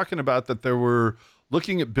were talking about that they were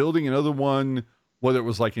looking at building another one, whether it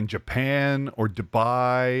was like in Japan or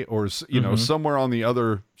Dubai or somewhere on the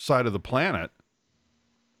other side of the planet,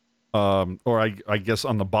 or I guess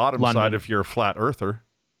on the bottom London. side if you're a flat earther.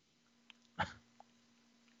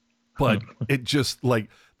 But it just like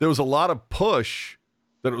there was a lot of push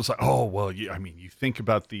that it was like, oh well, I mean, you think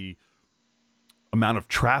about the amount of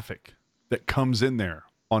traffic that comes in there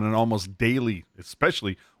on an almost daily,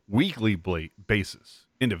 especially weekly basis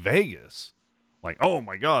into Vegas. Like, oh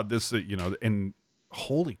my God, this, and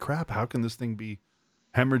holy crap, how can this thing be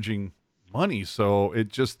hemorrhaging money? So it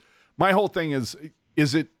just, my whole thing is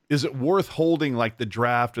it worth holding like the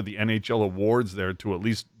draft or the NHL awards there to at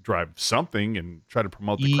least drive something and try to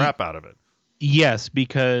promote the crap out of it? Yes,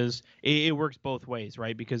 because it works both ways,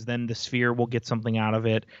 right? Because then the Sphere will get something out of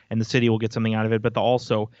it and the city will get something out of it. But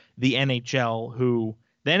also the NHL,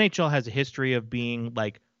 the NHL has a history of being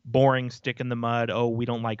like boring, stick in the mud. Oh, we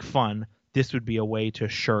don't like fun. This would be a way to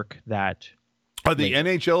shirk that. Is the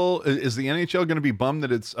NHL going to be bummed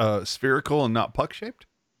that it's spherical and not puck shaped?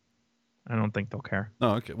 I don't think they'll care.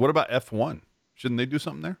 Oh, okay. What about F1? Shouldn't they do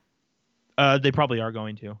something there? They probably are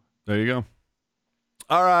going to. There you go.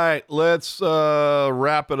 All right, let's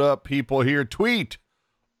wrap it up, people. Here, tweet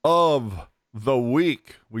of the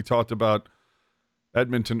week. We talked about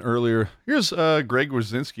Edmonton earlier. Here's Greg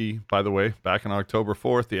Wyszynski, by the way, back on October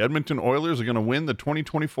 4th. The Edmonton Oilers are going to win the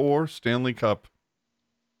 2024 Stanley Cup.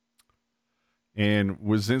 And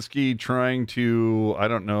Wyszynski trying to, I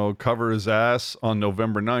don't know, cover his ass on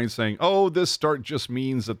November 9th, saying, oh, this start just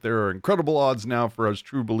means that there are incredible odds now for us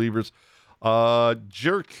true believers.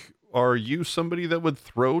 Jerk, are you somebody that would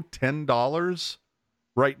throw $10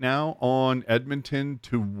 right now on Edmonton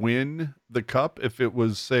to win the cup if it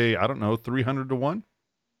was, say, I don't know, 300 to 1?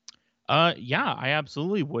 Yeah, I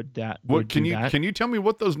absolutely would. Can you tell me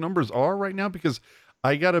what those numbers are right now? Because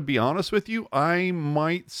I got to be honest with you, I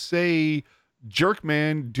might say, Jerk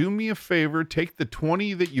man, do me a favor, take the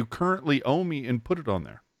 20 that you currently owe me and put it on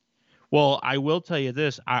there. Well, I will tell you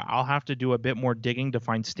this. I'll have to do a bit more digging to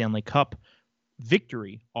find Stanley Cup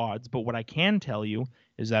victory odds. But what I can tell you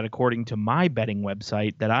is that according to my betting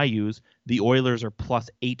website that I use, the Oilers are plus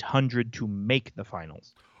 800 to make the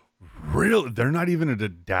finals. Really? They're not even at a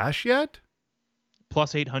dash yet?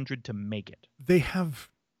 Plus 800 to make it. They have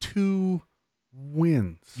 2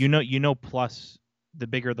 wins. Plus, the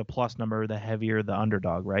bigger the plus number, the heavier the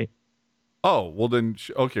underdog, right? Oh, well then,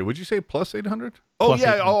 okay. Would you say plus 800? Oh, Plus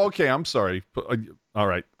yeah. 800. Oh, okay. I'm sorry. All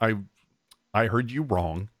right. I heard you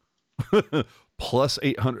wrong. Plus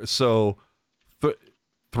 800. So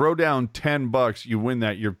throw down $10, you win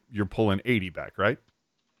that. You're pulling 80 back, right?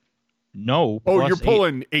 No. Oh, you're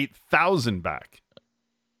pulling 8,000 back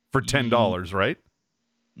for $10, right?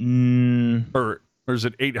 Or is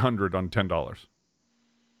it 800 on $10?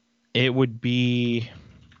 It would be,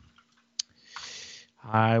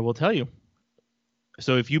 I will tell you.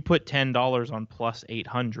 So if you put $10 on plus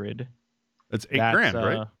 800, that's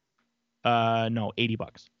 $8,000, right? No,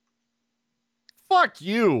 $80. Fuck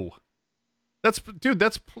you. That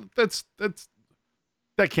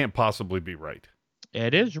can't possibly be right.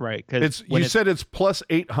 It is right because You said it's plus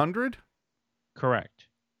 800. Correct.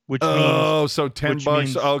 Which Oh, means so $10.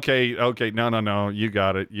 means, Okay. No. You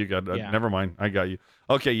got it. Yeah. Never mind. I got you.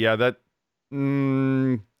 Okay, yeah, that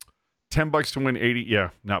 $10 to win 80. Yeah,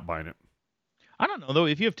 not buying it. I don't know though.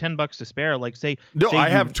 If you have $10 to spare, like say I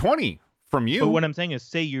have 20 from you. But what I'm saying is,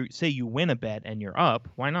 say you win a bet and you're up.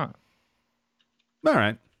 Why not? All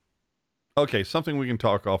right. Okay, something we can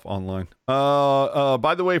talk off online.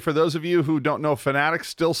 By the way, for those of you who don't know, Fanatics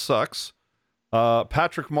still sucks.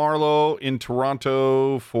 Patrick Marleau in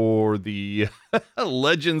Toronto for the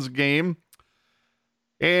Legends game.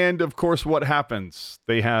 And of course, what happens?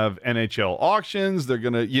 They have NHL auctions. They're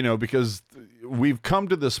going to, because we've come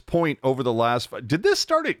to this point over the last. Did this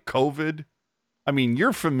start at COVID? I mean,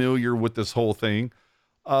 you're familiar with this whole thing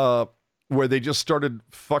where they just started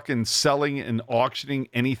fucking selling and auctioning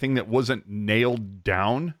anything that wasn't nailed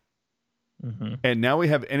down. Mm-hmm. And now we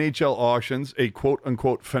have NHL auctions, a quote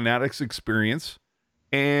unquote Fanatics experience.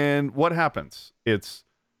 And what happens? It's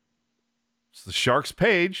the Sharks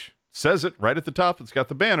page, says it right at the top. It's got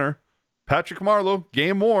the banner. Patrick Marleau,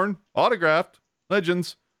 game worn, autographed,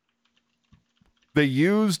 Legends. They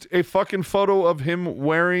used a fucking photo of him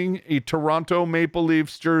wearing a Toronto Maple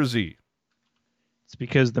Leafs jersey. It's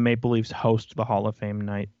because the Maple Leafs host the Hall of Fame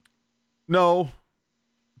night. No.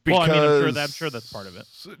 Because, I'm sure that's part of it.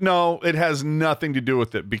 No, it has nothing to do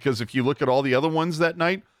with it. Because if you look at all the other ones that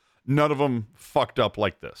night, none of them fucked up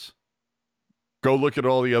like this. Go look at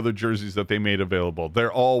all the other jerseys that they made available.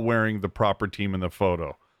 They're all wearing the proper team in the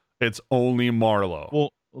photo. It's only Marleau. Well,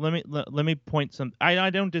 let me point some. I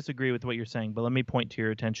don't disagree with what you're saying, but let me point to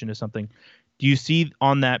your attention to something. Do you see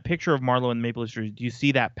on that picture of Marleau in the Maple Leafs jersey? Do you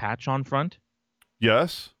see that patch on front?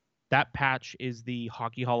 Yes. That patch is the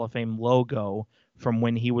Hockey Hall of Fame logo from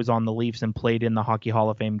when he was on the Leafs and played in the Hockey Hall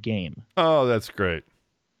of Fame game. Oh, that's great.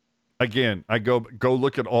 Again, I go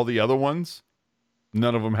look at all the other ones.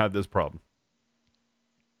 None of them had this problem.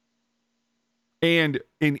 And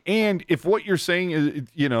if what you're saying is,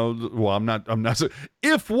 I'm not.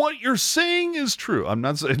 If what you're saying is true, I'm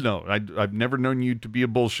not saying no. I've never known you to be a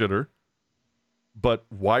bullshitter. But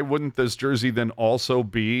why wouldn't this jersey then also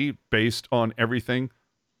be based on everything?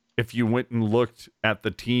 If you went and looked at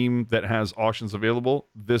the team that has auctions available,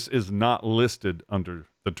 this is not listed under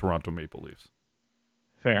the Toronto Maple Leafs.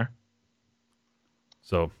 Fair.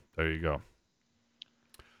 So there you go.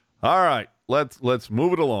 All right, let's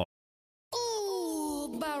move it along.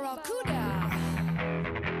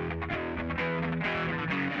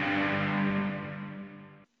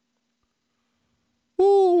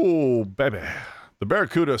 Ooh, baby. The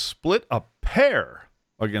Barracuda split a pair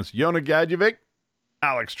against Yona Gadjevic,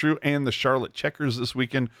 Alex True, and the Charlotte Checkers this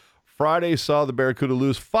weekend. Friday saw the Barracuda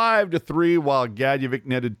lose 5-3 while Gadjevic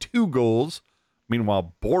netted 2 goals.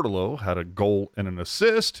 Meanwhile, Bordelot had a goal and an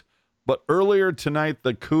assist. But earlier tonight,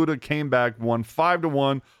 the Cuda came back, won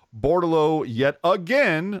 5-1. Bordelot, yet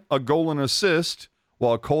again, a goal and assist,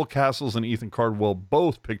 while Cole Castles and Ethan Cardwell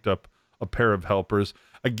both picked up a pair of helpers.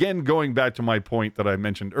 Again, going back to my point that I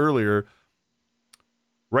mentioned earlier,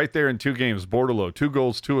 right there in 2 games, Bordelot, 2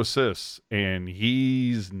 goals, 2 assists, and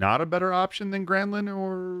he's not a better option than Granlund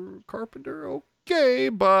or Carpenter. Okay,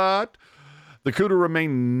 but the Cuda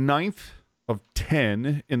remain 9th of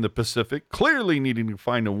 10 in the Pacific, clearly needing to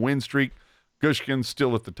find a win streak. Gushkin's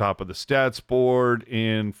still at the top of the stats board,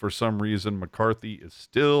 and for some reason, McCarthy is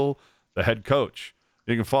still the head coach.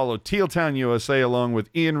 You can follow Teal Town USA along with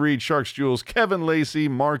Ian Reed, Sharks Jules, Kevin Lacey,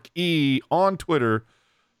 Mark E. on Twitter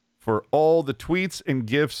for all the tweets and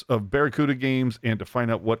gifs of Barracuda games and to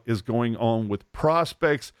find out what is going on with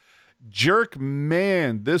prospects. Jerk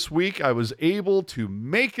man, this week I was able to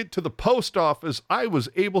make it to the post office. I was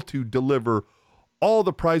able to deliver all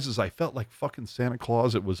the prizes. I felt like fucking Santa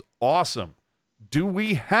Claus. It was awesome. Do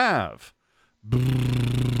we have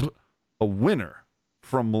a winner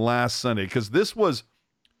from last Sunday? Because this was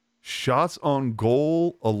shots on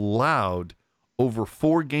goal allowed over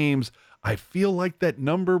 4 games. I feel like that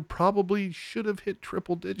number probably should have hit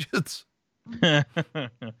triple digits.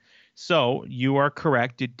 So you are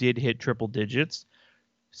correct. It did hit triple digits.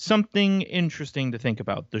 Something interesting to think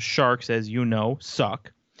about. The Sharks, as you know,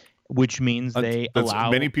 suck, which means they allow...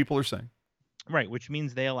 Many people are saying. Right, which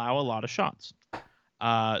means they allow a lot of shots.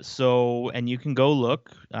 And you can go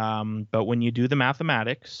look, but when you do the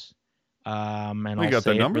mathematics, and I'll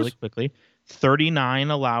say it really quickly,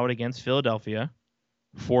 39 allowed against Philadelphia,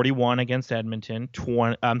 41 against Edmonton,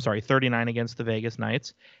 39 against the Vegas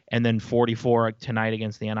Knights, and then 44 tonight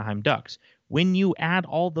against the Anaheim Ducks. When you add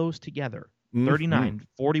all those together, 39,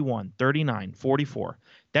 41, 39, 44,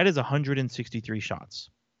 that is 163 shots.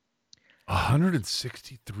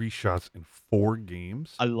 163 shots in 4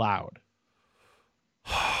 games. Allowed.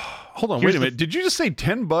 Hold on, wait a minute. Did you just say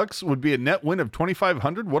 $10 would be a net win of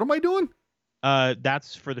 2,500? What am I doing?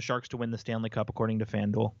 That's for the Sharks to win the Stanley Cup, according to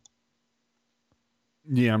FanDuel.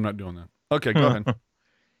 Yeah, I'm not doing that. Okay, go ahead.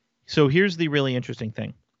 So here's the really interesting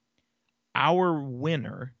thing. Our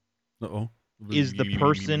winner is the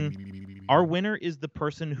person. Our winner is the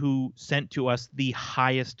person who sent to us the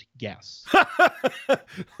highest guess.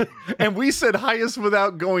 And we said highest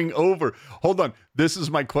without going over. Hold on. This is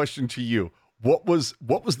my question to you. What was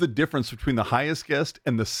the difference between the highest guess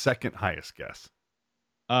and the second highest guess?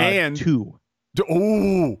 And 2.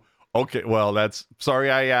 Oh, okay. Well, sorry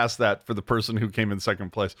I asked that for the person who came in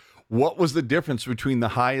second place. What was the difference between the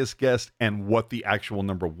highest guess and what the actual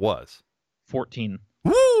number was? 14.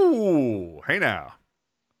 Woo! Hey now.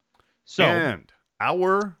 So, and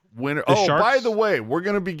our winner. Sharks, by the way, we're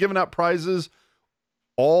going to be giving out prizes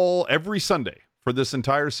every Sunday for this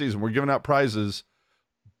entire season. We're giving out prizes,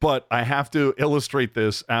 but I have to illustrate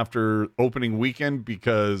this after opening weekend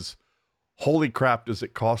because holy crap, does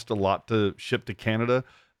it cost a lot to ship to Canada?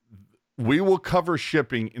 We will cover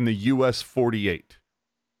shipping in the US 48.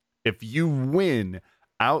 If you win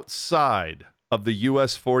outside of the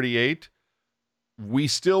US 48, we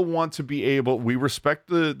still want to be able, we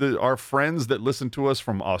respect our friends that listen to us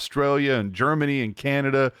from Australia and Germany and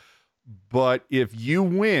Canada, but if you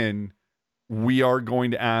win, we are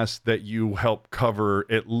going to ask that you help cover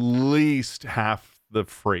at least half the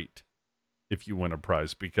freight if you win a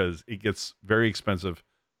prize, because it gets very expensive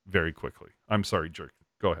very quickly. I'm sorry, Jerk.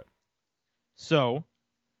 Go ahead. So,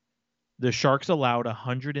 the Sharks allowed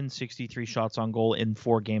 163 shots on goal in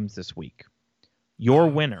 4 games this week. Your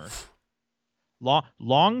winner,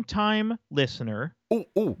 long-time listener.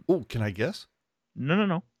 Oh, can I guess?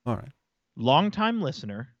 No. All right. Long-time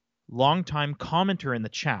listener, long-time commenter in the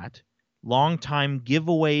chat, long-time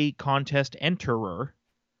giveaway contest enterer,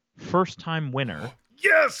 first-time winner.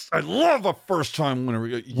 Yes, I love a first-time winner.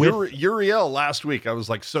 Uriel last week, I was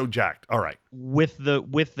like so jacked. All right. With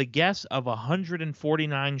the guess of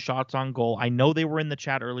 149 shots on goal. I know they were in the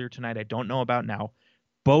chat earlier tonight. I don't know about now.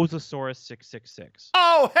 Bozosaurus 666.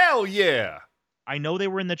 Oh, hell yeah. I know they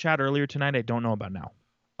were in the chat earlier tonight. I don't know about now.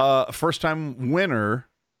 First-time winner.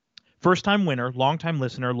 First-time winner, long-time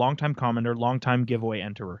listener, long-time commenter, long-time giveaway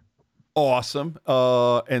enterer. Awesome.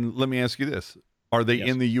 And let me ask you this. Are they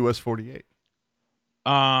in the US 48?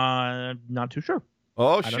 Not too sure.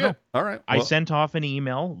 Oh, shit. All right. Well, I sent off an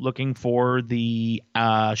email looking for the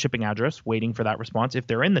shipping address, waiting for that response. If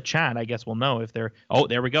they're in the chat, I guess we'll know if they're... Oh,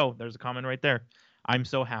 there we go. There's a comment right there. I'm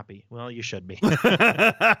so happy. Well, you should be.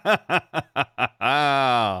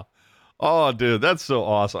 Oh, dude, that's so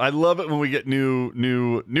awesome. I love it when we get new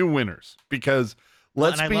winners because I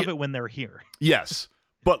love it when they're here. Yes.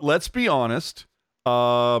 But let's be honest.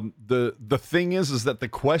 The thing is that the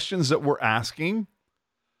questions that we're asking,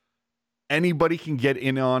 anybody can get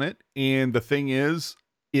in on it. And the thing is,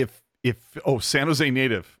 if San Jose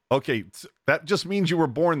native, okay, that just means you were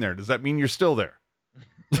born there. Does that mean you're still there?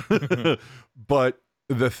 But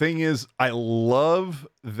the thing is, I love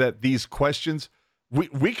that these questions,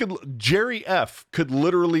 Jerry F could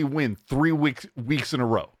literally win 3 weeks in a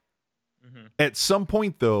row. Mm-hmm. At some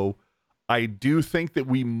point, though, I do think that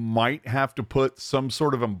we might have to put some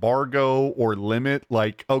sort of embargo or limit,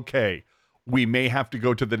 like, okay, we may have to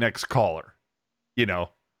go to the next caller,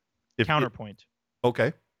 Counterpoint.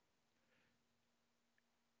 Okay.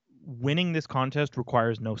 Winning this contest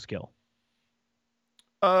requires no skill.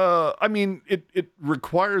 I mean, it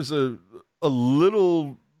requires a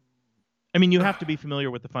little... I mean, you have to be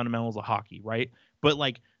familiar with the fundamentals of hockey, right? But,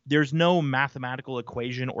 there's no mathematical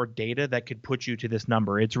equation or data that could put you to this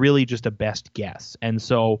number. It's really just a best guess. And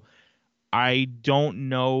so I don't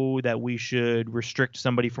know that we should restrict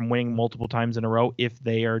somebody from winning multiple times in a row if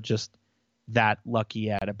they are just that lucky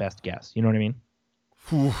at a best guess. You know what I mean?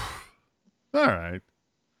 All right.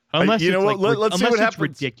 Unless you know what? Let's see what happens.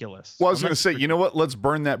 Ridiculous. Well, I was going to say, you know what? Let's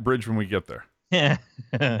burn that bridge when we get there. That's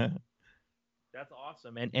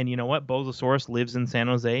awesome. And you know what? Bozosaurus lives in San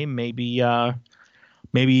Jose. Maybe you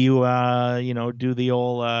do the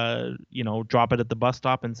old drop it at the bus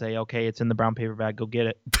stop and say, okay, it's in the brown paper bag. Go get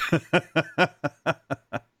it.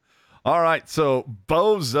 All right. So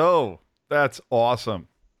Bozo, that's awesome.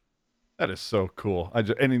 That is so cool.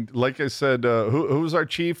 Like I said, who's our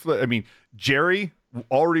chief? I mean, Jerry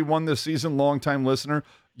already won this season. Longtime listener.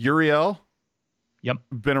 Uriel. Yep.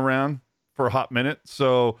 Been around for a hot minute.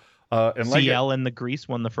 So, and CL and the Grease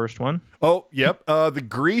won the first one. Oh, yep. The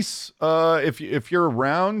Grease, if you're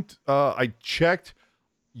around, I checked.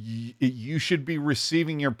 you should be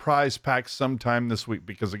receiving your prize pack sometime this week,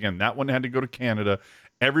 because again, that one had to go to Canada.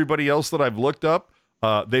 Everybody else that I've looked up,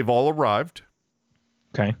 they've all arrived.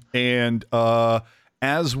 Okay. And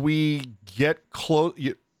as we get close,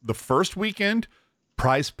 the first weekend,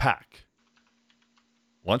 prize pack,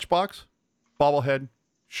 lunchbox, bobblehead,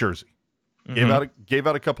 jersey. Gave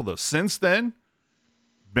out a couple of those. Since then,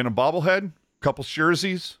 been a bobblehead, couple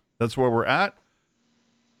jerseys. That's where we're at.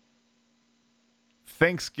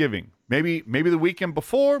 Thanksgiving, maybe the weekend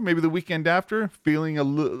before, maybe the weekend after, feeling a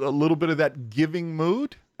little bit of that giving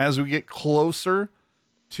mood as we get closer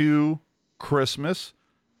to Christmas.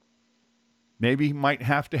 Maybe might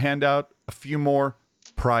have to hand out a few more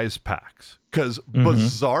prize packs, because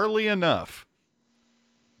bizarrely enough,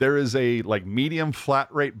 there is a like medium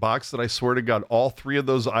flat rate box that I swear to God, all three of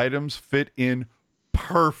those items fit in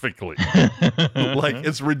perfectly. Like,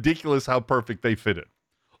 it's ridiculous how perfect they fit in,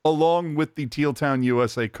 along with the Teal Town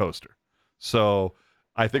USA coaster. So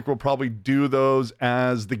I think we'll probably do those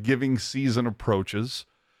as the giving season approaches.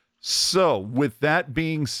 So with that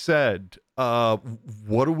being said,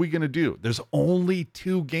 what are we going to do? There's only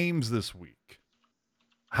 2 games this week.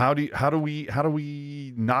 How do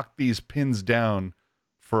we knock these pins down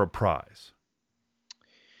for a prize?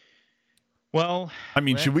 Well, I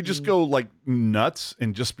mean, should we just go like nuts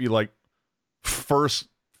and just be like first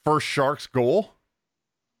Sharks goal?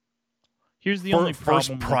 Here's the only problem.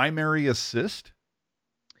 First primary assist.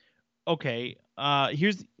 Okay.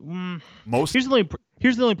 Here's the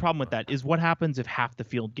only problem with that is what happens if half the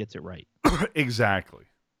field gets it right. Exactly.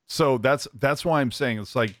 So that's why I'm saying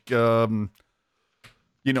it's like, I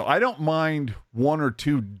don't mind 1 or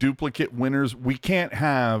 2 duplicate winners. We can't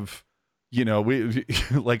have, we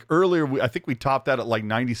like earlier. I think we topped that at like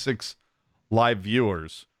 96 live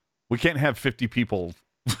viewers. We can't have 50 people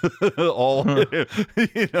all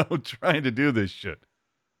trying to do this shit.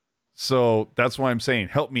 So that's why I'm saying,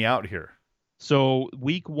 help me out here. So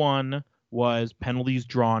week 1 was penalties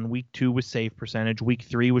drawn. Week 2 was save percentage. Week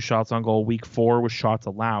 3 was shots on goal. Week 4 was shots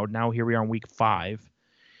allowed. Now here we are in week 5.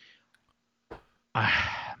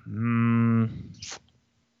 Because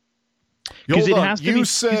it has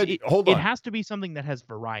to be. Hold on. It has to be something that has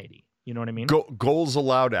variety. You know what I mean? Goals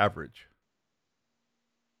allowed average.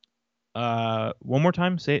 One more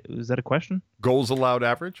time. Say, is that a question? Goals allowed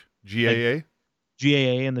average. GAA. Like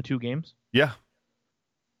GAA in the 2 games. Yeah.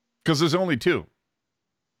 Because there's only 2.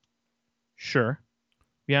 Sure.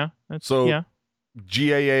 Yeah. Yeah.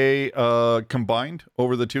 GAA combined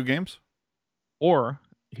over the 2 games. Or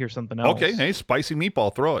here's something else. Okay. Hey, spicy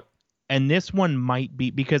meatball. Throw it. And this one might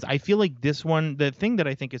be, because I feel like this one, the thing that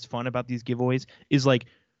I think is fun about these giveaways is like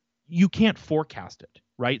you can't forecast it,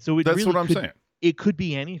 right? So that's what I'm saying. It could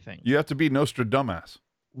be anything. You have to be Nostradamus.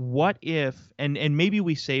 What if, and maybe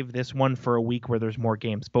we save this one for a week where there's more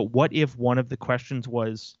games, but what if one of the questions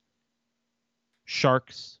was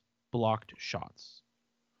Sharks blocked shots?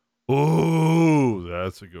 Oh,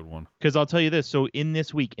 that's a good one. Because I'll tell you this. So in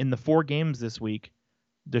this week, in the 4 games this week,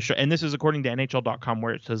 and this is according to NHL.com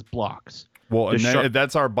where it says blocks. Well,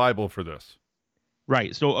 that's our Bible for this.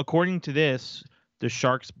 Right. So according to this, the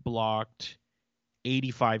Sharks blocked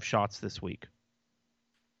 85 shots this week.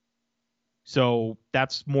 So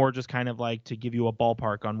that's more just kind of like to give you a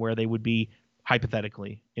ballpark on where they would be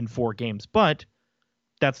hypothetically in 4 games. But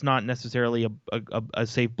that's not necessarily a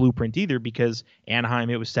safe blueprint either, because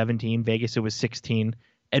Anaheim, it was 17. Vegas, it was 16.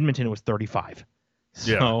 Edmonton, it was 35.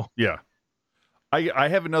 So, yeah. I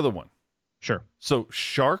have another one. Sure. So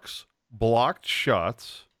Sharks blocked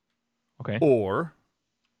shots. Okay. Or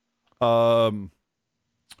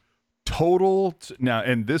total now,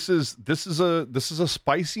 and this is a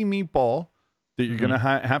spicy meatball that you're gonna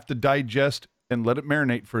have to digest and let it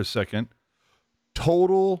marinate for a second.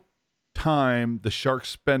 Total time the Sharks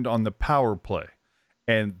spend on the power play,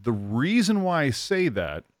 and the reason why I say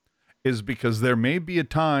that is because there may be a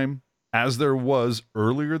time, as there was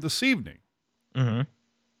earlier this evening, the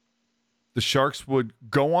Sharks would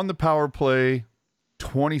go on the power play,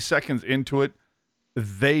 20 seconds into it,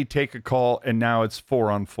 they take a call, and now it's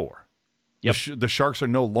 4-on-4. Yep. The Sharks are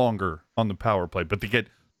no longer on the power play, but they get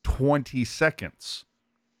 20 seconds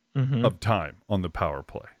of time on the power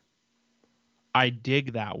play. I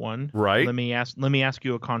dig that one. Right. Let me ask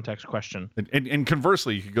you a context question. And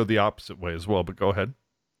conversely, you could go the opposite way as well, but go ahead.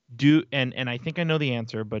 And I think I know the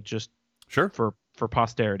answer, but just sure for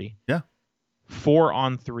posterity. Yeah.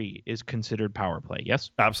 4-on-3 is considered power play. Yes.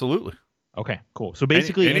 Absolutely. Okay. Cool. So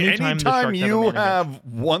basically, anytime you have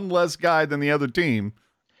one less guy than the other team,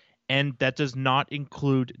 and that does not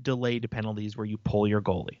include delayed penalties where you pull your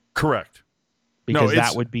goalie. Correct. Because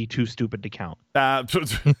that would be too stupid to count.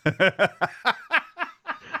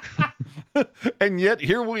 And yet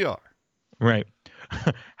here we are. Right.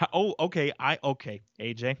 Okay. Okay,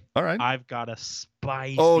 AJ. All right. I've got a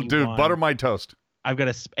spicy Oh, dude, one. butter my toast. I've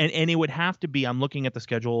got and it would have to be. I'm looking at the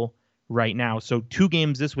schedule right now. So 2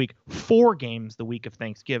 games this week, 4 games the week of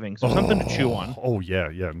Thanksgiving. So something to chew on. Oh yeah.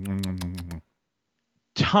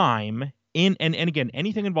 Time in and again,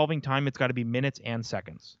 anything involving time, it's got to be minutes and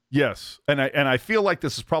seconds. Yes, and I feel like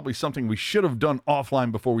this is probably something we should have done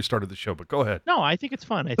offline before we started the show. But go ahead. No, I think it's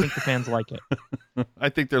fun. I think the fans like it. I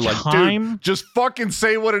think they're like, Time- dude, just fucking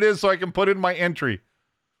say what it is so I can put in my entry.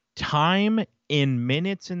 Time in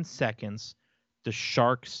minutes and seconds, the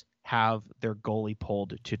Sharks have their goalie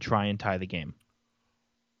pulled to try and tie the game.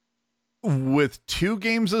 With 2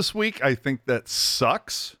 games this week, I think that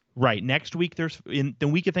sucks. Right. Next week, in the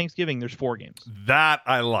week of Thanksgiving, there's 4 games. That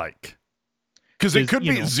I like. Because it could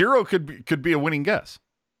be 0 could be a winning guess.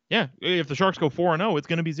 Yeah. If the Sharks go 4-0, it's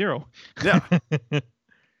going to be 0. Yeah.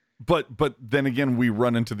 But then again, we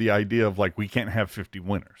run into the idea of like we can't have 50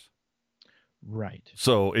 winners. Right.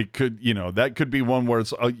 So it could, that could be one where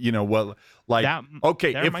it's, like,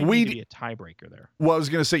 okay, there if might we need to be a tiebreaker there. Well, I was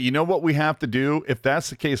going to say, you know what we have to do? If that's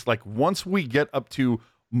the case, like once we get up to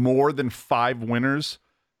more than 5 winners,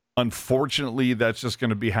 unfortunately, that's just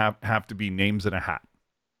going to have to be names in a hat.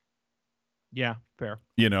 Yeah, fair.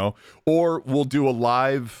 Or we'll do a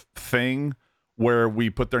live thing where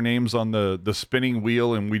we put their names on the spinning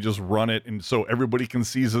wheel and we just run it, and so everybody can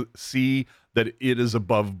see that it is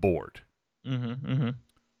above board.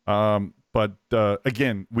 But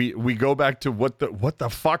again, we go back to what the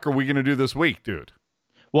fuck are we going to do this week, dude?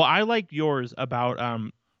 Well, I like yours about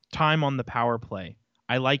time on the power play.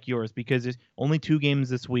 I like yours because there's only 2 games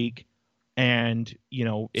this week, and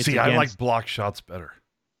it's I like block shots better.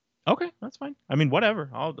 Okay, that's fine. I mean, whatever.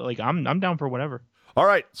 I'm down for whatever. All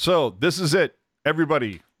right, so this is it,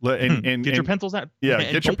 everybody. And get your pencils out. Yeah,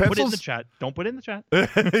 and get your pencils. Put it in the chat. Don't put it in the chat.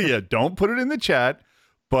 Yeah, don't put it in the chat.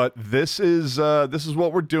 But this is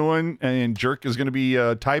what we're doing, and Jerk is going to be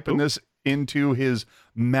typing this into his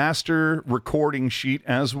master recording sheet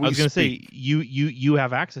as we speak. I was going to say you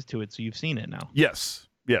have access to it, so you've seen it now. Yes.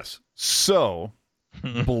 So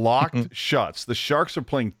blocked shots. The Sharks are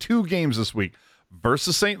playing 2 games this week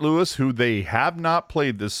versus St. Louis, who they have not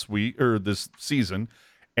played this week or this season,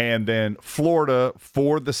 and then Florida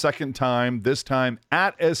for the second time. This time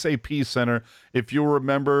at SAP Center. If you'll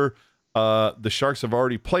remember. The Sharks have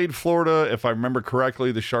already played Florida. If I remember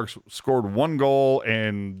correctly, the Sharks scored 1 goal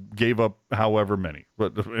and gave up however many.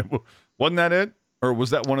 But wasn't that it? Or was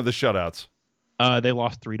that one of the shutouts? They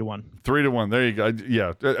lost 3-1. 3-1. There you go.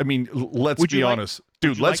 Yeah. I mean, let's be honest.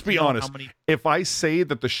 Dude, let's be honest. If I say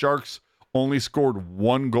that the Sharks only scored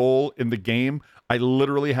 1 goal in the game, I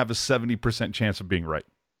literally have a 70% chance of being right.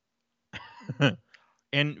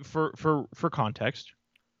 And for context,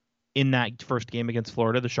 in that first game against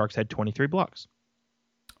Florida, the Sharks had 23 blocks.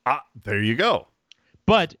 There you go.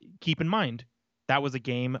 But keep in mind, that was a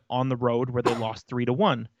game on the road where they lost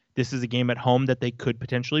 3-1. This is a game at home that they could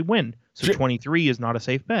potentially win. So 23 is not a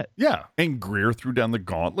safe bet. Yeah. And Greer threw down the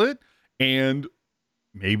gauntlet. And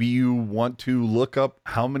maybe you want to look up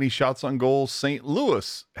how many shots on goal St.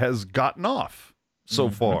 Louis has gotten off so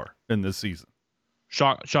far in this season.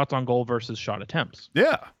 Shots on goal versus shot attempts.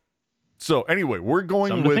 Yeah. So anyway, we're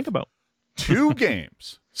going Something with to think about. 2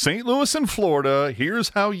 games. St. Louis and Florida. Here's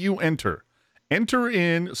how you enter. Enter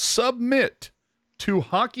in submit to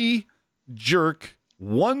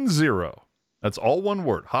hockeyjerk10. That's all one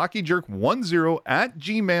word. hockeyjerk10 at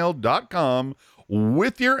gmail.com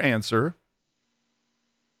with your answer.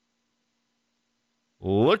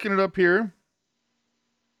 Looking it up here.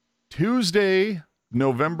 Tuesday,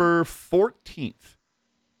 November 14th.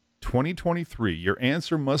 2023. Your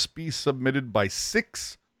answer must be submitted by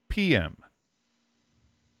 6 p.m.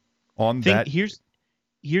 on that. Here's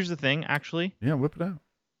the thing, actually. Yeah, whip it out.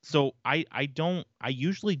 So I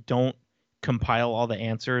usually don't compile all the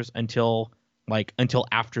answers until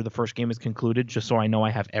after the first game is concluded, just so I know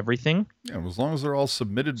I have everything. Yeah, as long as they're all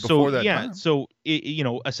submitted before that time. So a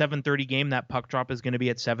 7:30 game, that puck drop is going to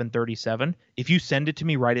be at 7:37. If you send it to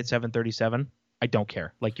me right at 7:37, I don't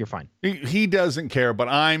care. Like, you're fine. He doesn't care, but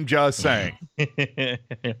I'm just saying.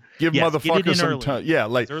 Give motherfuckers some time. Yeah,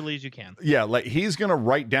 like as early as you can. Yeah, like he's gonna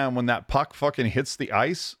write down when that puck fucking hits the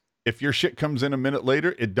ice. If your shit comes in a minute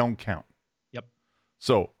later, it don't count. Yep.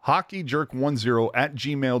 So hockeyjerk10 at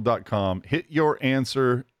gmail.com. Hit your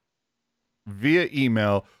answer via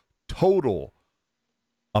email. Total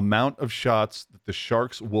amount of shots that the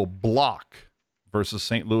Sharks will block versus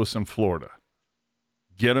St. Louis and Florida.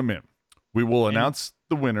 Get them in. We will announce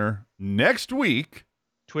the winner next week.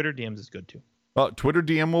 Twitter DMs is good too. Twitter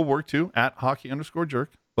DM will work too, at hockey_jerk.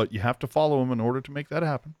 but you have to follow him in order to make that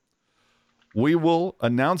happen. We will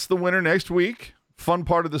announce the winner next week. Fun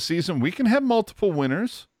part of the season. We can have multiple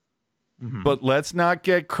winners, but let's not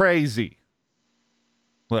get crazy.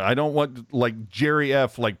 I don't want like Jerry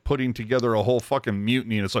F. like putting together a whole fucking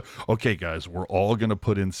mutiny, and it's like, okay, guys, we're all gonna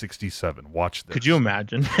put in 67. Watch this. Could you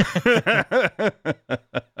imagine?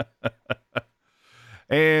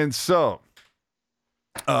 And so,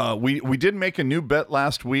 we did make a new bet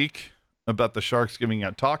last week about the Sharks giving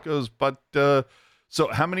out tacos, but so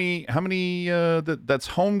how many that's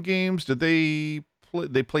home games did they play?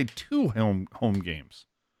 They played 2 home games,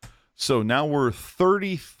 so now we're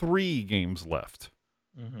 33 games left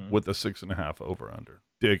with the 6.5 over under.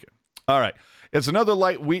 Dig it. All right, it's another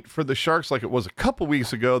light week for the Sharks, like it was a couple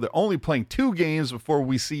weeks ago. They're only playing 2 games before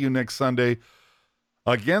we see you next Sunday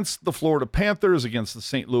against the Florida Panthers, against the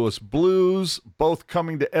St. Louis Blues, both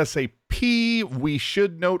coming to SAP. We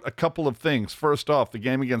should note a couple of things. First off, the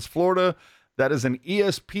game against Florida, that is an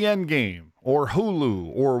ESPN game or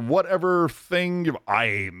Hulu or whatever thing.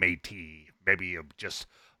 Aye, matey. Maybe you just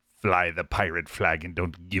fly the pirate flag and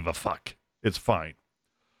don't give a fuck. It's fine.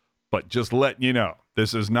 But just letting you know,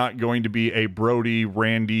 this is not going to be a Brody,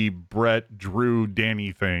 Randy, Brett, Drew,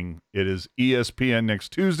 Danny thing. It is ESPN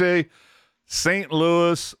next Tuesday. St.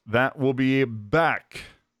 Louis, that will be back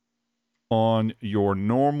on your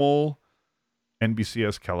normal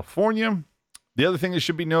NBCS California. The other thing that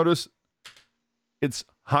should be noticed, it's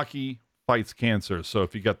Hockey Fights Cancer. So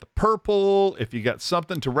if you got the purple, if you got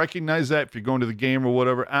something to recognize that, if you're going to the game or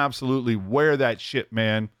whatever, absolutely wear that shit,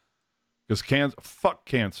 man. Because fuck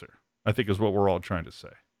cancer, I think is what we're all trying to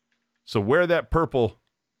say. So wear that purple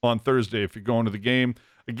on Thursday if you're going to the game.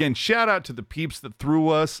 Again, shout out to the peeps that threw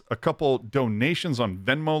us a couple donations on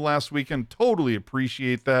Venmo last weekend. Totally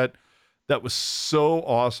appreciate that. That was so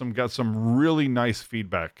awesome. Got some really nice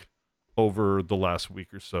feedback over the last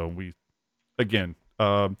week or so.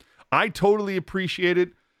 I totally appreciate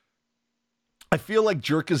it. I feel like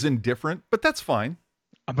Jerk is indifferent, but that's fine.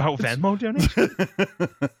 About Venmo donations?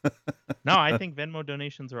 No, I think Venmo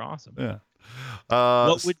donations are awesome. Yeah.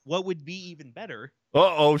 What would be even better?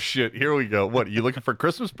 Oh shit! Here we go. What, are you looking for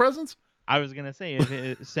Christmas presents? I was gonna say,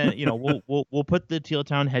 we'll put the Teal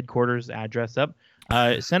Town headquarters address up.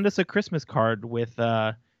 Send us a Christmas card with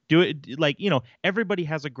do it like everybody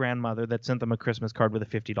has a grandmother that sent them a Christmas card with a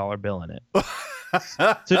 $50 bill in it.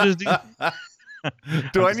 So just do.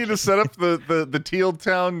 Do I need to set up the Teal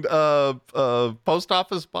Town post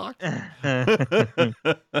office box?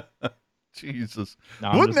 Jesus.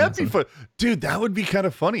 No, wouldn't that be fun? Dude, that would be kind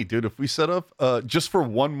of funny, dude. If we set up, just for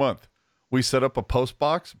 1 month, we set up a post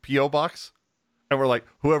box, P.O. box, and we're like,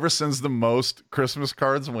 whoever sends the most Christmas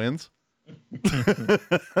cards wins.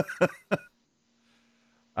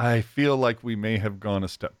 I feel like we may have gone a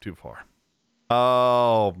step too far.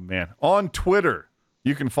 Oh, man. On Twitter,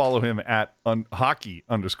 you can follow him at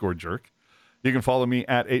hockey_jerk. You can follow me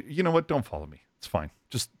at you know what? Don't follow me. It's fine.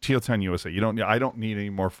 Just Teal Town USA. I don't need any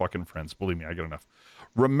more fucking friends. Believe me, I got enough.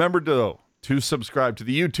 Remember to subscribe to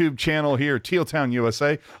the YouTube channel here, Teal Town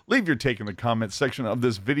USA. Leave your take in the comment section of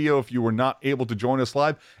this video if you were not able to join us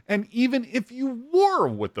live. And even if you were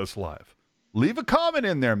with us live, leave a comment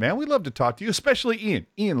in there, man. We'd love to talk to you, especially Ian.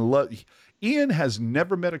 Ian has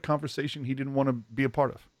never met a conversation he didn't want to be a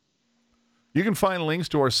part of. You can find links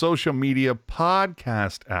to our social media,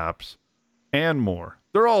 podcast apps, and more.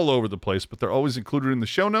 They're all over the place, but they're always included in the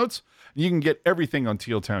show notes. You can get everything on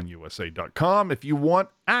tealtownusa.com if you want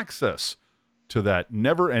access to that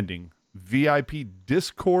never-ending VIP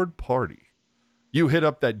Discord party. You hit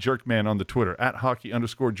up that jerk man on the Twitter at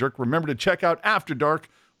hockey_jerk. Remember to check out After Dark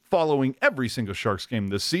following every single Sharks game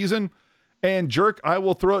this season. And Jerk, I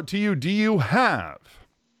will throw it to you. Do you have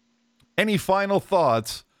any final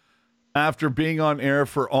thoughts after being on air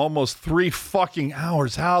for almost 3 fucking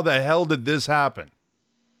hours? How the hell did this happen?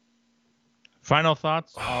 Final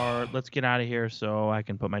thoughts are, let's get out of here so I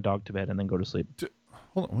can put my dog to bed and then go to sleep.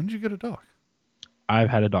 Hold on. When did you get a dog? I've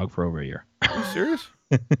had a dog for over a year. Are you serious?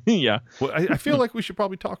 Yeah. Well, I feel like we should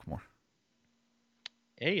probably talk more.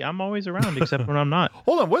 Hey, I'm always around except when I'm not.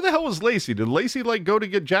 Hold on. Where the hell was Lacey? Did Lacey go to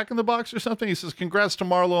get Jack in the Box or something? He says, congrats to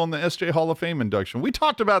Marlo on the SJ Hall of Fame induction. We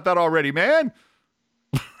talked about that already, man.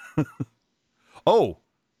 Oh,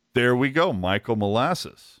 there we go. Michael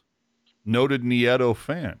Molasses, noted Nieto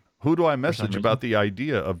fan. Who do I message about the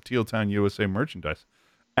idea of Teal Town USA merchandise?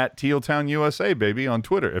 At Teal Town USA, baby, on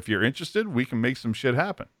Twitter. If you're interested, we can make some shit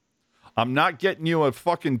happen. I'm not getting you a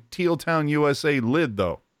fucking Teal Town USA lid,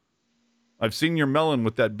 though. I've seen your melon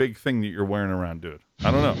with that big thing that you're wearing around, dude.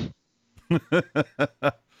 I don't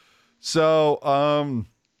know. So,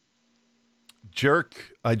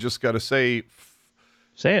 Jerk, I just got to say,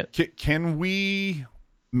 Say it. Can we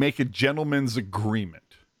make a gentleman's agreement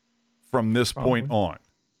from this point on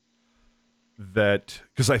that,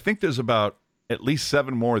 because I think there's about at least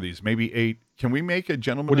 7 more of these, maybe 8. Can we make a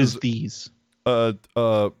gentleman's... What is these?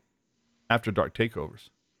 After Dark takeovers.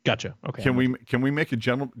 Gotcha. Okay. Can we make a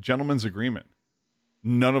gentleman's agreement?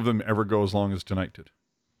 None of them ever go as long as tonight did.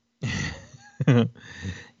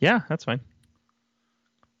 Yeah, that's fine.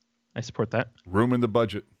 I support that. Room in the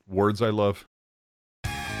budget. Words I love.